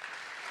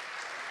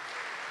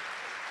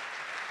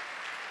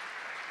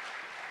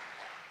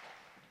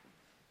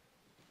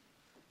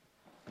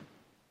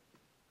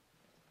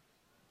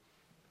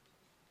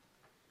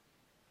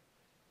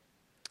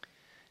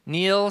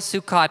 Neil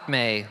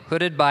Sukatme,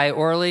 hooded by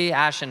Orly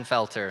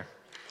Aschenfelter.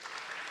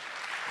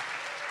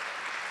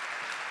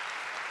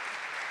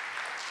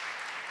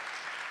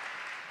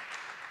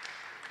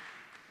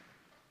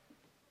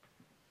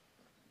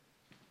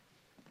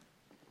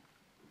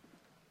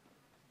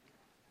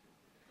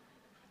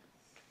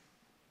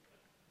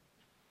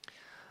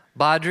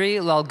 Badri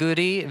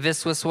Lalgudi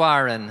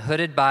Viswaswaran,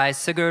 hooded by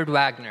Sigurd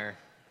Wagner.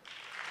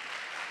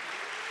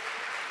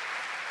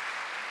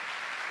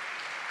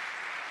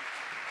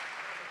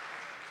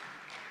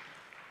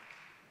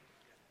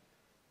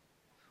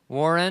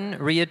 Warren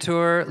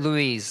Riatur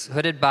Louise,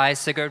 hooded by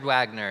Sigurd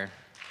Wagner.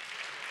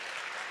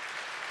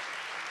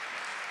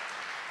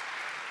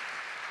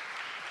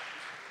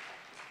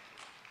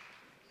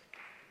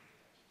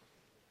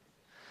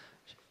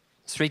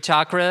 Sri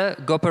Chakra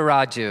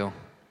Goparaju.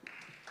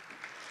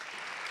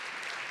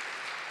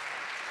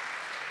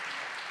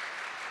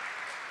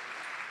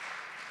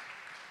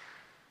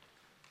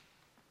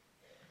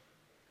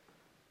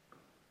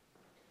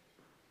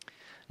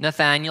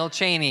 Nathaniel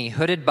Cheney,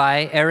 hooded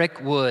by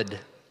Eric Wood.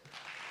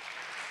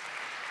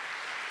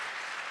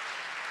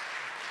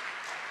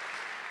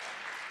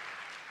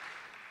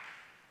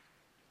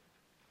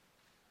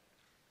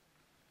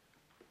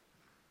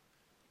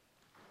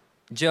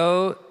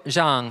 Joe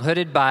Zhang,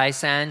 hooded by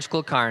Sanj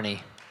Kulkarni.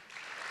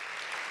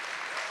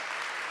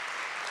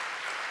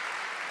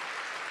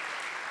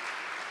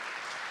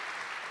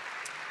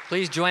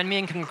 Please join me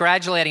in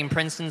congratulating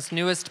Princeton's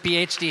newest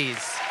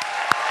PhDs.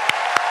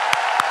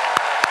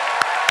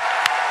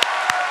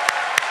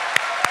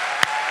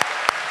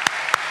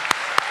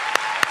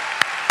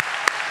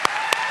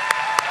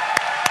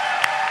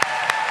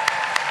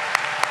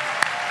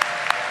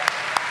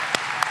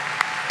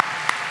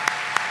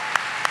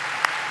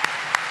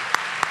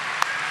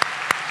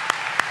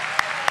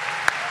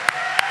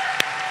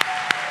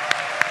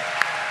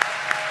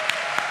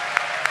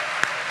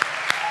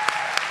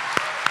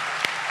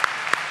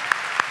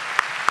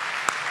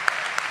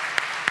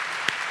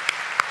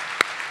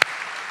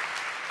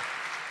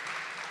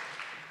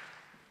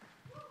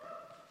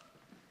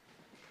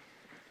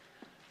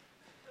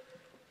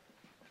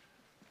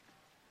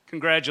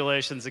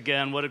 Congratulations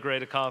again. What a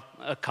great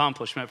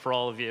accomplishment for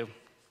all of you.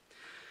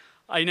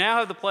 I now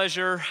have the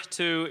pleasure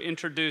to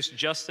introduce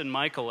Justin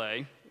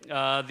Michaelet.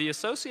 The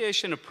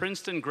Association of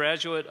Princeton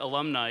Graduate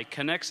Alumni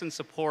connects and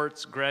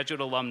supports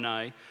graduate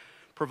alumni,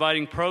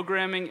 providing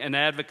programming and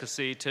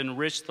advocacy to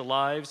enrich the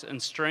lives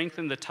and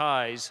strengthen the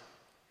ties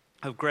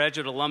of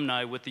graduate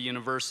alumni with the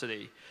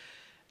university.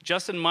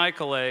 Justin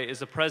Michaelet is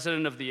the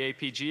president of the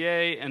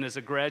APGA and is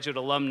a graduate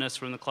alumnus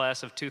from the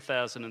class of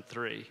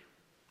 2003.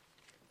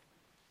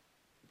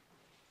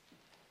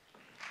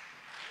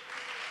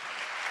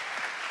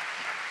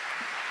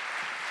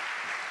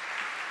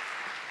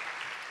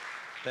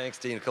 Thanks,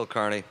 Dean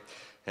Kulkarni.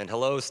 And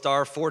hello,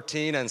 Star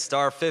 14 and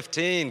Star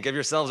 15. Give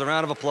yourselves a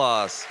round of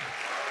applause.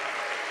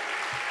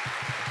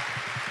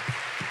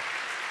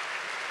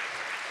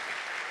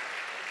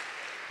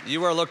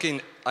 You are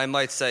looking, I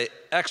might say,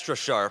 extra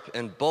sharp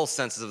in both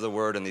senses of the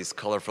word in these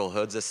colorful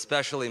hoods,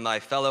 especially my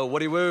fellow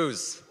Woody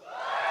Woos.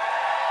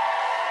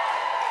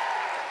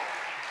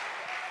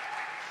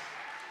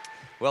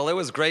 Well, it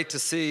was great to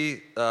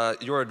see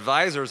your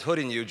advisors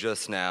hooding you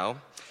just now.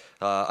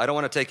 I don't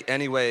want to take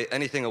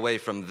anything away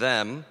from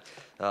them,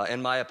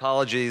 and my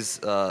apologies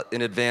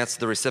in advance to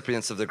the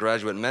recipients of the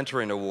Graduate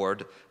Mentoring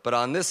Award, but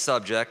on this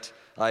subject,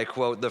 I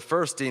quote the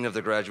first dean of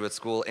the graduate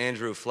school,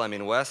 Andrew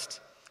Fleming West,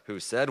 who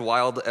said,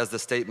 "Wild as the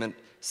statement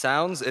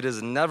sounds, it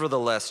is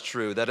nevertheless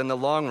true that in the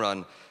long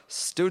run,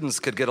 students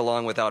could get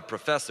along without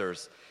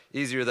professors,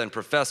 easier than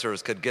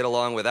professors could get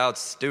along without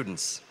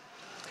students."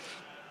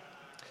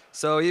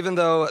 So even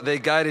though they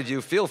guided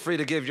you, feel free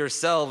to give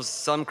yourselves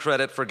some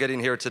credit for getting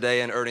here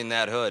today and earning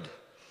that hood.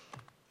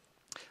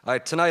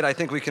 Tonight, I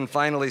think we can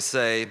finally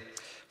say,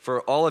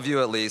 for all of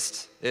you at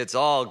least, it's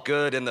all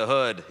good in the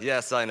hood.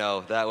 Yes, I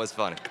know, that was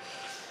funny.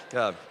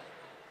 Yeah.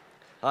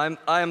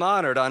 I am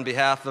honored on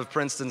behalf of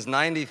Princeton's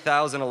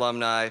 90,000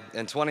 alumni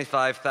and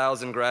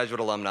 25,000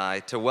 graduate alumni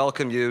to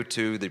welcome you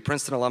to the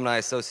Princeton Alumni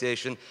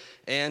Association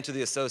and to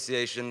the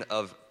Association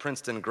of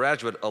Princeton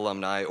Graduate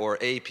Alumni, or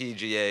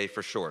APGA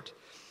for short.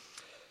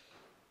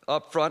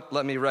 Up front,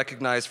 let me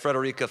recognize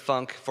Frederica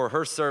Funk for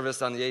her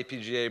service on the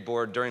APGA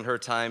board during her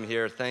time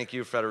here. Thank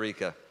you,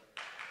 Frederica.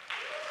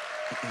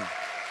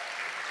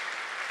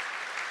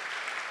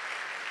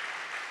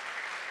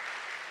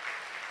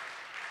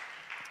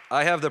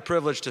 I have the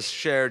privilege to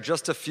share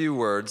just a few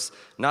words,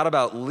 not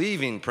about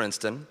leaving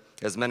Princeton,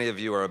 as many of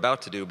you are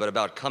about to do, but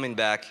about coming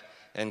back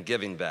and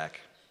giving back.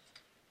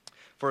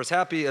 For as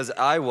happy as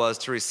I was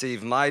to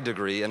receive my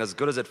degree and as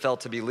good as it felt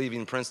to be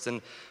leaving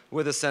Princeton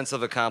with a sense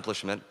of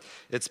accomplishment,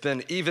 it's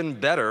been even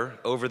better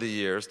over the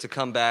years to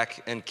come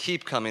back and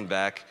keep coming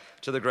back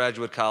to the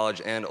Graduate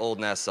College and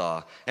Old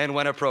Nassau, and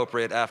when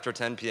appropriate, after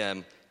 10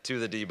 p.m., to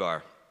the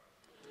D-Bar.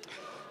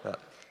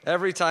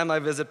 Every time I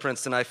visit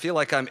Princeton, I feel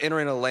like I'm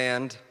entering a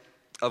land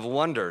of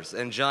wonders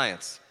and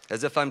giants,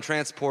 as if I'm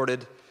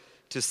transported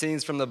to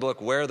scenes from the book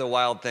Where the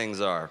Wild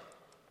Things Are.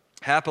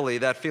 Happily,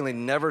 that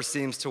feeling never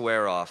seems to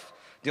wear off.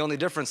 The only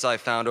difference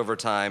I've found over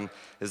time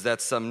is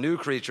that some new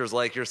creatures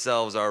like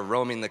yourselves are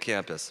roaming the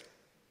campus.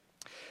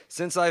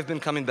 Since I've been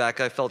coming back,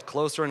 I've felt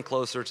closer and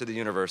closer to the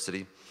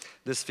university.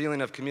 This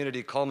feeling of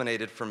community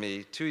culminated for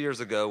me 2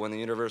 years ago when the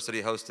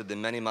university hosted the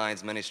Many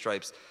Minds, Many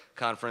Stripes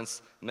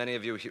conference. Many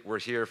of you were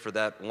here for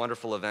that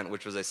wonderful event,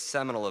 which was a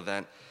seminal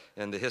event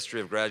in the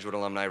history of graduate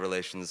alumni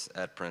relations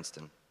at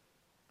Princeton.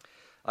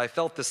 I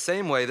felt the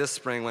same way this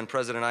spring when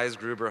President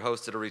Eisgruber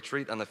hosted a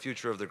retreat on the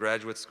future of the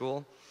graduate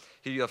school.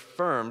 He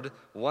affirmed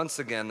once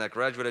again that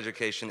graduate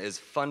education is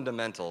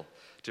fundamental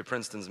to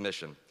Princeton's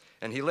mission.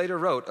 And he later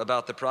wrote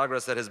about the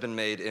progress that has been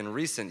made in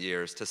recent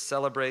years to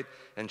celebrate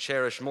and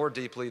cherish more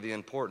deeply the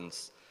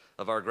importance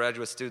of our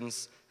graduate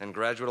students and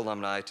graduate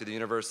alumni to the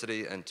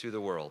university and to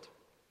the world.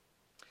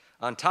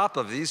 On top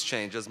of these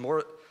changes,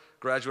 more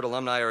graduate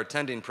alumni are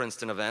attending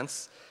Princeton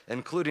events,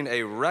 including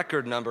a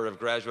record number of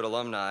graduate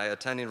alumni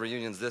attending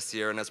reunions this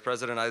year. And as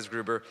President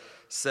Eisgruber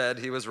said,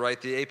 he was right,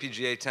 the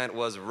APGA tent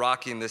was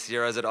rocking this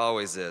year, as it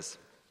always is.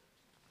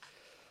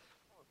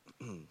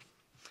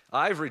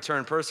 I've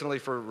returned personally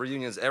for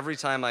reunions every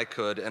time I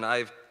could, and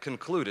I've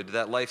concluded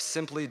that life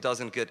simply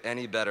doesn't get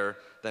any better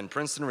than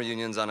Princeton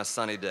reunions on a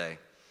sunny day.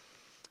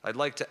 I'd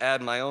like to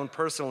add my own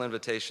personal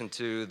invitation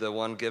to the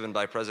one given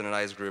by President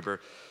Eisgruber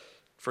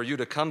for you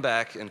to come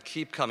back and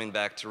keep coming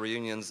back to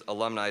reunions,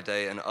 Alumni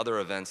Day, and other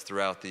events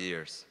throughout the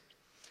years.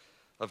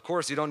 Of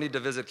course, you don't need to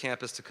visit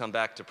campus to come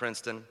back to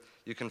Princeton.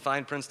 You can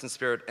find Princeton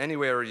spirit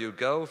anywhere you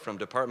go, from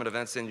department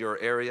events in your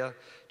area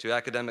to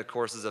academic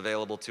courses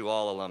available to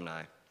all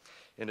alumni.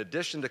 In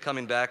addition to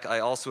coming back, I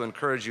also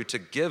encourage you to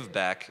give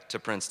back to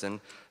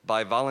Princeton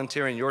by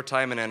volunteering your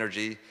time and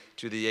energy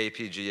to the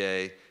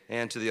APGA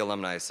and to the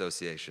Alumni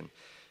Association.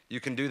 You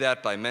can do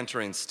that by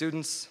mentoring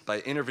students,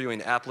 by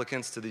interviewing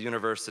applicants to the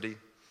university,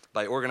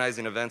 by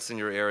organizing events in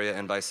your area,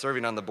 and by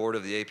serving on the board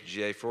of the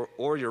APGA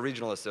or your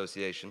regional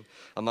association,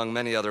 among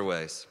many other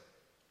ways.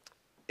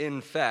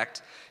 In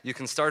fact, you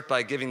can start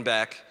by giving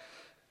back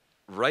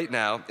right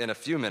now in a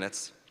few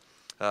minutes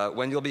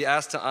when you'll be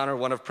asked to honor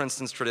one of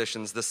Princeton's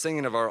traditions, the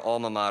singing of our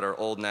alma mater,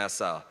 Old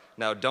Nassau.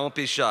 Now, don't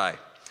be shy.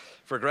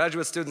 For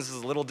graduate students, this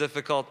is a little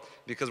difficult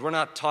because we're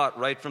not taught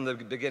right from the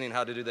beginning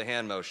how to do the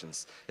hand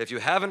motions. If you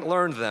haven't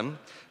learned them,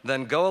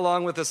 then go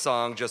along with the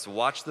song, just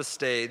watch the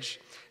stage,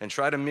 and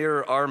try to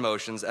mirror our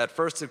motions. At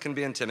first, it can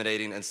be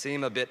intimidating and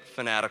seem a bit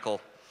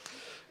fanatical,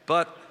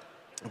 but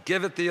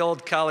give it the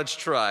old college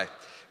try.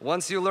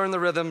 Once you learn the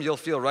rhythm, you'll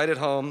feel right at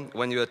home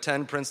when you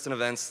attend Princeton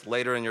events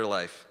later in your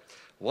life.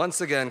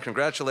 Once again,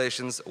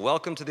 congratulations,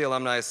 welcome to the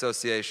Alumni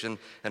Association,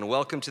 and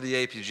welcome to the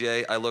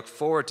APGA. I look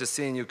forward to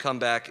seeing you come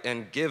back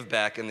and give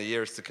back in the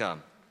years to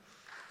come.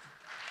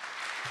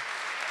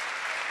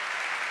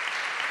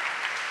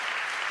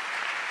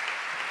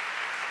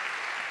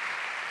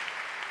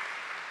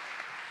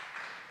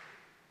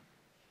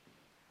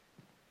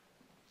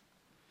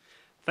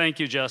 Thank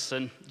you,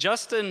 Justin.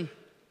 Justin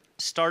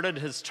started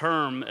his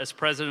term as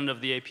president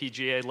of the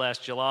APGA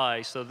last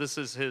July, so this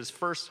is his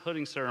first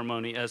hooding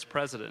ceremony as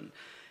president.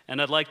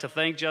 And I'd like to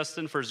thank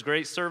Justin for his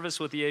great service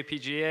with the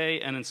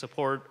APGA and in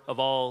support of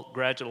all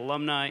graduate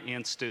alumni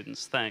and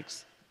students.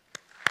 Thanks.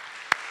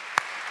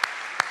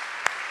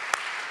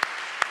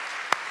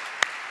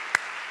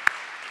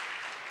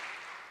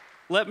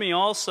 Let me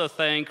also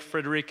thank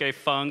Friederike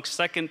Funk,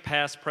 second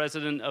past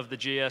president of the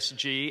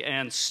GSG,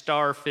 and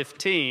Star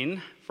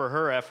 15 for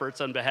her efforts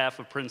on behalf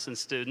of Princeton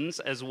students,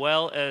 as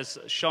well as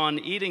Sean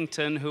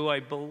Eadington, who I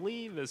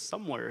believe is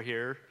somewhere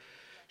here.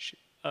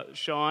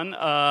 Sean,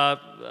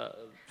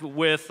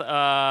 with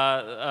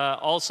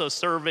also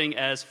serving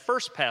as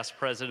first past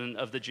president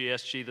of the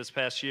GSG this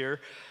past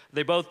year.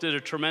 They both did a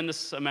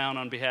tremendous amount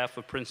on behalf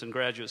of Princeton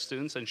graduate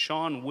students, and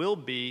Sean will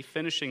be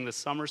finishing this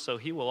summer, so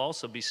he will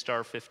also be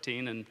Star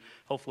 15 and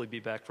hopefully be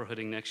back for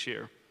hooding next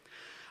year.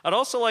 I'd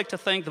also like to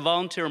thank the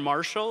volunteer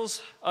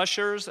marshals,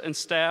 ushers, and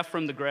staff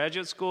from the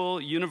graduate school,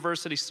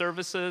 university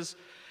services,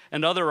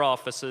 and other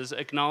offices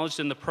acknowledged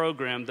in the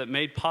program that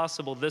made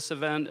possible this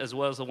event, as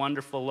well as the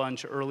wonderful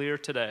lunch earlier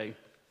today.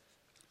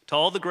 To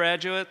all the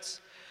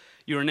graduates,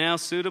 you are now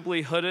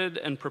suitably hooded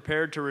and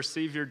prepared to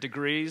receive your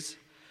degrees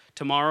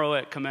tomorrow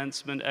at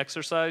commencement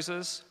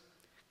exercises.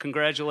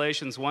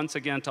 Congratulations once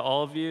again to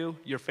all of you,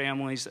 your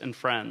families, and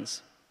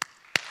friends.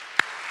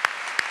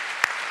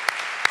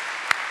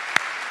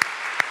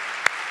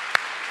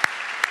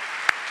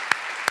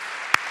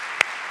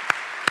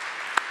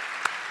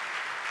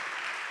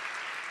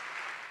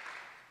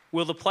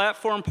 Will the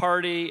platform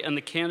party and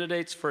the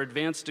candidates for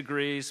advanced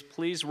degrees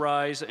please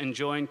rise and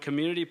join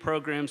Community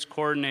Programs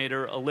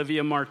Coordinator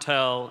Olivia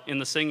Martell in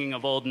the singing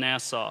of Old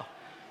Nassau.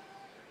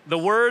 The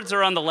words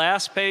are on the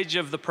last page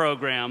of the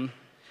program.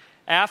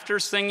 After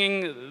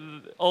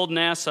singing Old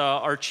Nassau,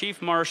 our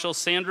Chief Marshal,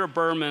 Sandra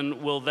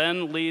Berman, will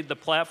then lead the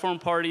platform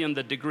party and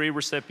the degree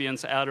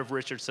recipients out of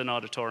Richardson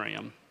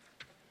Auditorium.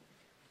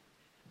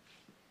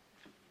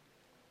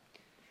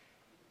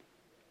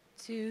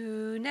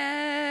 Tune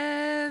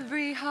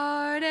every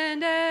heart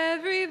and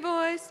every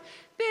voice,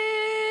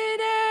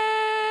 bid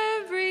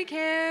every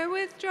care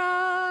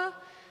withdraw.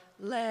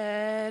 Let